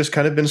 They've just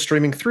kind of been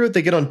streaming through it.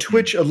 They get on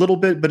Twitch a little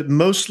bit, but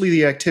mostly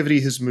the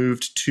activity has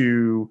moved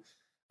to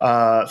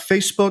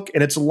Facebook,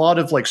 and it's a lot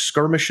of like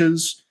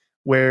skirmishes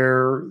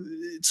where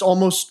it's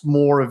almost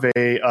more of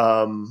a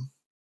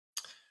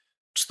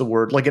what's the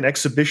word, like an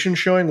exhibition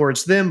showing where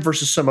it's them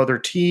versus some other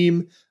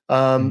team,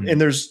 and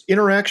there's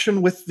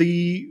interaction with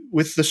the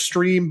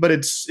stream, but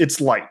it's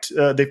light.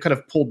 They've kind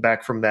of pulled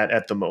back from that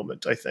at the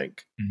moment, I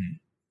think.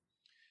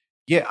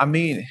 Yeah, I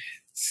mean,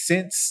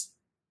 since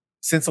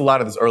a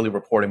lot of this early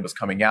reporting was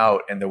coming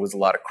out and there was a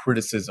lot of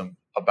criticism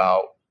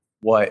about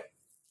what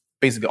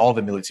basically all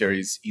the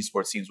military's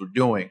esports teams were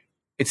doing,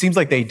 it seems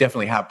like they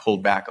definitely have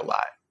pulled back a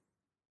lot.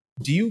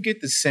 Do you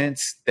get the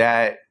sense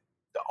that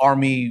the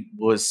Army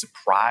was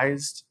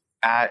surprised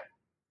at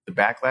the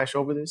backlash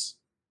over this?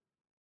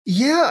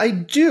 Yeah, I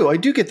do. I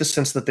do get the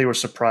sense that they were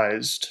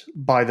surprised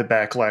by the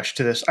backlash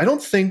to this. I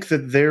don't think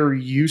that they're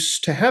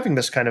used to having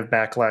this kind of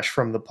backlash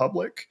from the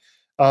public,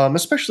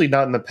 especially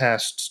not in the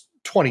past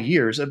 20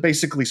 years,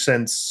 basically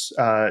since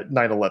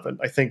 9/11.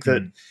 I think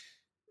that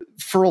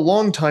for a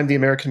long time, the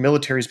American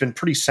military has been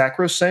pretty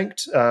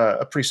sacrosanct,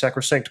 a pretty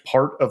sacrosanct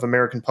part of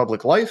American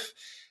public life.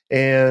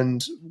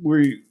 And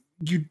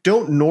you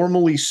don't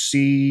normally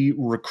see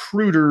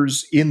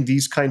recruiters in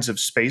these kinds of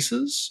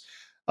spaces.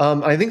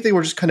 I think they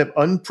were just kind of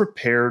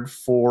unprepared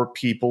for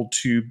people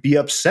to be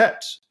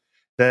upset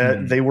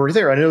that they were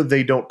there. I know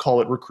they don't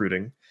call it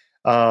recruiting,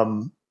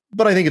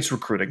 but I think it's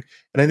recruiting.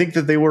 And I think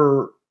that they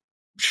were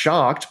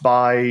shocked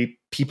by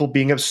people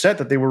being upset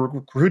that they were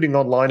recruiting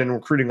online and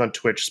recruiting on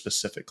Twitch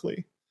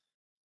specifically.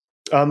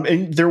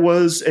 And there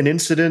was an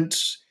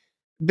incident.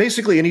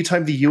 Basically,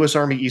 anytime the U.S.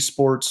 Army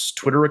Esports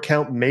Twitter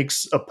account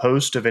makes a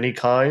post of any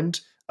kind,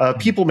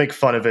 people make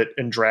fun of it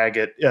and drag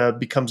it.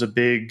 Becomes a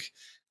big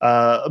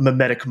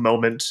mimetic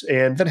moment.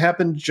 And that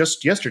happened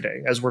just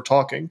yesterday as we're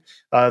talking.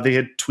 They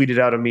had tweeted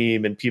out a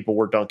meme and people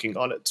were dunking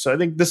on it. So I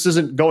think this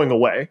isn't going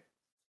away.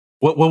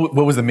 What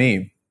was the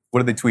meme? What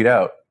did they tweet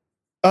out?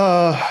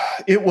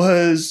 It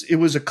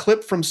was a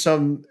clip from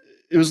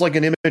it was like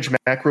an image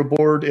macro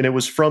board, and it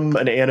was from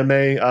an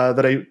anime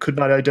that I could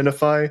not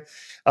identify.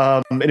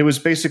 And it was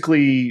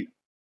basically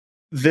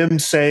them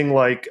saying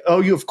like,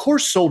 "Oh, of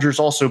course soldiers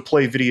also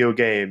play video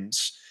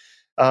games."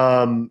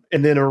 And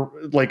then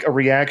a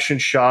reaction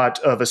shot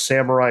of a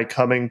samurai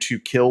coming to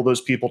kill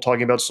those people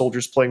talking about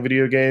soldiers playing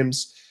video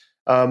games.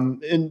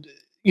 And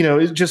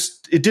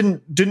it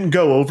didn't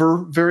go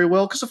over very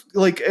well because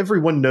like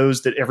everyone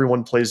knows that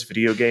everyone plays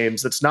video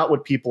games. That's not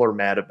what people are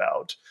mad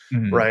about,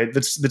 right?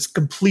 That's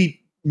complete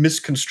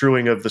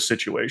misconstruing of the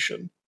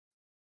situation.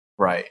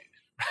 Right.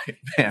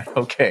 Man,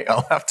 okay,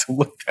 I'll have to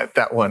look at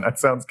that one. That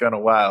sounds kind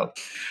of wild.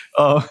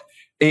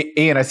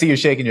 Ian, I see you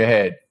shaking your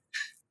head.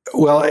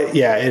 Well,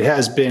 yeah, it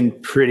has been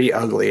pretty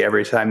ugly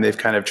every time they've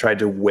kind of tried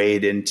to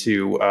wade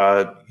into,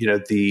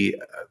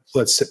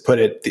 let's put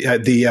it,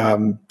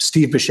 the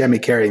Steve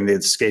Buscemi carrying the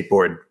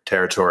skateboard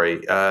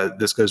territory.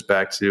 This goes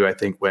back to, I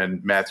think,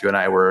 when Matthew and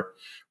I were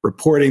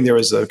reporting, there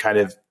was a kind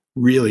of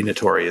really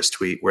notorious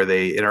tweet where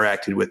they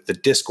interacted with the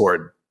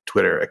Discord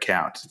Twitter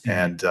account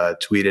and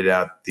tweeted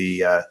out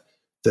the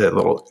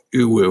little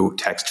uwu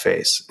text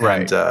face,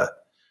 right? And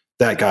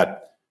that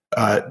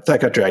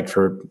got dragged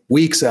for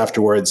weeks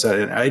afterwards.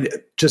 And I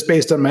just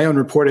based on my own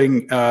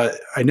reporting,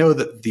 I know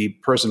that the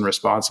person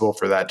responsible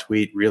for that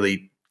tweet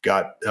really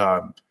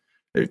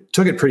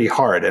took it pretty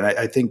hard, and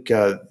I think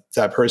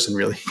that person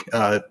really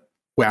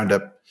wound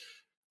up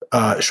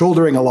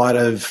shouldering a lot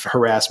of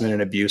harassment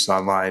and abuse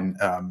online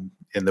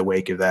in the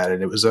wake of that,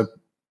 and it was a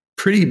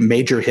pretty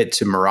major hit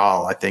to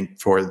morale, I think,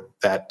 for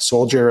that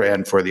soldier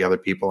and for the other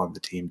people on the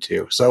team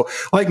too. So,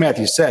 like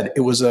Matthew said,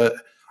 it was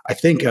I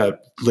think a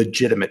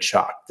legitimate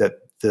shock that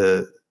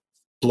the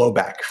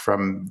blowback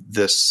from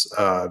this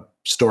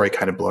story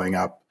kind of blowing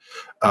up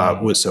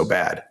was so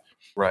bad.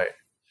 Right.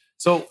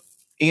 So,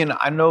 Ian,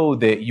 I know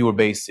that you were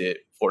based at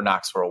Fort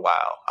Knox for a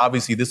while.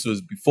 Obviously, this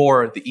was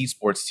before the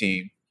esports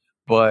team,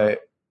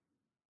 but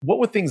what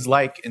were things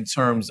like in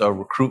terms of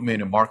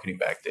recruitment and marketing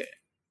back then?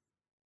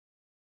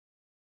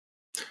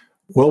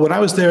 Well, when I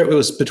was there, it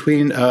was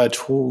between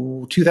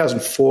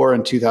 2004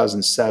 and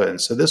 2007.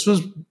 So this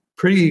was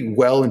pretty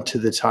well into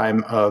the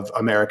time of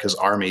America's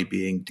Army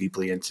being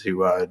deeply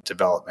into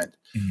development.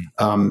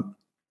 Mm-hmm.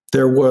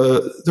 There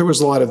was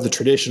a lot of the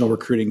traditional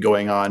recruiting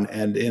going on,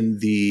 and in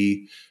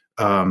the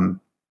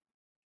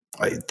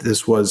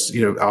this was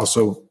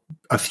also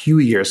a few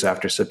years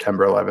after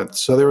September 11th.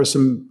 So there was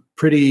some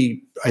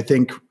pretty, I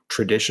think,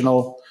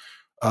 traditional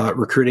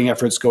recruiting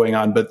efforts going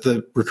on, but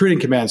the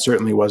recruiting command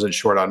certainly wasn't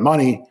short on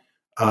money.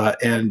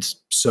 And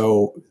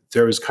so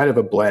there was kind of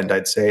a blend,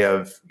 I'd say,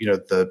 of,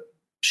 the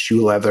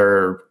shoe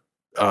leather,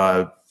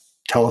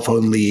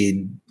 telephone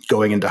lead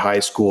going into high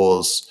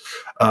schools,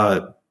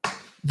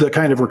 the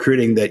kind of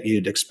recruiting that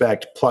you'd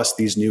expect, plus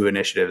these new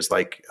initiatives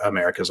like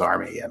America's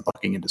Army and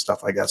looking into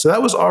stuff like that. So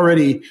that was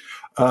already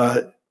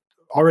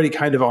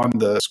kind of on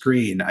the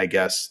screen, I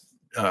guess,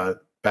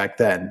 back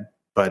then.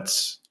 But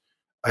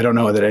I don't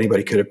know that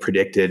anybody could have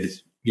predicted,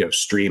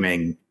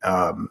 streaming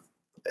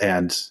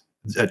and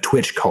a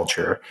Twitch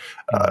culture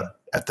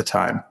at the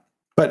time.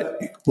 But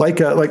like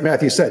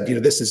Matthew said,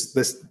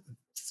 this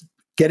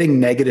getting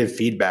negative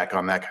feedback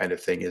on that kind of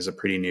thing is a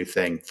pretty new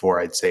thing for,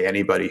 I'd say,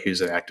 anybody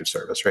who's in active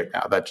service right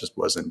now. That just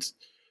wasn't.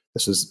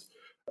 This was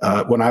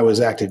when I was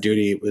active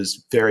duty. It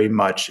was very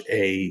much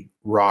a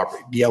raw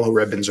yellow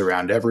ribbons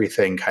around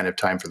everything kind of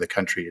time for the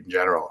country in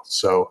general.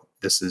 So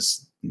this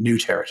is new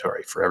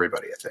territory for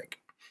everybody, I think.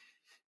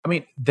 I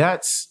mean, I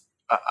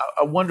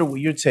wonder what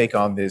your take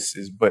on this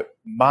is, but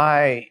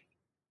my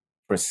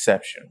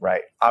perception,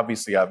 right?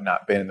 Obviously, I've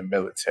not been in the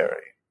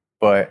military,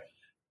 but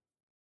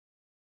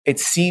it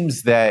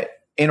seems that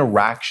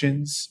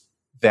interactions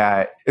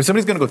that if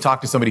somebody's going to go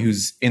talk to somebody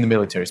who's in the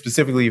military,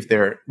 specifically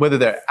whether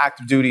they're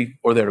active duty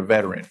or they're a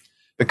veteran,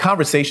 the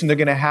conversation they're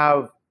going to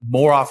have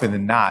more often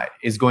than not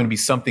is going to be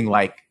something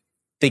like,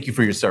 "Thank you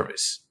for your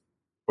service,"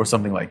 or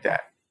something like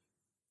that.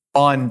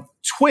 On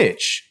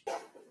Twitch,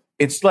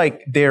 it's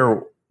like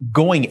they're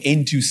going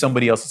into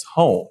somebody else's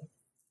home,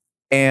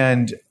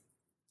 and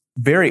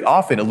very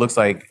often it looks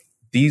like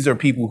these are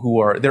people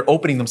they're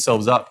opening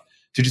themselves up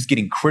to just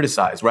getting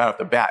criticized right off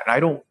the bat.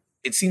 And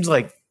it seems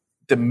like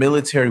the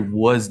military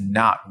was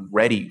not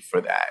ready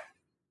for that,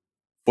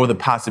 for the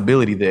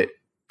possibility that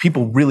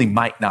people really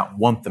might not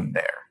want them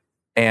there,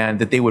 and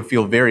that they would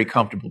feel very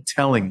comfortable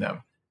telling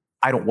them,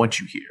 "I don't want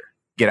you here.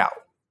 Get out."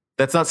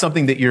 That's not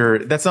something that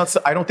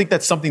I don't think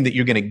that's something that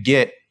you're going to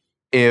get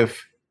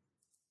if,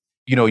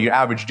 your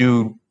average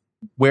dude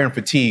wearing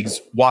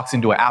fatigues walks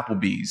into an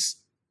Applebee's.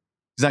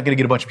 He's not going to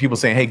get a bunch of people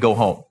saying, "Hey, go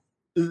home."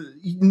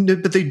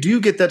 But they do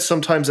get that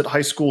sometimes at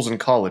high schools and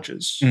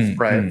colleges,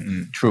 right?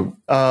 True.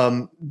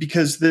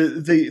 Because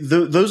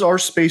those are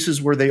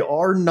spaces where they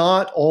are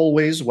not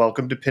always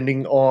welcome,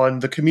 depending on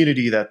the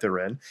community that they're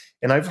in.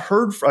 And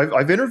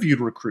I've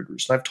interviewed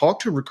recruiters, and I've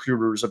talked to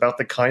recruiters about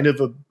the kind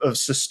of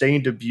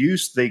sustained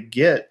abuse they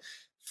get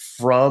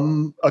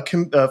from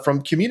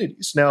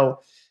communities. Now,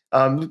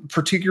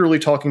 particularly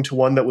talking to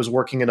one that was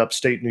working in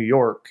upstate New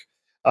York.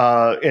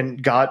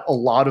 And got a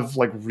lot of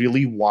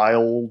really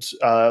wild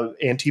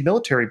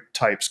anti-military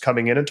types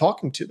coming in and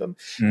talking to them.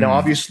 Now,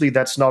 obviously,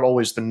 that's not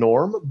always the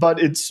norm, but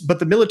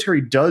the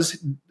military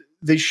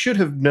they should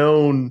have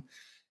known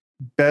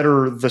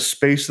better the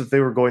space that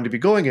they were going to be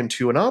going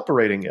into and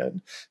operating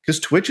in, because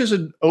Twitch is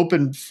an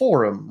open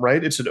forum,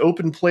 right? It's an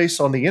open place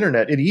on the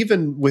internet, and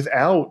even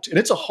without, and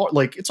it's a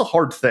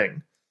hard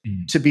thing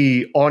to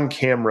be on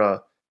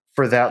camera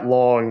for that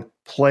long,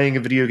 playing a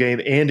video game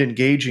and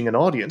engaging an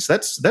audience.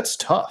 That's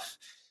tough.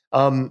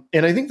 And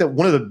I think that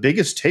one of the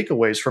biggest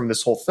takeaways from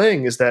this whole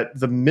thing is that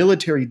the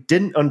military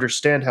didn't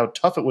understand how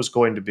tough it was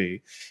going to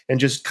be and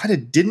just kind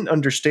of didn't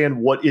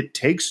understand what it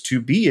takes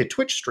to be a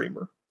Twitch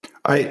streamer.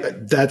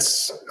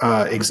 That's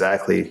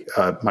exactly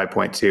my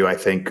point too. I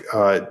think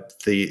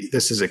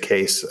this is a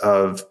case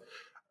of,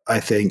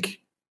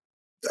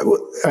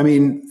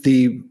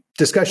 the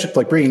discussion,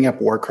 like bringing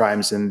up war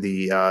crimes in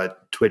the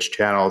Twitch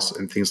channels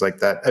and things like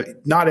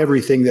that. Not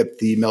everything that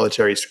the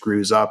military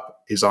screws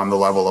up is on the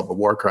level of a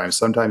war crime.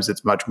 Sometimes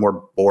it's much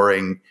more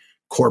boring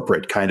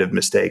corporate kind of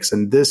mistakes.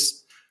 And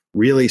this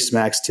really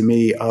smacks to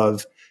me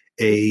of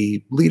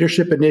a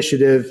leadership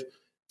initiative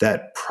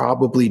that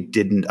probably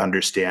didn't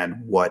understand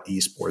what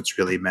esports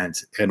really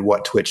meant and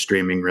what Twitch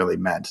streaming really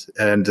meant.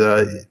 And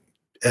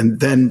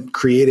then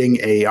creating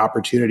a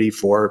opportunity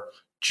for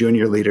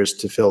junior leaders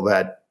to fill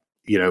that,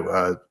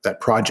 that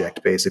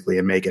project basically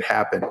and make it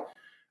happen.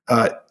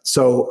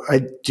 So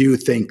I do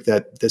think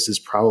that this is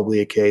probably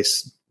a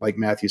case, like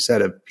Matthew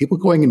said, of people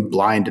going in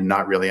blind and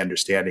not really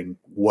understanding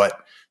what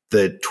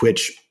the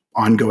Twitch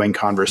ongoing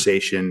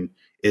conversation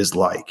is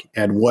like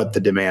and what the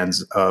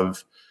demands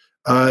of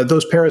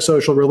those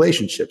parasocial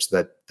relationships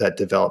that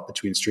develop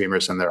between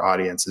streamers and their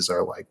audiences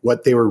are like,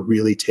 what they were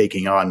really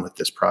taking on with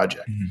this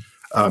project.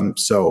 Mm-hmm.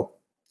 So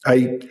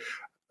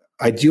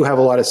I do have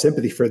a lot of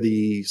sympathy for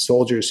the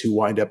soldiers who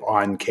wind up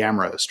on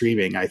camera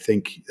streaming. I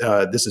think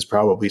this is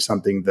probably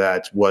something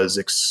that was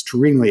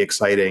extremely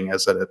exciting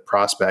as a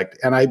prospect.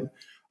 And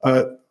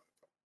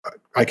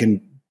I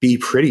can be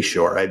pretty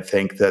sure, I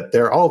think, that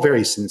they're all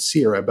very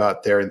sincere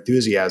about their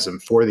enthusiasm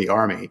for the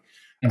Army,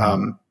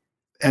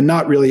 and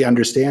not really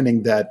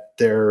understanding that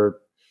their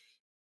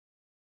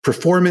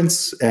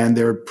performance and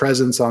their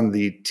presence on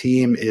the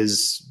team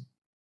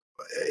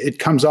it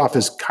comes off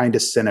as kind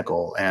of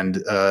cynical,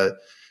 and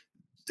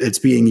it's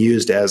being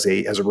used as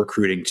a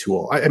recruiting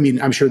tool. I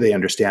mean, I'm sure they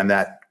understand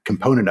that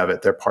component of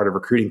it. They're part of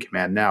Recruiting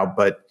Command now,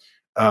 but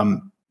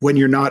when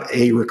you're not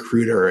a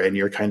recruiter and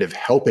you're kind of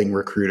helping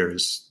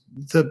recruiters,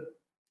 the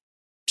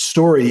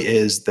story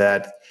is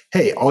that,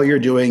 hey, all you're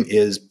doing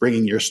is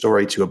bringing your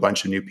story to a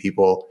bunch of new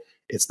people.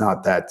 It's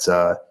not that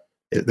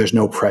there's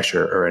no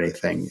pressure or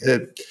anything.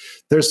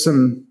 There's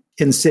some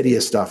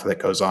insidious stuff that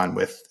goes on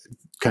with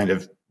kind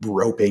of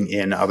roping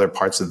in other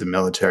parts of the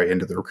military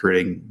into the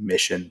recruiting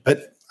mission.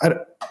 But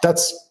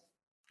that's,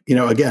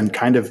 again,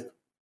 kind of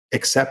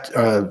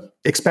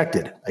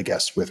expected, I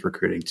guess, with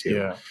recruiting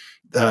too.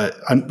 Yeah.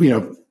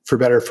 For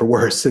better or for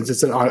worse, since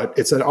it's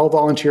an all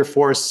volunteer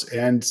force,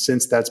 and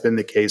since that's been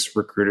the case,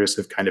 recruiters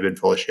have kind of been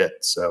full of shit.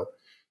 So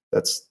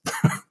that's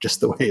just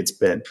the way it's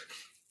been.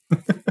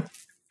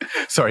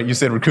 Sorry, you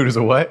said recruiters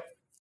are what?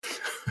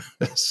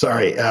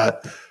 Sorry,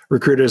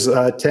 recruiters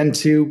tend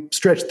to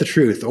stretch the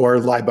truth or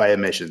lie by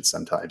omission.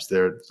 Sometimes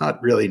they're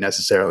not really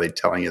necessarily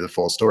telling you the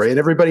full story, and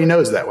everybody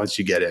knows that once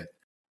you get in.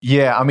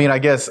 Yeah, I mean, I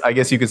guess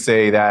you could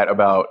say that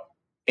about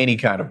any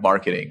kind of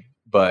marketing,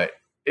 but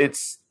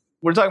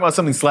we're talking about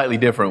something slightly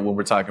different when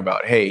we're talking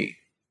about, hey,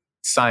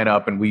 sign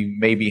up and we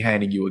may be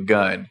handing you a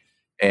gun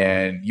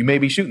and you may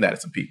be shooting that at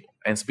some people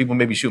and some people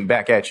may be shooting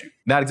back at you.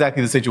 Not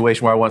exactly the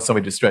situation where I want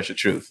somebody to stretch the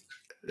truth.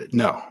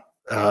 No.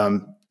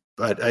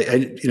 But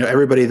I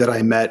everybody that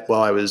I met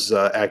while I was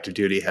active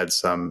duty had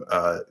some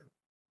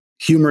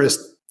humorous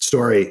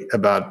story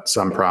about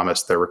some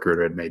promise their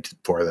recruiter had made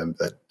for them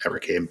that never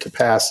came to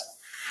pass.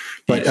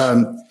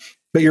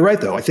 But you're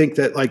right, though. I think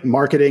that like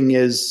marketing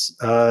is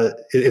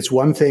it's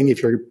one thing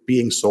if you're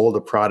being sold a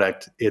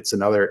product. It's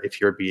another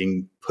if you're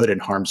being put in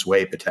harm's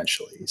way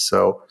potentially.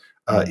 So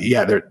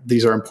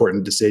these are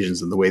important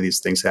decisions, and the way these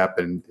things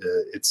happen,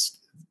 it's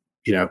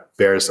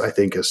bears, I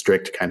think, a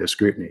strict kind of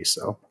scrutiny.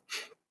 So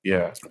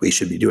yeah, we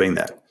should be doing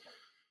that.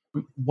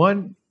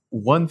 One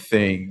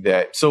thing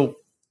that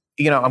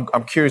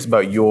I'm curious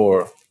about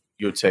your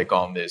take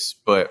on this,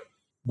 but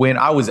when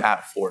I was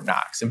at Fort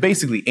Knox, and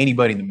basically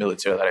anybody in the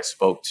military that I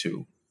spoke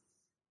to,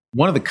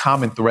 one of the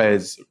common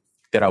threads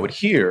that I would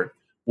hear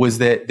was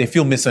that they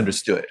feel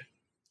misunderstood.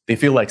 They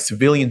feel like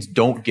civilians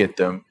don't get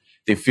them.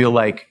 They feel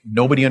like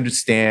nobody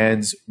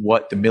understands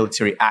what the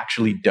military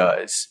actually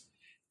does.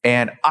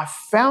 And I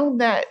found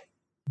that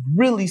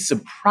really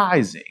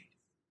surprising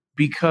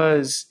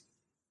because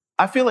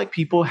I feel like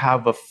people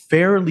have a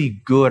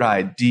fairly good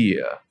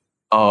idea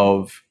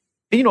of,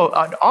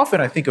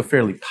 often I think a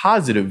fairly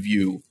positive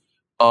view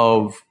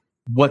of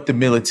what the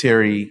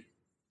military,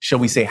 shall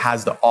we say,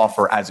 has to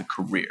offer as a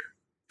career.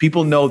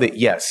 People know that,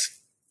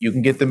 yes, you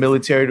can get the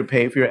military to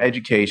pay for your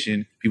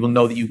education. People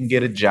know that you can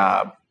get a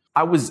job.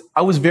 I was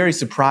very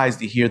surprised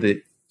to hear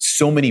that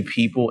so many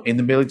people in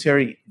the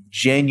military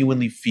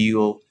genuinely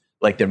feel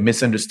like they're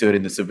misunderstood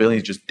and the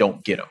civilians just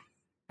don't get them,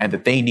 and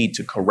that they need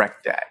to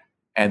correct that,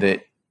 and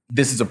that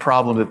this is a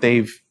problem that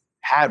they've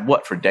had,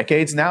 for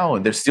decades now,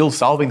 and they're still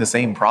solving the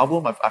same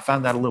problem. I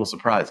found that a little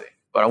surprising,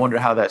 but I wonder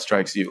how that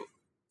strikes you.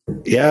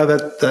 Yeah,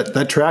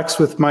 that tracks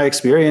with my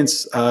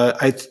experience.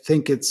 I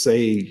think it's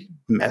a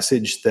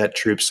message that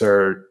troops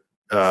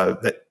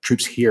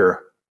hear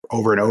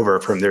over and over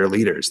from their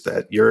leaders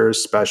that you're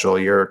special,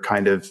 you're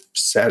kind of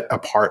set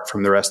apart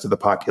from the rest of the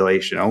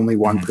population. Only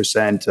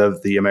 1%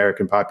 of the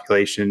American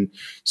population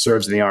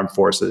serves in the armed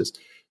forces.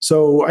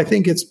 So I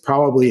think it's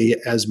probably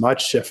as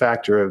much a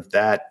factor of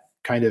that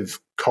kind of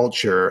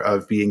culture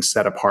of being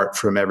set apart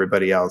from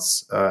everybody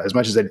else as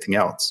much as anything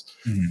else.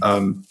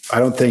 I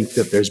don't think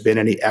that there's been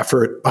any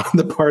effort on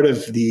the part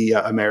of the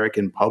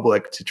American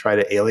public to try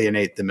to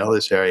alienate the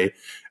military.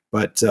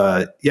 But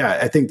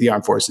I think the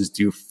armed forces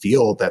do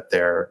feel that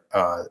they're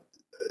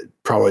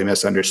probably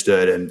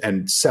misunderstood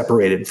and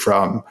separated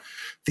from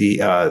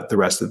the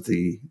rest of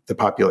the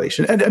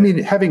population. And I mean,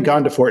 having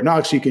gone to Fort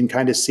Knox, you can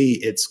kind of see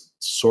it's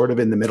sort of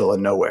in the middle of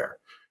nowhere.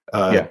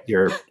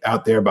 You're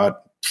out there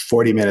about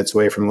 40 minutes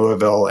away from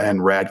Louisville,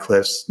 and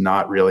Radcliffe's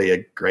not really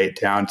a great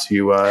town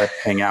to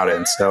hang out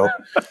in. So,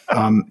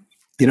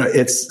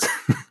 it's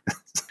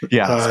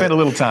spend a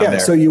little time there.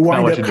 So you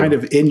wind up kind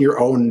of in your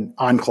own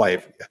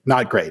enclave.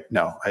 Not great.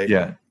 No,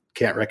 I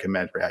can't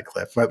recommend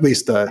Radcliffe. At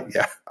least, I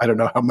don't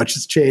know how much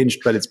it's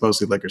changed, but it's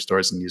mostly liquor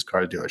stores and used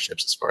car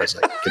dealerships as far as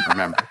I can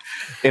remember.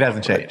 It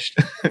hasn't changed.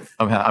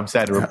 I'm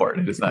sad to report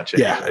it has not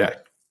changed. Yeah.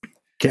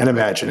 Can't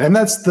imagine. And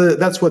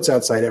that's what's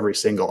outside every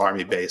single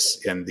Army base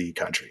in the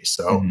country.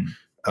 So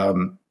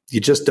you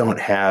just don't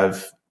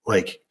have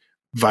like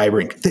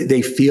vibrant,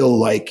 they feel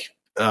like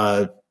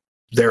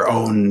their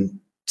own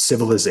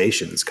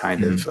civilizations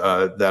kind of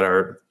that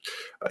are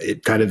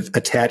kind of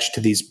attached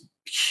to these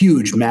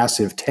huge,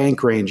 massive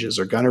tank ranges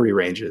or gunnery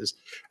ranges.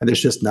 And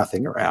there's just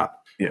nothing around.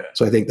 Yeah.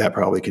 So I think that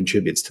probably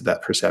contributes to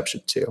that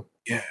perception too.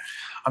 Yeah.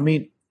 I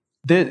mean,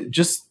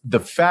 just the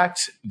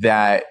fact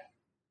that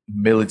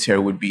military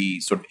would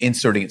be sort of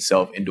inserting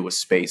itself into a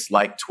space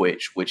like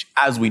Twitch, which,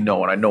 as we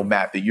know, and I know,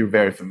 Matt, that you're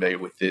very familiar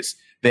with this,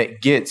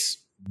 that gets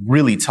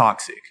really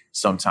toxic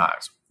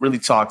sometimes, really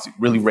toxic,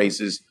 really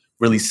racist,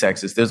 really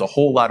sexist. There's a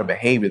whole lot of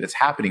behavior that's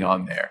happening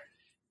on there.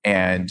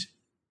 And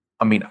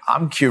I mean,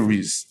 I'm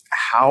curious,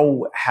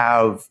 how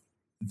have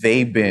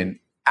they been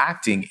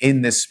acting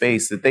in this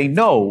space that they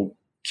know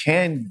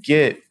can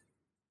get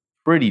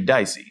pretty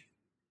dicey?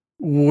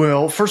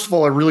 Well, first of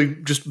all, I really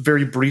just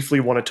very briefly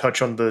want to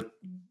touch on the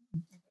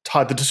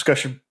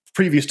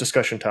previous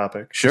discussion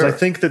topic. Sure. I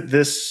think that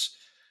this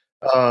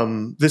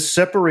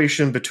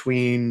separation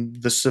between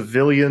the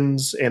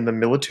civilians and the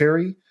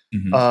military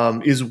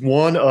is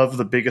one of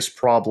the biggest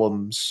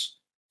problems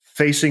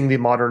facing the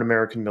modern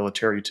American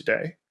military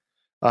today.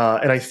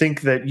 And I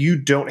think that you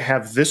don't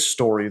have this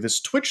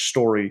Twitch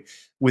story,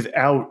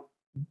 without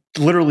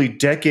literally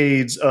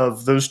decades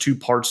of those two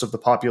parts of the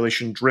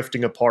population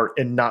drifting apart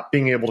and not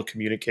being able to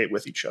communicate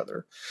with each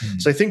other.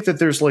 So I think that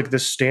there's like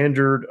this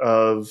standard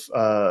of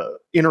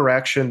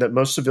interaction that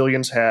most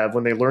civilians have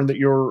when they learn that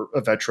you're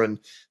a veteran.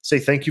 Say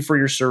thank you for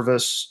your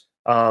service.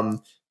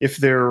 If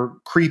they're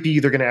creepy,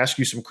 they're going to ask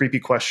you some creepy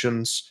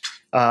questions,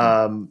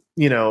 and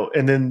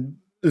then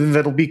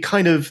that'll be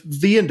kind of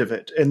the end of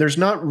it. And there's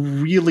not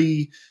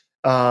really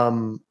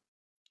the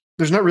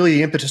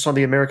impetus on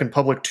the American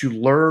public to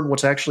learn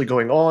what's actually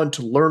going on,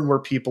 to learn where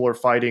people are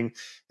fighting,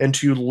 and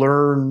to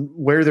learn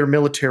where their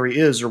military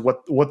is or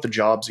what the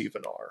jobs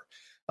even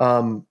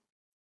are.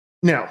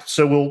 Now,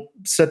 so we'll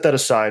set that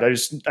aside.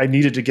 I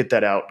needed to get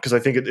that out because I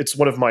think it's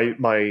one of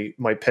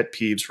my pet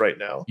peeves right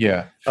now.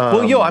 Yeah.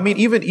 Well, I mean,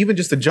 even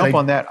just to jump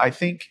on that, I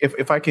think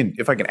if I can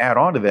add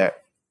on to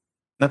that,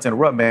 not to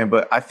interrupt, man,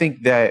 but I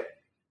think that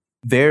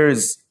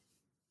there's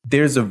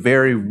a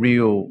very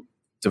real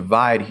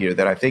divide here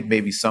that I think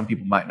maybe some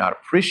people might not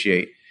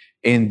appreciate,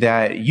 in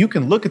that you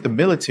can look at the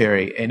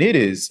military and it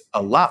is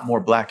a lot more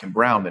black and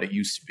brown than it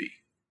used to be.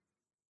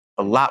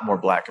 A lot more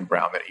black and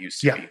brown than it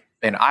used to be.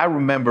 And I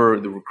remember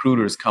the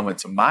recruiters coming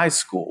to my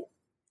school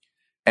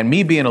and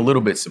me being a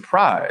little bit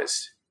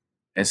surprised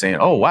and saying,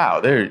 oh,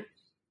 wow, they're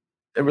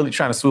really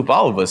trying to swoop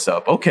all of us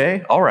up.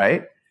 Okay, all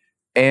right.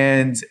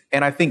 And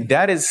I think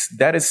that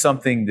is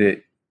something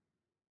that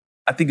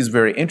I think is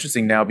very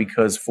interesting now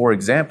because, for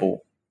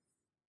example,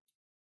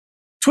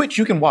 Twitch,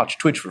 you can watch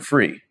Twitch for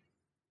free.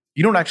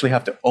 You don't actually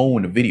have to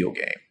own a video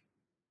game.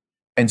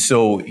 And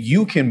so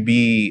you can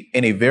be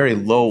in a very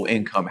low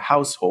income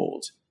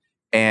household,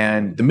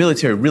 and the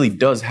military really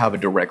does have a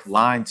direct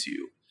line to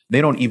you.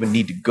 They don't even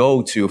need to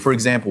go to, for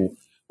example,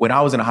 when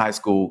I was in high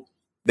school,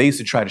 they used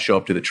to try to show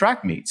up to the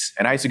track meets.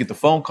 And I used to get the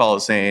phone call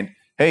saying,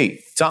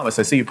 hey, Thomas,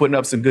 I see you putting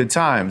up some good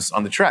times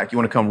on the track. You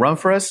want to come run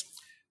for us?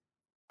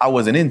 I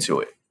wasn't into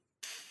it.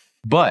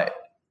 But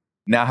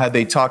now had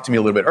they talked to me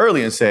a little bit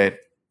earlier and said,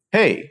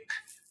 hey,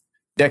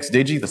 Dex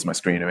Digi, that's my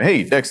screen name.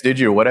 Hey, Dex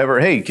Digi or whatever.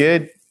 Hey,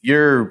 kid,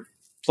 you're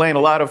playing a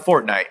lot of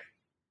Fortnite.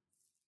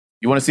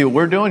 You want to see what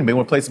we're doing? Maybe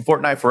want to play some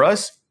Fortnite for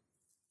us?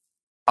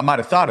 I might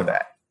have thought of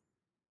that.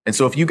 And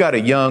so if you got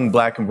a young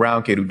black and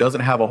brown kid who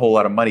doesn't have a whole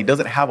lot of money,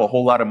 doesn't have a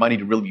whole lot of money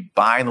to really be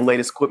buying the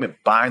latest equipment,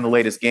 buying the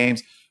latest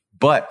games,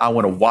 but I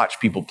want to watch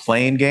people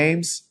playing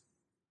games,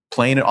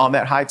 playing it on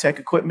that high-tech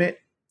equipment,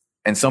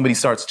 and somebody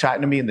starts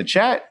chatting to me in the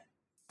chat,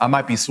 I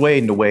might be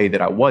swayed in a way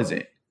that I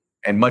wasn't,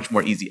 and much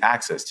more easy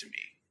access to me.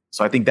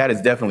 So I think that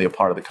is definitely a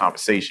part of the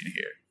conversation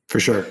here. For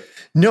sure.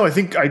 No, I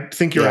think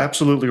you're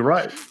absolutely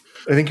right.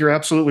 I think you're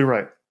absolutely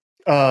right.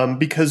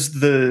 Because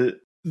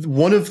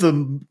one of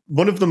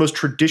the most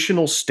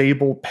traditional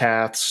stable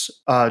paths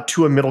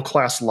to a middle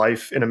class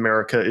life in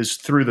America is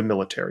through the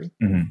military.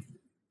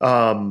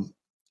 And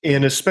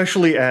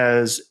especially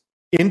as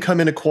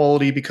income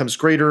inequality becomes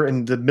greater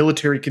and the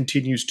military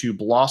continues to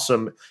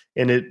blossom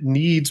and it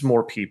needs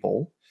more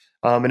people,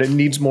 and it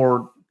needs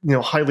more,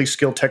 highly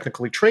skilled,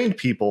 technically trained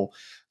people,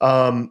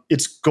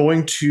 it's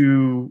going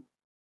to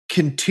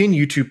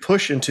continue to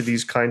push into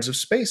these kinds of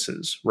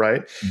spaces,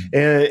 right?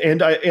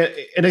 And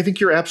I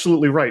think you're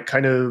absolutely right.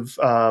 Kind of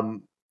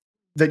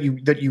that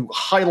you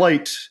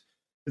highlight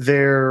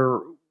there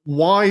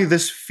why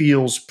this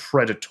feels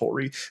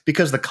predatory,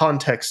 because the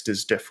context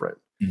is different,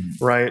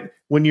 right?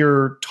 When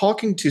you're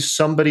talking to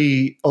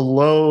somebody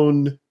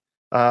alone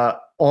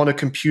on a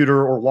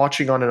computer or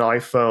watching on an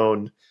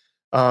iPhone,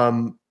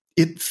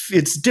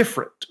 it's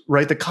different,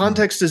 right? The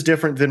context is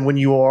different than when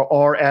you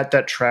are at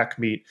that track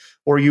meet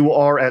or you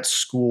are at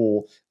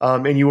school,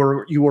 and you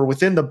are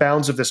within the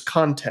bounds of this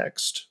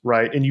context,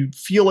 right? And you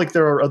feel like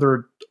there are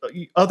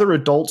other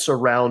adults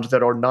around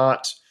that are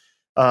not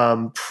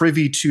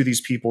privy to these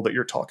people that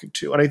you're talking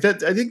to. And I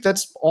think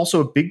that's also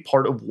a big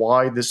part of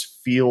why this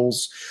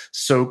feels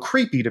so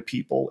creepy to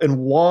people and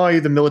why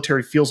the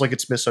military feels like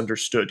it's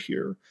misunderstood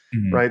here,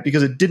 right?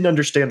 Because it didn't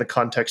understand the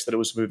context that it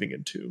was moving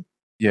into.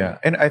 Yeah.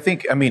 And I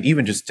think,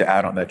 even just to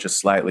add on that just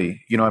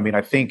slightly,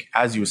 I think,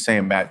 as you were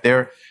saying, Matt,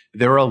 there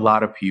are a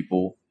lot of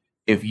people,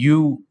 if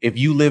you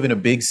live in a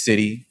big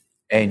city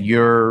and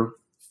you're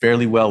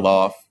fairly well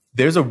off,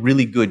 there's a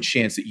really good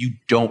chance that you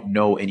don't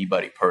know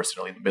anybody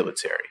personally in the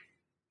military.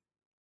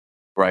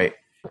 Right?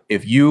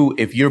 If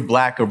you're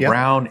black or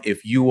brown,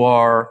 if you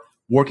are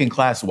working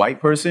class white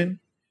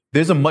person,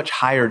 there's a much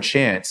higher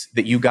chance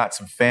that you got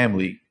some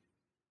family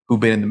who've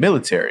been in the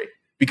military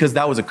because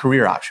that was a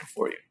career option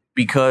for you.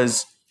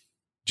 Because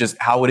just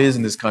how it is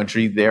in this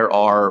country, there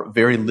are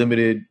very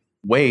limited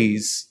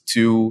ways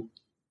to,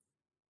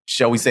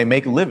 shall we say,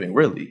 make a living,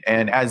 really.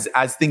 And as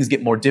things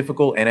get more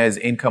difficult and as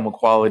income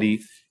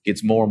equality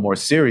gets more and more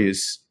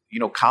serious,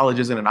 college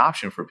isn't an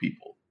option for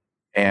people.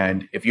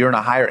 And if you're in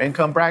a higher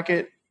income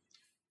bracket,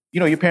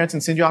 your parents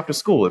can send you off to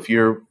school. If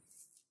you're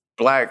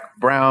black,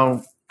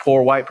 brown,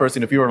 poor, white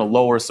person, if you're in a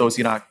lower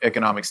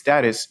socioeconomic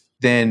status,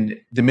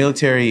 then the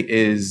military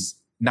is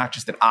not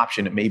just an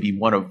option, it may be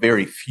one of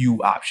very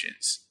few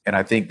options. And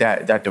I think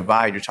that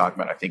divide you're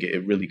talking about, I think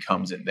it really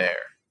comes in there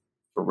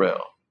for real.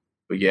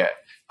 But yeah,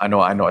 I know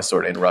I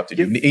sort of interrupted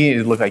you.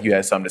 It looked like you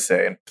had something to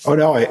say. Oh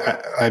no,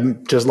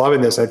 I'm just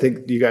loving this. I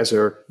think you guys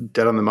are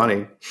dead on the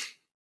money.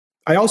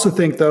 I also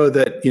think, though,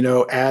 that,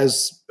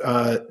 as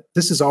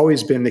this has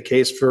always been the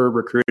case for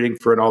recruiting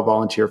for an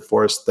all-volunteer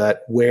force,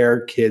 that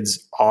where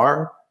kids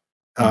are,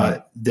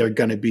 they're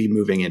going to be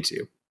moving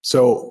into.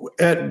 So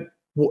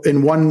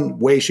in one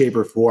way, shape,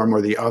 or form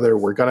or the other,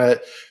 we're going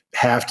to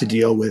have to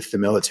deal with the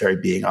military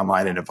being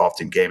online and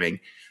involved in gaming.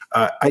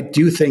 I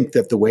do think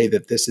that the way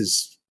that this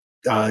has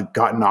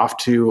gotten off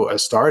to a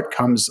start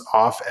comes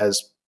off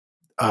as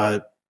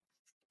a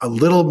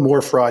little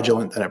more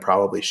fraudulent than it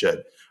probably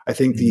should. I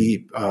think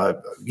the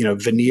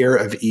veneer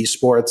of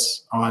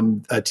esports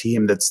on a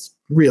team that's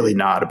really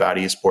not about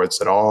esports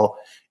at all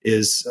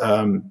is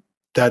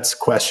that's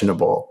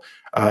questionable.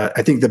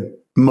 I think the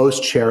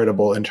most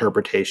charitable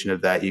interpretation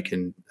of that you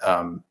can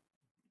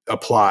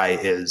apply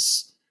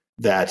is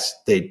that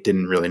they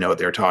didn't really know what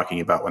they were talking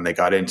about when they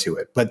got into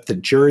it. But the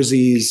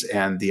jerseys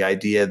and the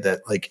idea that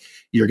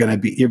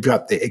you've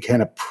got the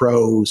kind of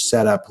pro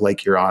setup,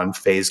 like you're on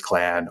FaZe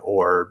Clan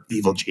or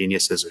Evil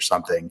Geniuses or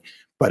something,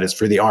 but it's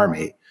for the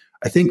Army.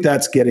 I think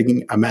that's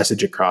getting a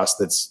message across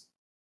that's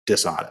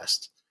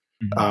dishonest.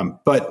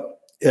 But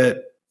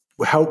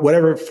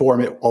whatever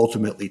form it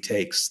ultimately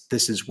takes,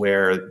 this is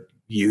where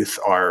youth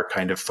are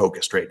kind of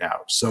focused right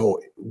now.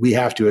 So we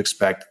have to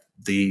expect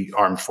the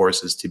armed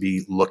forces to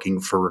be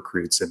looking for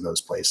recruits in those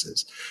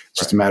places. It's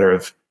just a matter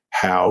of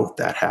how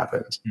that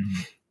happens.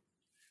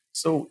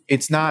 So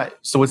it's not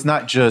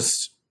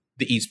just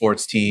the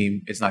esports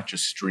team. It's not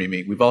just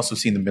streaming. We've also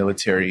seen the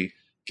military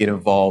get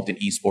involved in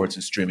esports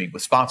and streaming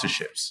with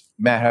sponsorships.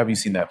 Matt, how have you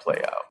seen that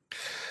play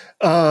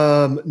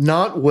out?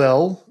 Not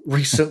well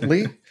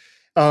recently.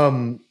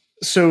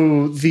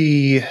 So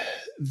the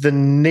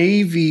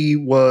Navy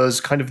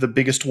was kind of the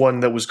biggest one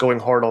that was going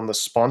hard on the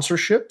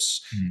sponsorships.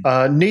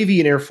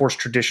 Navy and Air Force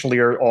traditionally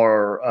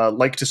are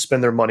like to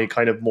spend their money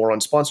kind of more on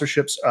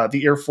sponsorships.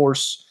 The Air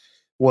Force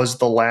was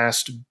the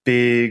last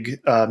big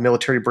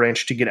military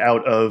branch to get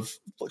out of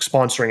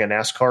sponsoring a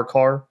NASCAR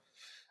car.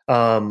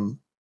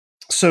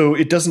 So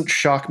it doesn't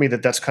shock me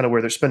that that's kind of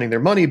where they're spending their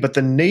money. But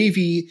the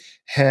Navy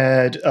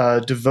had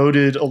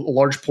devoted a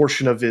large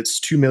portion of its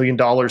 $2 million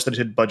that it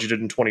had budgeted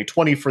in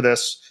 2020 for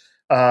this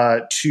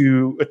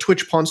to a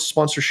Twitch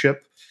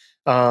sponsorship.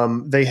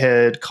 They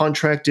had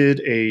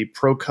contracted a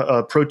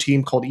pro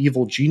team called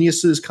Evil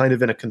Geniuses, kind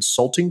of in a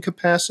consulting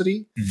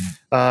capacity,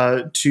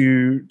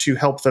 to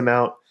help them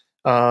out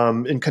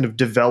and kind of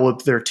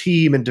develop their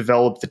team and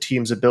develop the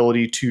team's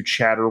ability to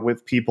chatter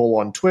with people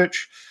on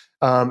Twitch.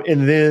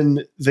 And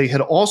then they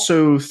had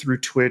also, through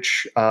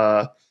Twitch,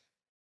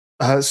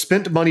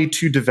 spent money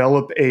to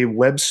develop a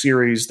web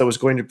series that was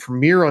going to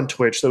premiere on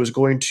Twitch that was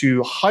going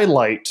to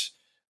highlight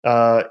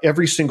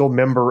every single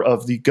member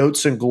of the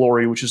Goats and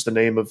Glory, which is the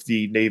name of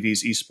the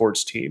Navy's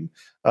esports team,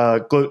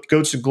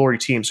 Goats and Glory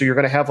team. So you're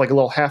going to have like a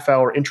little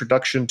half-hour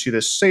introduction to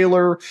this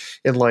sailor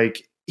and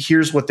like,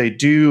 here's what they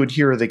do and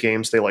here are the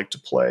games they like to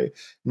play.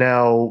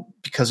 Now,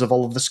 because of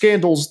all of the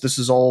scandals, this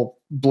is all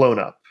blown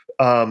up.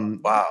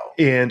 Wow.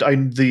 And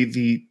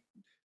the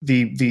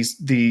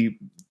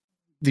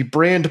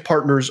brand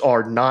partners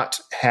are not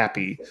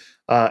happy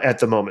at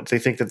the moment. They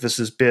think that this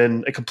has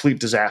been a complete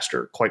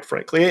disaster, quite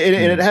frankly, and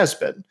it has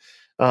been.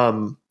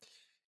 And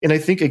I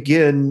think,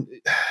 again,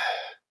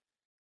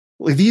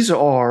 these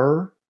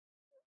are,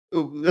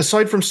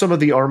 aside from some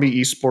of the Army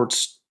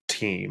esports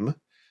team,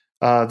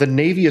 the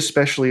Navy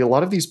especially, a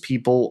lot of these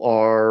people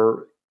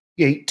are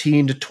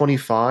 18 to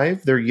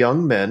 25. They're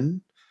young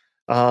men.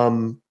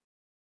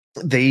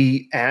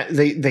 They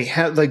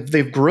have like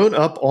they've grown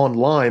up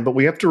online, but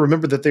we have to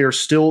remember that they're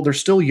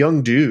still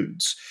young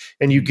dudes,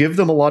 and you give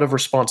them a lot of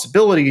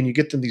responsibility and you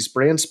get them these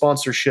brand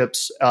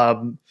sponsorships.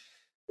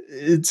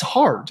 It's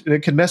hard and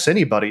it can mess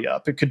anybody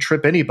up. It could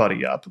trip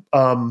anybody up.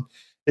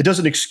 It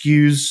doesn't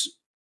excuse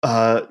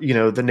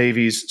the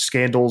Navy's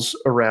scandals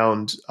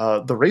around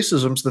the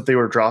racisms that they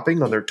were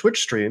dropping on their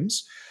Twitch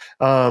streams.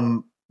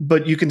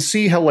 But you can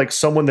see how like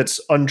someone that's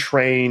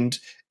untrained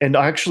and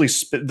actually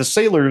the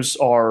sailors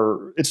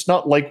are, it's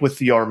not like with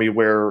the Army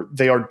where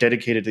they are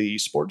dedicated to the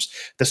esports.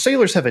 The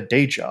sailors have a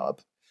day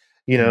job,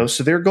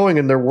 so they're going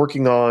and they're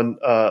working on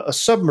a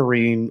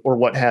submarine or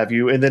what have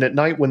you. And then at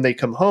night when they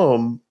come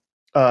home,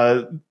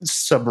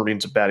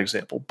 submarine's a bad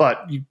example,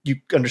 but you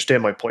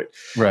understand my point.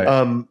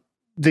 Right.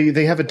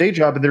 They have a day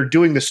job and they're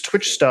doing this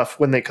Twitch stuff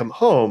when they come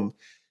home.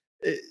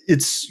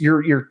 It's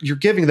you're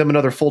giving them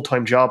another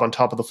full-time job on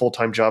top of the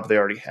full-time job they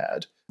already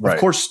had. Right. Of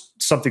course,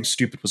 something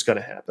stupid was going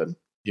to happen.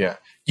 Yeah.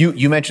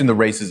 You mentioned the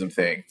racism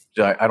thing.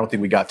 I don't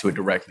think we got to it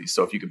directly.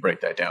 So if you could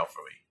break that down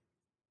for me.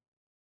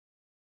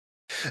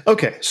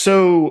 Okay.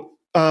 So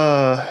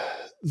the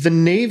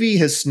Navy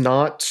has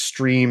not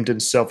streamed in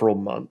several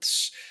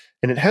months,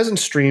 and it hasn't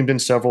streamed in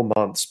several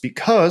months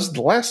because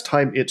the last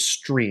time it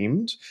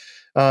streamed,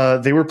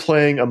 they were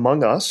playing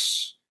Among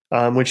Us,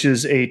 which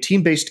is a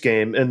team-based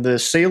game, and the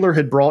sailor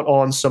had brought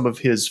on some of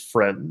his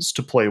friends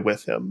to play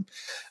with him.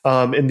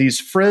 And these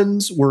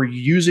friends were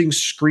using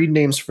screen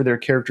names for their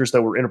characters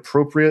that were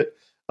inappropriate.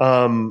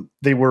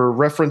 They were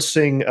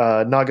referencing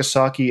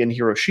Nagasaki and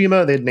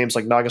Hiroshima. They had names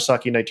like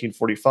Nagasaki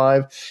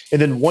 1945.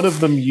 And then one of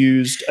them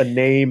used a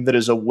name that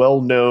is a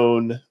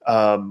well-known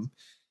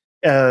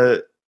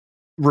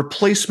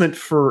replacement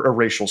for a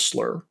racial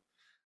slur.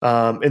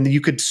 And you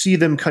could see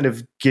them kind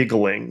of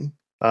giggling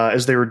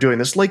as they were doing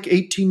this, like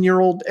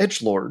 18-year-old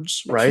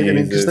edgelords, right? Jesus. I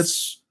mean, because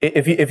that's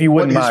if you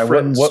wouldn't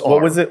mind,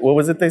 what was it? What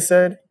was it they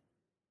said?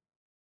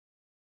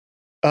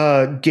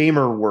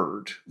 Gamer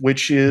word,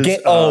 which is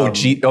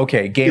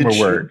gamer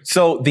word.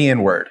 So the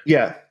N word.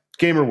 Yeah,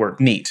 gamer word.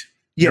 Neat.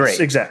 Yes,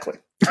 Great. Exactly.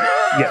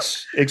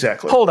 Yes,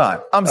 exactly. Hold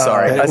on, I'm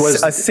sorry.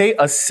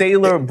 A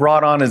sailor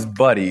brought on his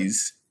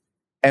buddies,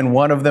 and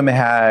one of them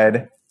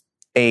had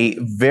a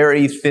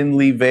very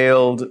thinly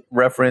veiled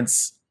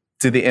reference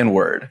to the N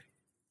word.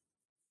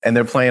 And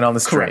they're playing on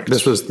the stream. Correct.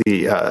 This was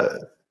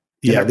the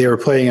they were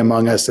playing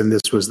Among Us, and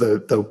this was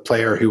the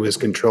player who was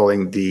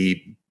controlling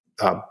the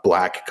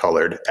black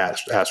colored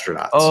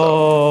astronauts.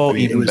 Oh, so,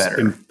 even it was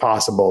better.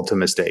 Impossible to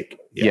mistake.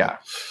 Yeah.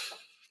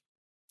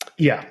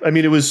 I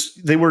mean,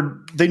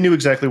 they knew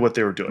exactly what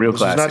they were doing. Real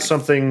this classy. is not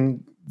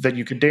something that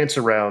you could dance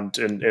around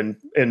and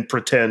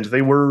pretend.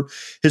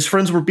 His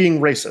friends were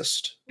being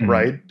racist,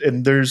 right?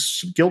 And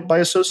there's guilt by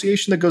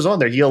association that goes on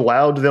there. He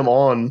allowed them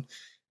on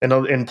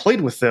and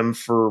played with them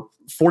for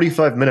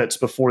 45 minutes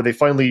before they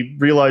finally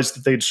realized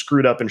that they'd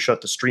screwed up and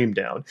shut the stream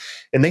down.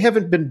 And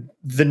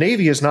the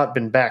Navy has not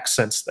been back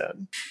since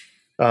then.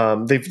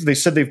 They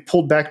said they've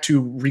pulled back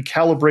to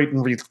recalibrate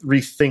and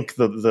rethink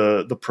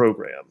the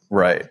program.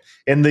 Right.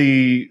 And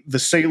the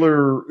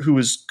sailor who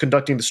was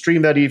conducting the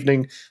stream that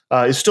evening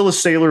is still a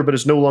sailor, but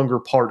is no longer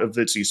part of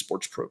its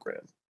esports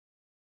program.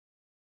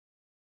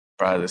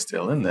 Probably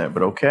still in there,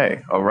 but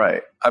okay. All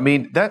right. I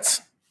mean,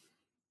 that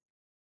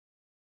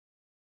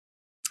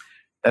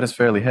is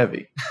fairly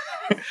heavy.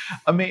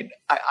 I mean,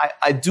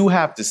 I do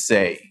have to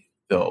say,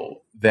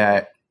 though,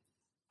 that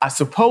I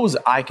suppose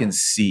I can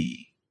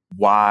see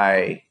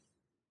why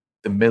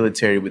the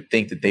military would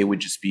think that they would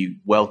just be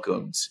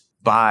welcomed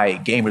by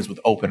gamers with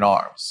open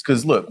arms.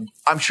 Because, look,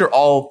 I'm sure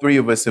all three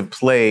of us have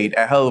played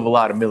a hell of a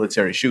lot of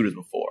military shooters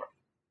before.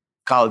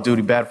 Call of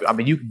Duty, Battlefield. I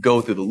mean, you could go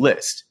through the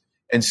list.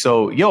 And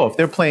so, if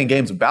they're playing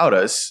games about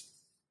us,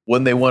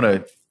 wouldn't they want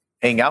to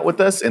hang out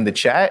with us in the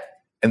chat?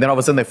 And then all of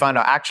a sudden they find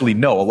out, actually,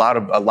 no, a lot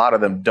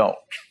of them don't.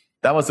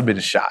 That must have been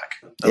a shock.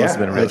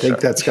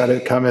 That's got to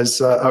come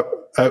as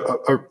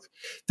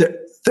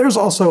there's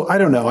also, I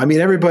don't know. I mean,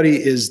 everybody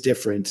is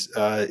different.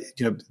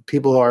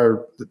 People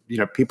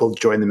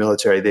join the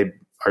military. They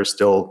are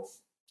still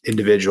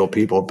individual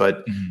people,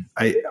 but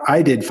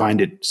I did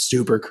find it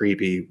super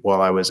creepy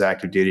while I was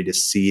active duty to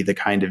see the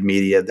kind of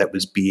media that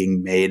was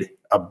being made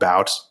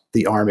about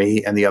the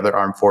Army and the other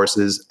armed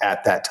forces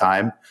at that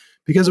time,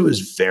 because it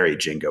was very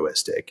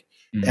jingoistic.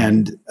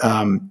 And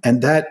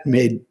that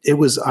made it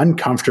was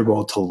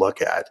uncomfortable to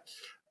look at.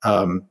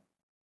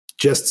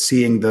 Just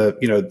seeing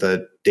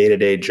the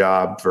day-to-day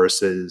job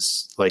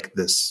versus like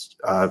this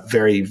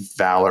very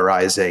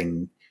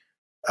valorizing,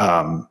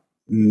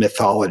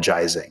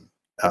 mythologizing.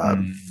 I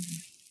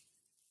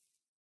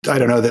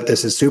don't know that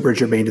this is super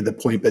germane to the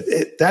point, but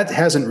that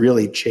hasn't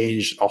really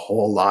changed a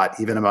whole lot,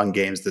 even among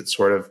games that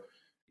sort of,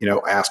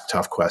 ask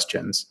tough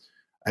questions.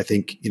 I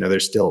think,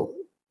 there's still.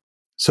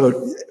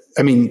 So,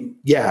 I mean,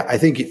 yeah, I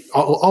think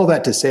all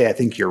that to say, I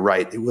think you're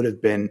right. It would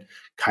have been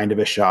kind of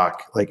a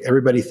shock. Like,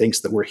 everybody thinks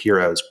that we're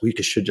heroes. We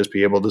should just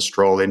be able to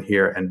stroll in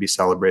here and be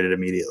celebrated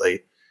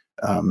immediately.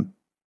 And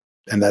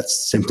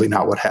that's simply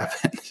not what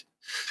happened.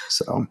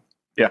 So,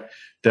 yeah,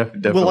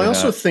 definitely. Well, I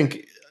also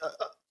think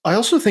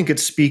it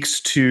speaks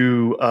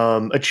to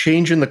a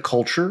change in the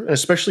culture, and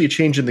especially a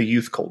change in the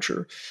youth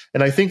culture.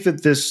 And I think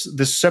that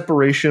this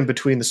separation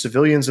between the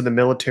civilians and the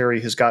military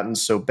has gotten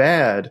so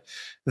bad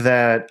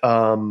that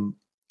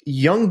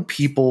young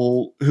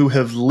people who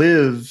have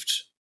lived,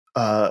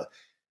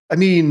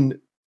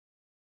 Ian,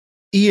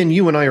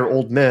 you and I are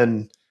old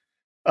men.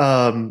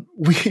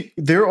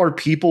 There are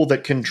people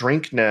that can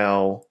drink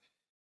now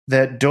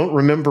that don't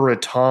remember a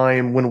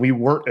time when we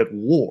weren't at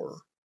war.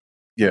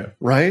 Yeah.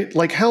 Right?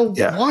 Like, how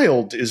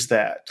wild is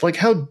that? Like,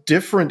 how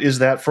different is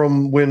that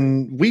from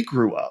when we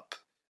grew up?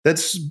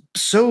 That's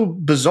so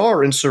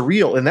bizarre and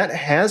surreal. And that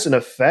has an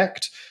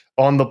effect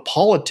on the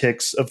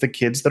politics of the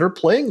kids that are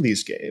playing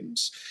these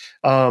games.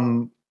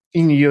 I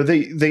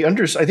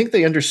think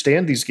they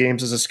understand these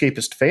games as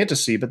escapist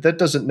fantasy, but that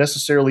doesn't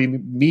necessarily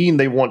mean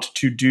they want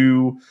to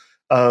do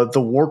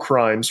the war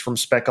crimes from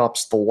Spec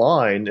Ops: The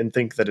Line and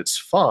think that it's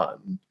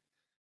fun.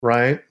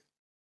 Right?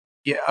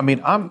 Yeah, I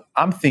mean,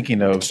 I'm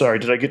thinking of. Sorry,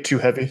 did I get too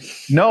heavy?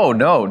 No.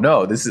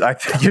 This is. I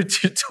think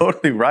you're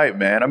totally right,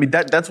 man. I mean,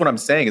 that's what I'm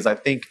saying is I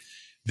think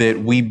that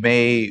we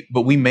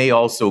may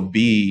also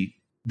be.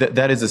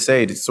 That is to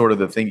say, it's sort of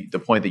the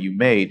point that you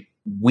made.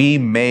 We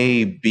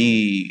may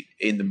be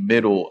in the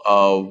middle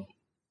of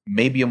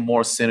maybe a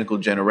more cynical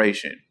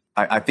generation.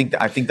 I think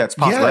that's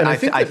possible. Yeah, and I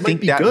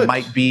think that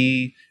might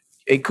be.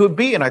 It could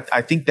be, and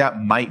I think that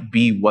might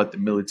be what the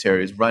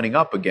military is running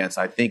up against.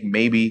 I think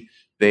maybe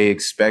they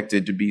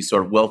expected to be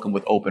sort of welcomed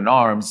with open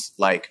arms,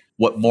 like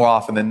what more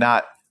often than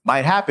not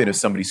might happen if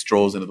somebody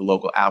strolls into the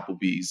local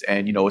Applebee's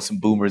and, with some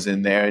boomers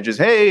in there and just,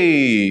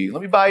 hey, let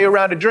me buy you a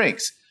round of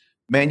drinks.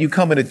 Man, you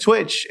come into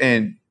Twitch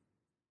and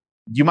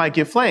you might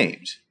get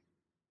flamed.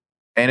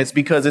 And it's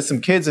because there's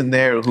some kids in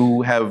there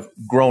who have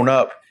grown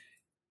up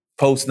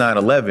post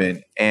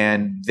 9/11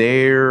 and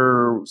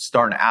they're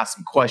starting to ask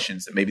some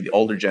questions that maybe the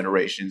older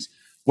generations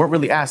weren't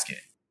really asking.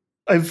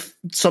 I've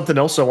something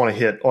else I want to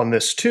hit on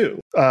this too,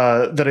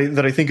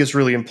 that I think is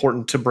really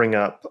important to bring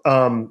up,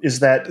 is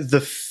that the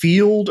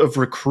field of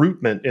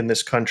recruitment in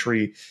this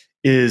country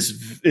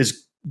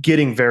is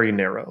getting very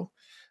narrow.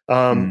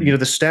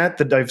 The stat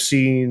that I've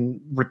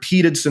seen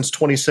repeated since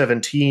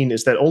 2017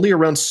 is that only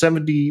around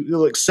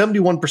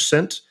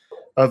 71%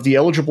 of the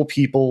eligible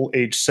people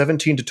aged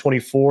 17 to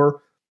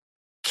 24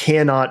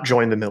 cannot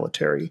join the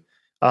military.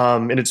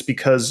 And it's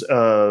because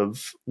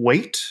of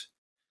weight.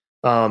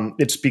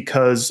 It's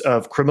because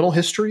of criminal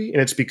history,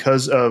 and it's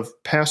because of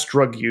past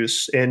drug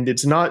use. And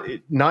it's not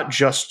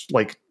just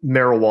like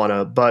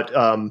marijuana, but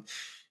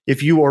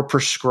if you are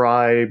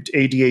prescribed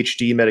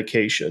ADHD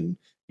medication,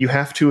 you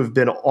have to have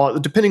been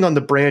on, depending on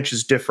the branch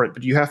is different,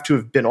 but you have to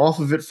have been off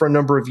of it for a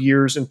number of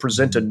years and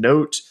present a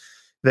note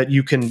that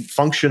you can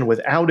function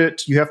without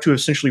it. You have to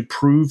essentially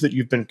prove that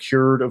you've been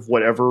cured of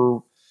whatever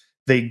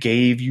they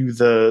gave you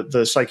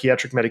the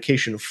psychiatric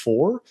medication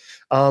for.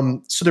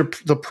 So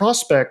the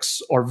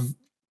prospects are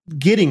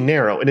getting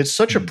narrow. And it's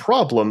such a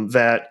problem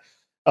that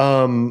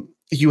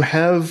you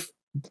have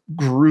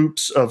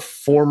groups of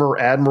former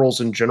admirals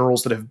and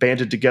generals that have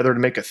banded together to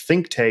make a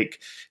think tank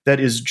that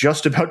is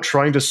just about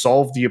trying to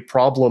solve the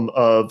problem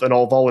of an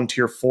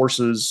all-volunteer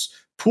forces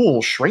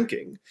pool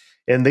shrinking.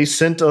 And they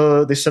sent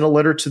a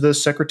letter to the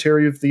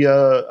secretary of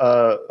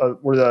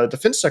the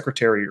defense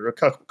secretary a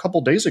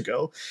couple days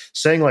ago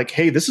saying like,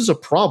 hey, this is a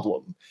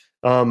problem.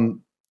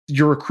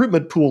 Your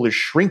recruitment pool is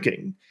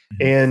shrinking.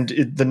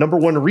 And the number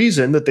one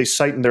reason that they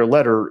cite in their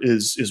letter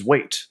is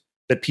weight,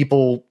 that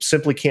people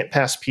simply can't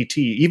pass PT.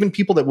 Even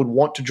people that would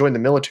want to join the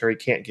military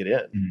can't get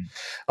in.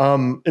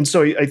 And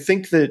so I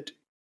think that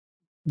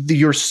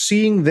you're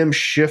seeing them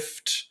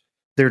shift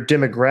their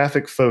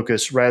demographic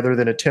focus rather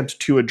than attempt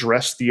to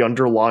address the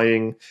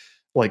underlying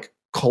like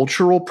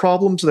cultural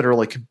problems that are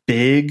like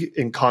big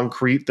and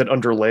concrete that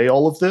underlay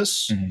all of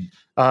this.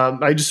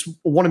 I just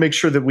want to make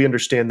sure that we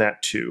understand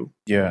that too.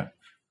 Yeah.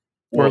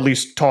 Or at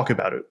least talk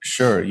about it.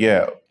 Sure.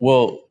 Yeah.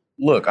 Well,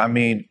 look, I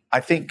mean,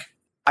 I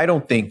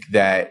don't think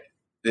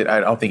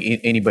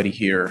anybody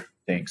here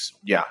thinks,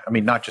 I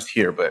mean, not just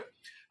here, but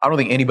I don't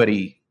think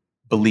anybody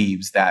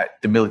believes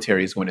that the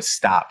military is going to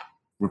stop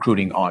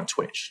recruiting on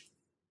Twitch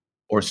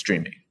or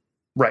streaming.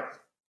 Right.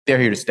 They're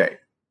here to stay.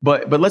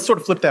 But let's sort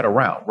of flip that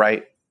around,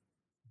 right?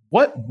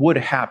 What would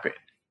happen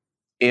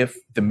if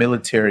the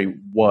military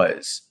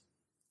was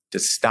to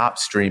stop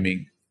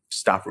streaming,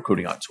 stop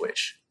recruiting on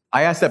Twitch?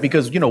 I ask that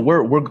because,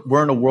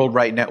 we're in a world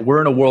right now.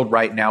 We're in a world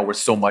right now where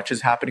so much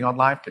is happening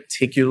online,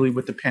 particularly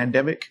with the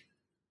pandemic,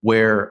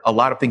 where a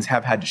lot of things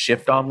have had to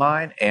shift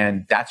online,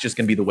 and that's just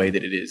going to be the way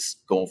that it is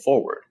going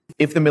forward.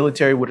 If the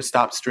military would have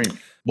stopped streaming,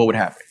 what would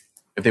happen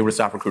if they were to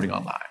stop recruiting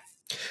online?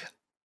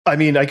 I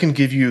mean, I can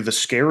give you the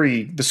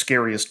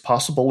scariest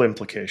possible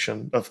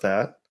implication of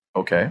that.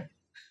 Okay.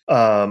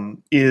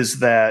 Is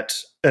that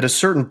at a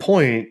certain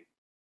point,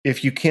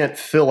 if you can't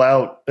fill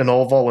out an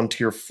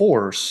all-volunteer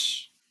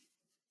force,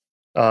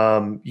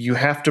 you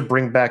have to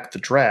bring back the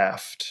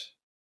draft.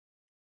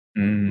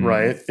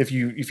 Right? If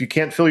you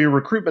can't fill your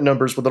recruitment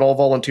numbers with an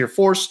all-volunteer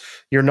force,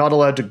 you're not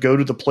allowed to go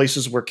to the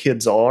places where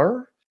kids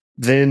are.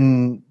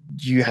 Then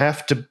you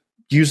have to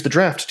use the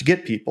draft to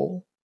get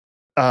people.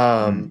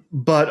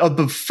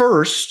 But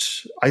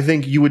first, I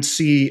think you would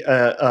see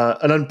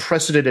an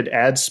unprecedented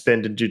ad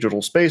spend in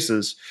digital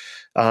spaces.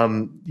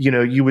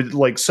 You would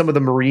like some of the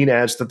Marine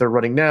ads that they're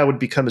running now would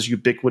become as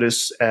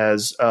ubiquitous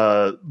as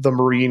the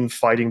Marine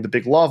fighting the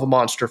big lava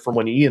monster from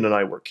when Ian and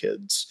I were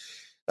kids.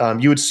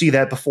 You would see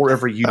that before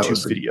every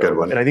YouTube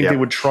video. And I think they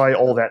would try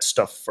all that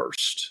stuff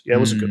first. Yeah, it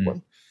was a good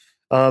one.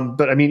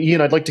 But I mean,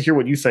 Ian, I'd like to hear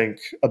what you think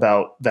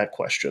about that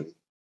question.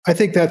 I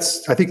think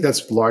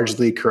that's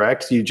largely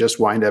correct. You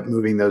just wind up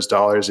moving those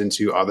dollars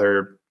into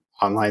other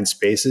online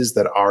spaces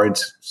that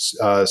aren't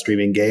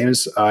streaming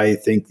games. I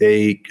think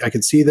I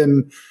could see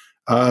them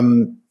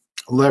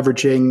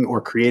leveraging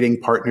or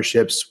creating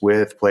partnerships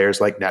with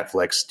players like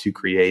Netflix to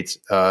create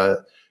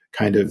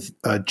kind of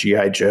a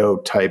G.I. Joe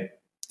type,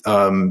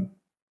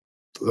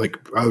 like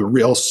a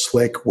real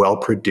slick,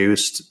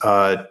 well-produced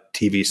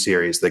TV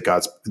series that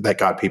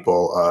got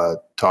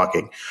people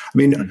talking. I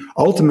mean,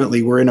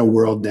 ultimately, we're in a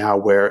world now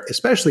where,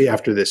 especially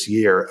after this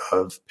year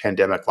of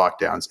pandemic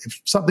lockdowns,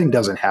 if something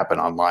doesn't happen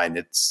online,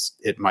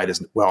 it might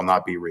as well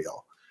not be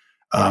real.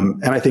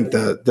 And I think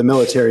the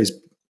military's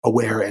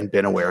aware and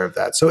been aware of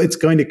that. So it's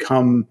going to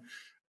come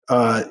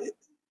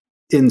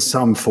in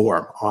some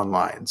form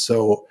online.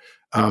 So,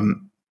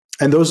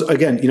 and those,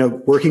 again,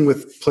 working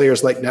with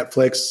players like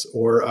Netflix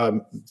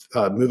or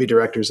movie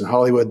directors in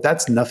Hollywood,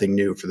 that's nothing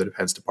new for the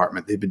Defense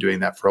Department. They've been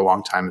doing that for a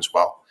long time as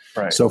well.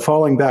 Right. So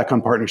falling back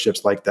on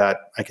partnerships like that,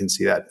 I can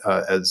see that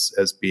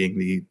as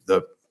being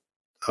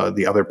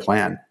the other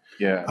plan.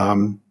 Yeah.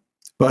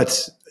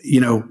 But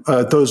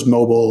those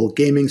mobile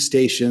gaming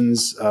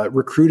stations,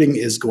 recruiting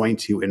is going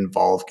to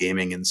involve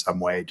gaming in some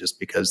way, just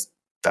because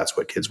that's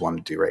what kids want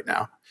to do right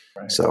now.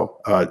 Right. So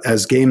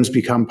as games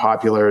become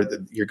popular,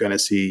 you're going to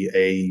see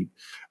a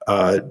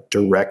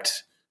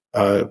direct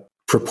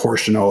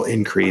proportional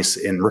increase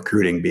in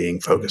recruiting being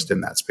focused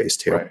in that space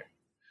too.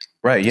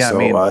 Right. Yeah.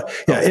 So,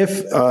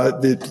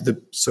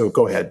 so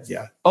go ahead.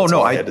 Yeah. Oh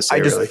no, I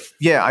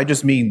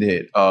just mean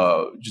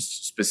that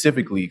just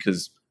specifically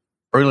because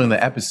early in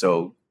the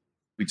episode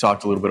we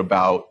talked a little bit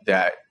about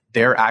that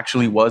there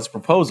actually was a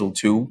proposal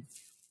to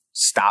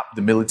stop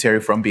the military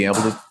from being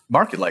able to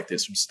market like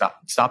this, from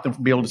stop them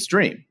from being able to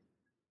stream.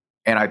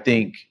 And I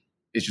think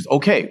it's just,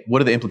 okay,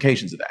 what are the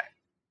implications of that?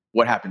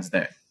 What happens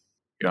then?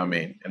 You know what I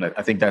mean? And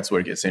I think that's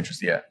where it gets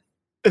interesting. Yeah.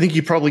 I think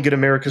you probably get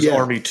America's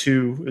Army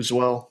 2 as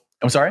well.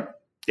 I'm sorry?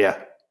 Yeah.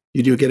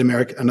 You do get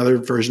another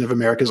version of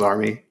America's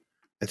Army,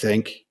 I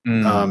think.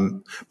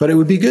 But it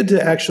would be good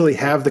to actually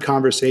have the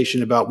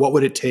conversation about what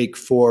would it take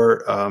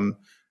for,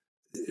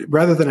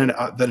 rather than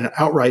an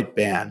outright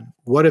ban,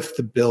 what if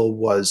the bill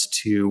was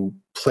to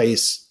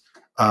place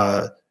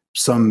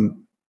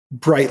some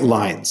bright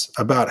lines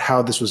about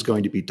how this was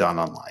going to be done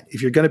online?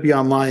 If you're going to be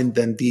online,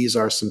 then these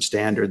are some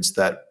standards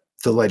that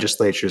the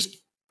legislature's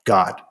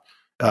got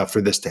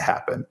for this to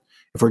happen.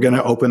 If we're going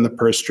to open the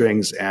purse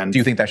strings and... Do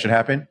you think that should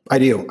happen? I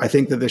do. I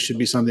think that this should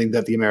be something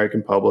that the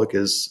American public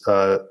is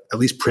at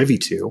least privy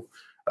to.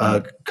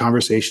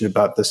 Conversation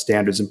about the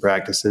standards and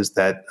practices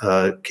that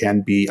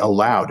can be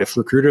allowed. If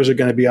recruiters are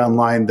going to be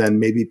online, then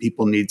maybe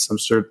people need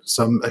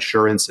some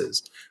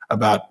assurances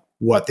about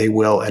what they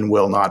will and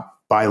will not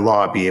by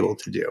law be able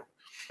to do.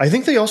 I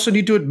think they also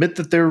need to admit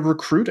that they're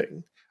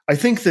recruiting. I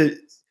think that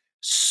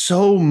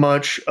so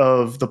much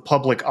of the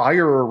public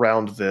ire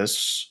around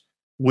this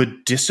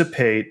would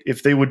dissipate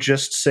if they would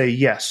just say,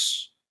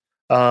 yes,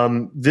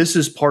 this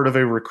is part of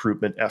a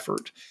recruitment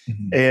effort.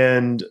 Mm-hmm.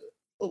 And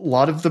a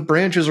lot of the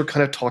branches are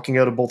kind of talking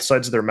out of both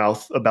sides of their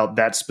mouth about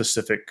that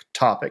specific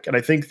topic. And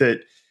I think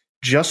that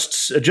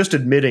just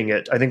admitting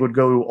it, I think would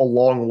go a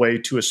long way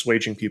to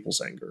assuaging people's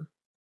anger.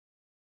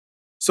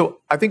 So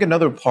I think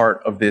another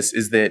part of this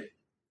is that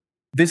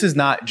this is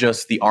not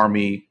just the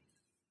Army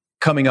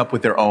coming up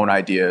with their own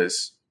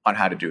ideas on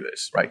how to do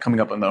this, right?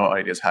 Coming up with their own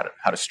ideas how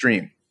to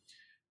stream.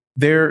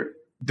 The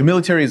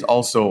military is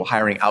also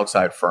hiring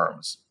outside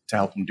firms to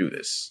help them do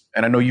this.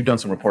 And I know you've done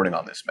some reporting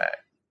on this, Matt.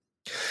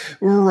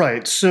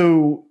 Right.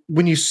 So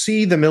when you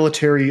see the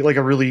military, like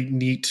a really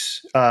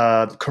neat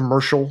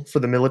commercial for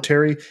the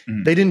military,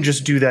 they didn't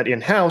just do that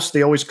in-house.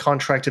 They always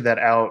contracted that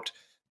out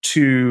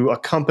to a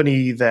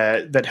company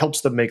that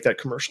helps them make that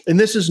commercial. And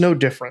this is no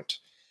different.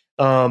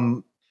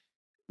 The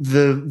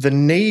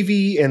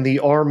Navy and the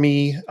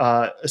Army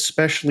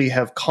especially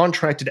have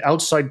contracted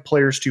outside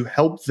players to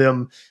help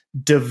them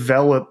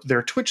develop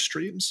their Twitch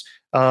streams.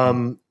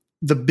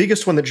 The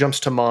biggest one that jumps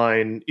to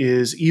mind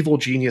is Evil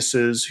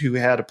Geniuses, who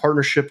had a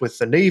partnership with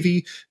the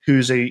Navy,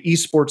 who's a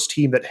esports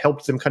team that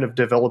helped them kind of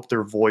develop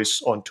their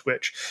voice on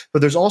Twitch.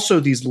 But there's also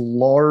these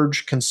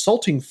large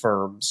consulting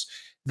firms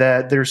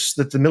that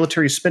the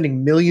military is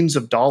spending millions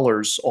of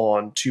dollars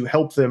on to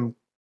help them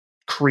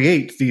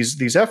create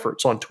these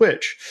efforts on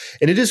Twitch.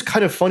 And it is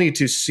kind of funny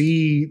to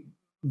see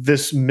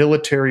this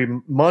military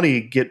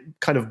money get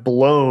kind of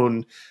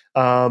blown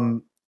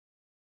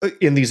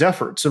in these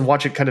efforts and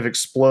watch it kind of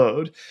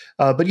explode.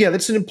 But yeah,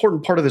 that's an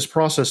important part of this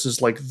process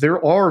is like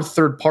there are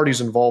third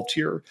parties involved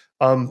here,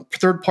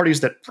 third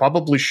parties that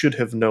probably should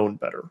have known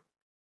better.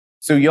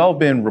 So y'all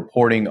been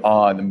reporting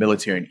on the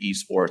military and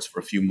esports for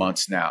a few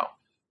months now.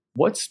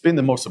 What's been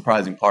the most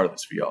surprising part of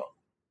this for y'all?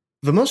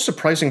 The most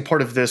surprising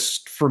part of this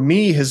for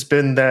me has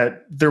been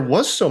that there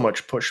was so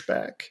much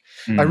pushback.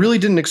 I really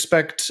didn't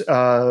expect,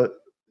 much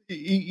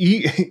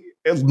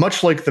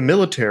like the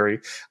military,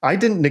 I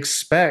didn't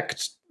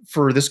expect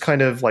for this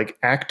kind of like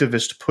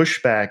activist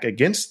pushback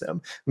against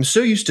them. I'm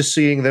so used to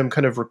seeing them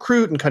kind of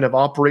recruit and kind of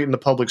operate in the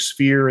public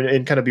sphere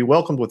and kind of be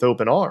welcomed with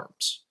open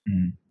arms.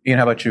 Ian,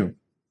 how about you?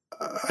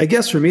 I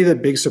guess for me, the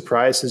big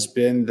surprise has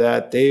been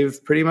that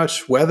they've pretty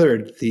much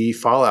weathered the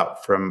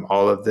fallout from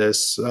all of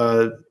this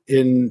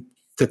in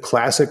the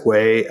classic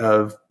way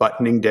of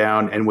buttoning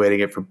down and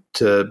waiting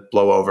to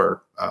blow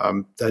over.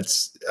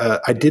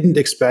 I didn't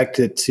expect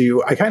it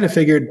to. I kind of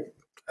figured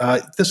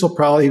this will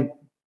probably,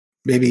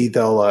 maybe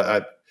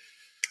they'll,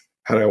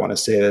 how do I want to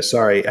say this?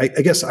 Sorry. I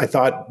guess I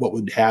thought what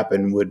would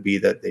happen would be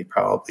that they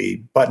probably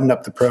button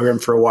up the program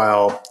for a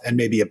while and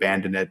maybe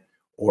abandon it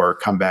or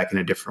come back in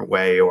a different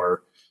way,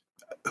 or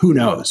who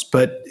knows.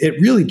 But it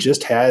really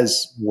just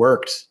has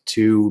worked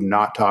to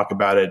not talk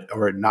about it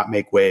or not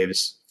make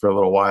waves for a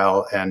little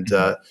while. And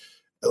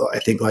I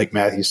think, like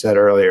Matthew said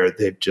earlier,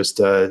 they've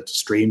just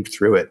streamed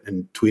through it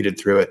and tweeted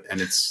through it.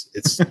 And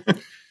it's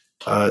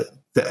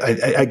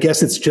I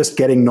guess it's just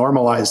getting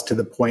normalized to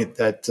the point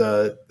that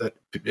that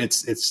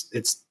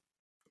it's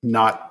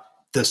not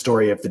the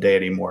story of the day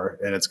anymore,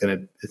 and it's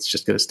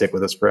just gonna stick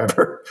with us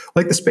forever,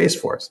 like the Space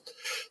Force.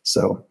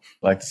 So,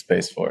 like the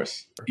Space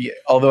Force. Yeah,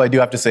 although I do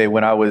have to say,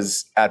 when I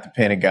was at the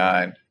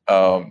Pentagon,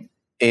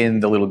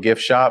 in the little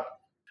gift shop,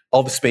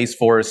 all the Space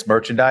Force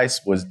merchandise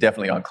was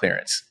definitely on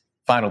clearance,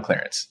 final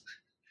clearance.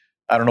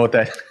 I don't know what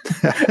that.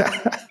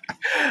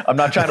 I'm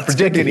not trying to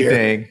predict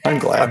anything. I'm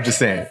glad. I'm just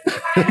saying.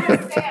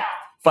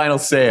 Final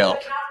sale.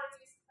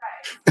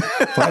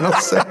 Final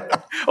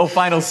sale. Oh,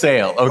 final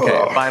sale.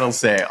 Okay, final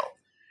sale.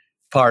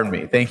 Pardon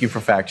me. Thank you for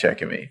fact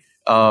checking me.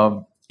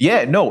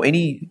 Yeah, no.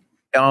 Anything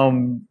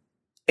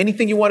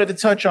you wanted to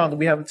touch on that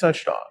we haven't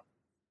touched on?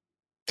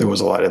 There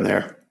was a lot in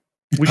there.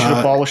 We should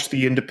abolish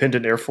the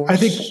independent Air Force. I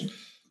think.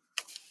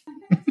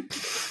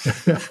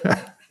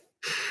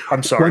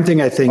 I'm sorry. One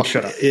thing I think I'll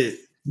shut up.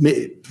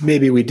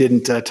 Maybe we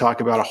didn't talk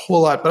about a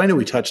whole lot, but I know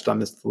we touched on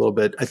this a little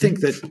bit. I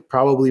think that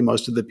probably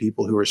most of the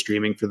people who are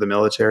streaming for the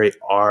military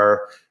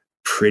are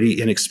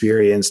pretty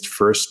inexperienced,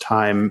 first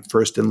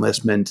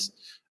enlistment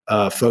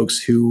folks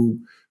who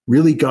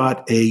really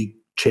got a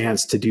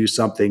chance to do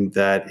something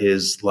that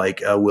is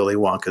like Willy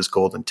Wonka's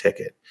golden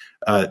ticket.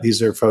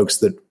 These are folks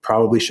that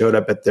probably showed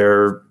up at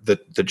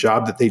the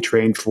job that they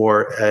trained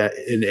for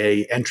in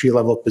a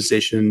entry-level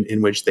position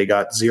in which they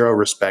got zero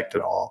respect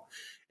at all.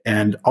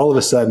 And all of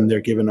a sudden,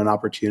 they're given an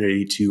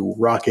opportunity to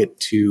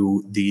rocket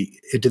into the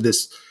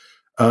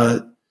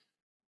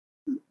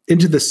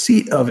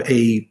seat of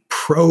a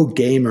pro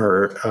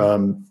gamer,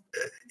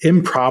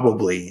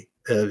 improbably.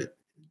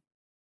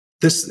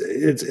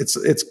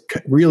 It's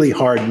really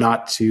hard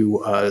not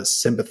to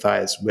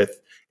sympathize with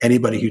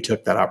anybody who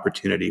took that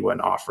opportunity when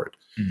offered.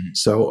 Mm-hmm.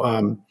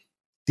 So,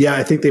 yeah,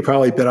 I think they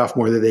probably bit off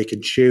more than they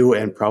could chew,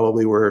 and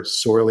probably were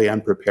sorely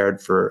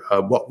unprepared for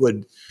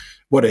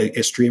what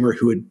a streamer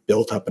who had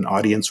built up an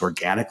audience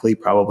organically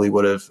probably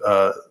would have,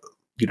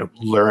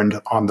 learned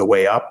on the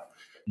way up.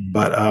 Mm-hmm.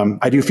 But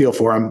I do feel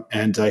for them,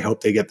 and I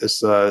hope they get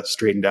this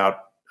straightened out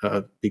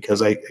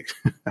because I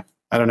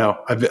don't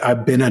know.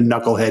 I've been a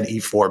knucklehead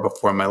E4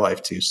 before in my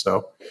life too,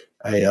 so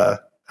they've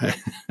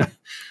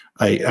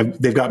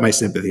got my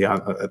sympathy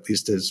on, at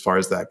least as far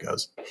as that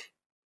goes.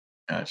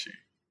 Got you,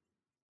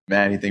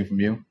 Matt. Anything from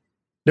you?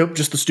 Nope,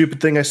 just the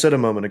stupid thing I said a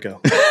moment ago.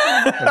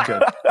 I'm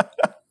good.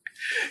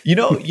 You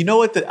know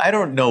what? I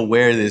don't know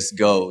where this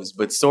goes,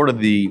 but sort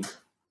of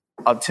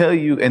I'll tell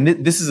you, and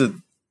this is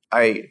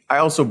I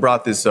also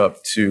brought this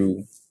up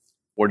to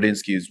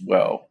Wardinsky as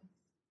well,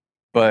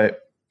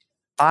 but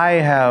I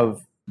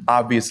have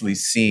obviously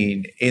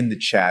seen in the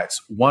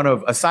chats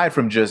aside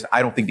from just,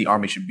 I don't think the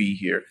Army should be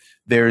here,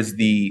 there's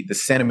the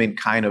sentiment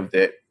kind of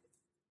that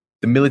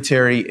the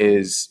military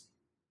is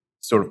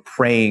sort of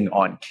preying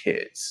on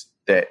kids,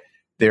 that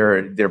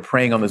they're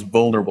preying on this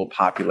vulnerable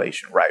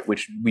population, right?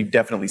 Which we've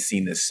definitely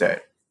seen this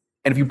said.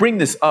 And if you bring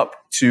this up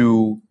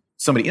to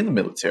somebody in the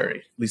military,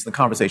 at least in the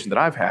conversation that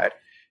I've had,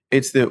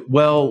 it's that,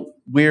 well,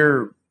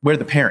 we're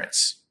the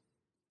parents.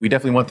 We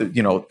definitely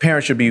want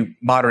parents should be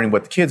monitoring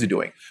what the kids are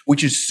doing,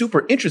 which is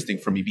super interesting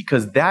for me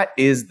because that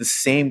is the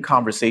same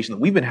conversation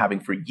that we've been having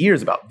for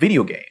years about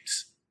video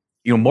games.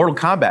 Mortal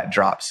Kombat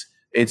drops.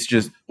 It's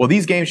just, well,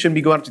 these games shouldn't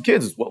be going up to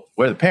kids. Well,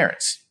 we're the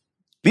parents.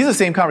 These are the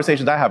same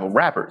conversations I have with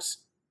rappers.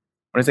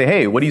 When I say,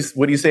 hey, what do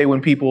you say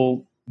when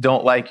people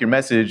don't like your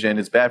message and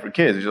it's bad for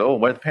kids? It's just, oh,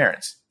 we're the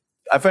parents.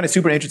 I find it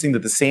super interesting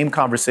that the same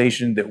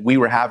conversation that we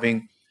were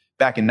having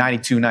back in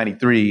 92,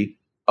 93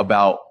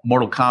 about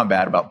Mortal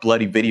Kombat, about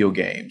bloody video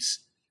games,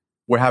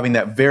 we're having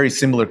that very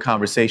similar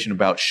conversation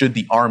about should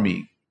the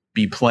Army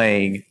be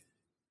playing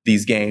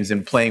these games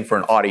and playing for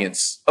an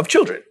audience of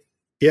children.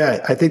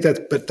 Yeah, I think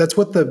that's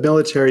what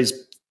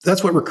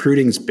that's what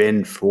recruiting's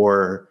been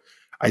for,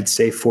 I'd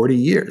say 40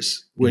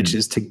 years, which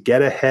is to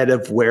get ahead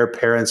of where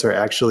parents are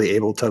actually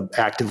able to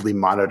actively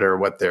monitor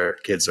what their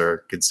kids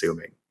are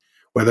consuming,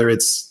 whether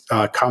it's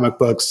comic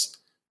books,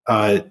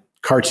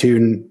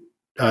 cartoon,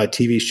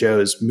 TV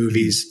shows,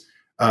 movies,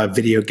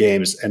 video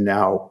games, and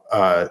now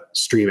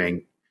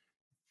streaming.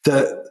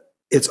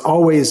 It's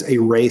always a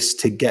race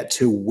to get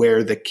to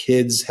where the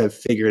kids have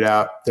figured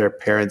out their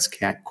parents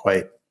can't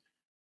quite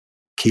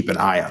keep an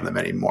eye on them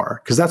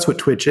anymore. Because that's what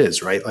Twitch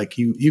is, right? Like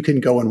you can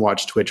go and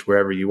watch Twitch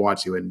wherever you want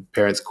to, and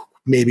parents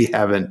maybe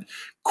haven't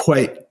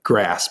quite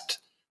grasped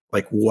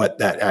like what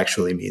that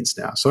actually means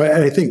now. So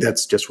I think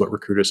that's just what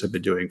recruiters have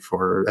been doing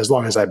for as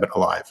long as I've been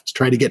alive. It's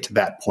trying to get to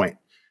that point.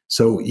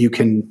 So you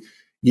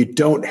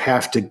don't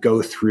have to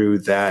go through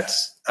that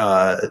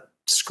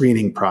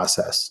screening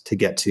process to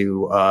get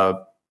to a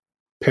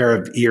pair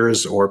of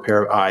ears or a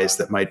pair of eyes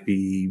that might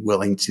be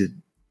willing to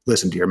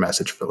listen to your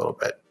message for a little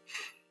bit.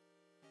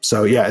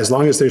 So yeah, as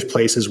long as there's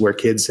places where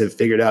kids have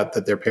figured out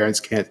that their parents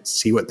can't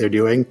see what they're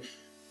doing,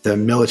 the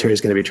military is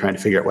going to be trying to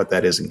figure out what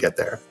that is and get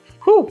there.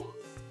 Whew.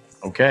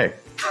 Okay.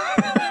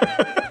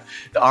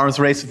 The arms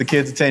race with the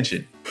kids'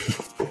 attention.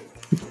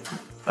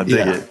 I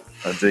dig it.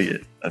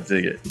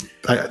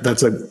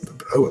 That's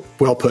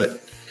well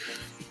put.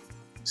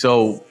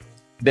 So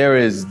there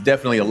is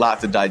definitely a lot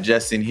to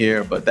digest in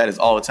here, but that is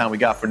all the time we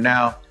got for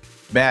now.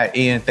 Matt,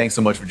 Ian, thanks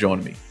so much for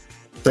joining me.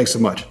 Thanks so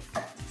much.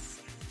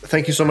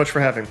 Thank you so much for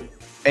having me.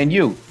 And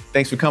you,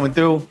 thanks for coming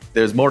through.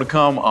 There's more to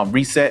come on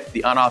Reset,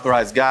 the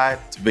unauthorized guide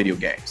to video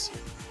games.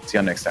 See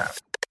y'all next time.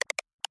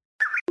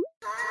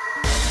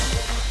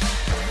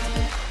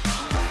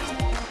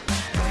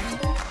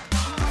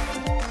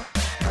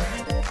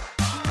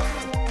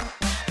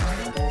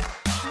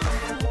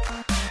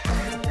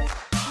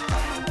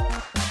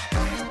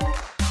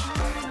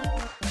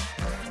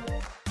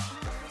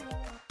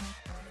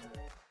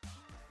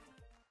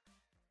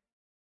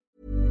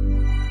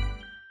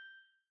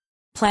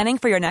 Planning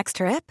for your next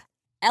trip?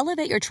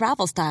 Elevate your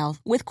travel style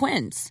with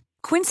Quince.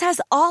 Quince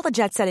has all the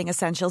jet-setting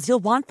essentials you'll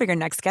want for your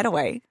next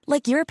getaway,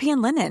 like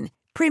European linen,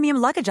 premium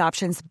luggage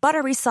options,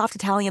 buttery soft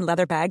Italian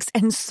leather bags,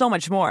 and so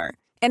much more.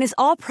 And is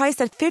all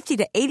priced at 50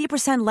 to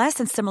 80% less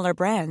than similar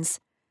brands.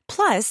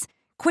 Plus,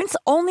 Quince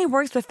only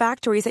works with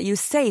factories that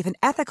use safe and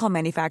ethical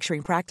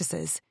manufacturing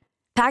practices.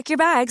 Pack your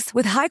bags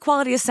with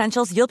high-quality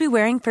essentials you'll be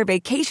wearing for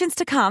vacations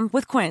to come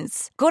with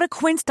Quince. Go to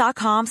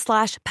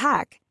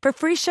quince.com/pack for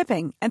free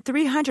shipping and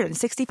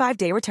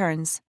 365-day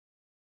returns.